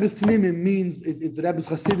 The Rebbe's Tamimim means it's the Rebbe's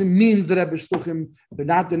Hasidim means the Rebbe's Shluchim. They're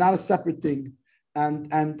not a separate thing.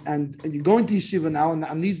 And you're going to yeshiva now,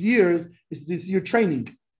 and these years this is your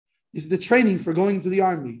training. This is the training for going to the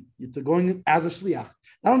army. You're going as a shliach,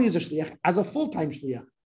 not only as a shliach, as a full-time shliach.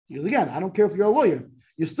 Because again, I don't care if you're a lawyer,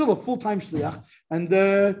 you're still a full-time shliach, and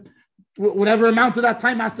whatever amount of that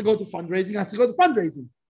time has to go to fundraising has to go to fundraising,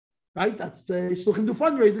 right? That's shluchim do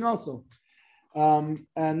fundraising also. And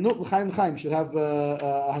L'chaim should have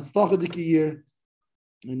a hatzlachadik year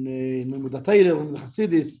in Limudat Torah, in the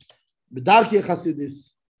Hasidis. B'darkei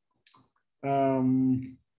Chasidis,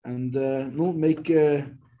 and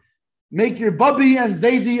make your Bubby and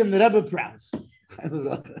Zaidi and the Rebbe proud.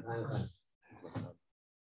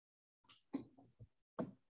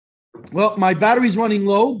 Well, my battery's running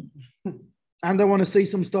low, and I want to say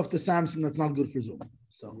some stuff to Samson that's not good for Zoom.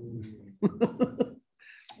 So,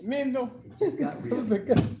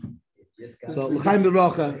 so l'chaim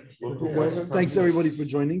b'racha. Thanks everybody for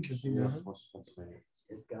joining. Does he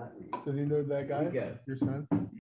know that guy? Your son?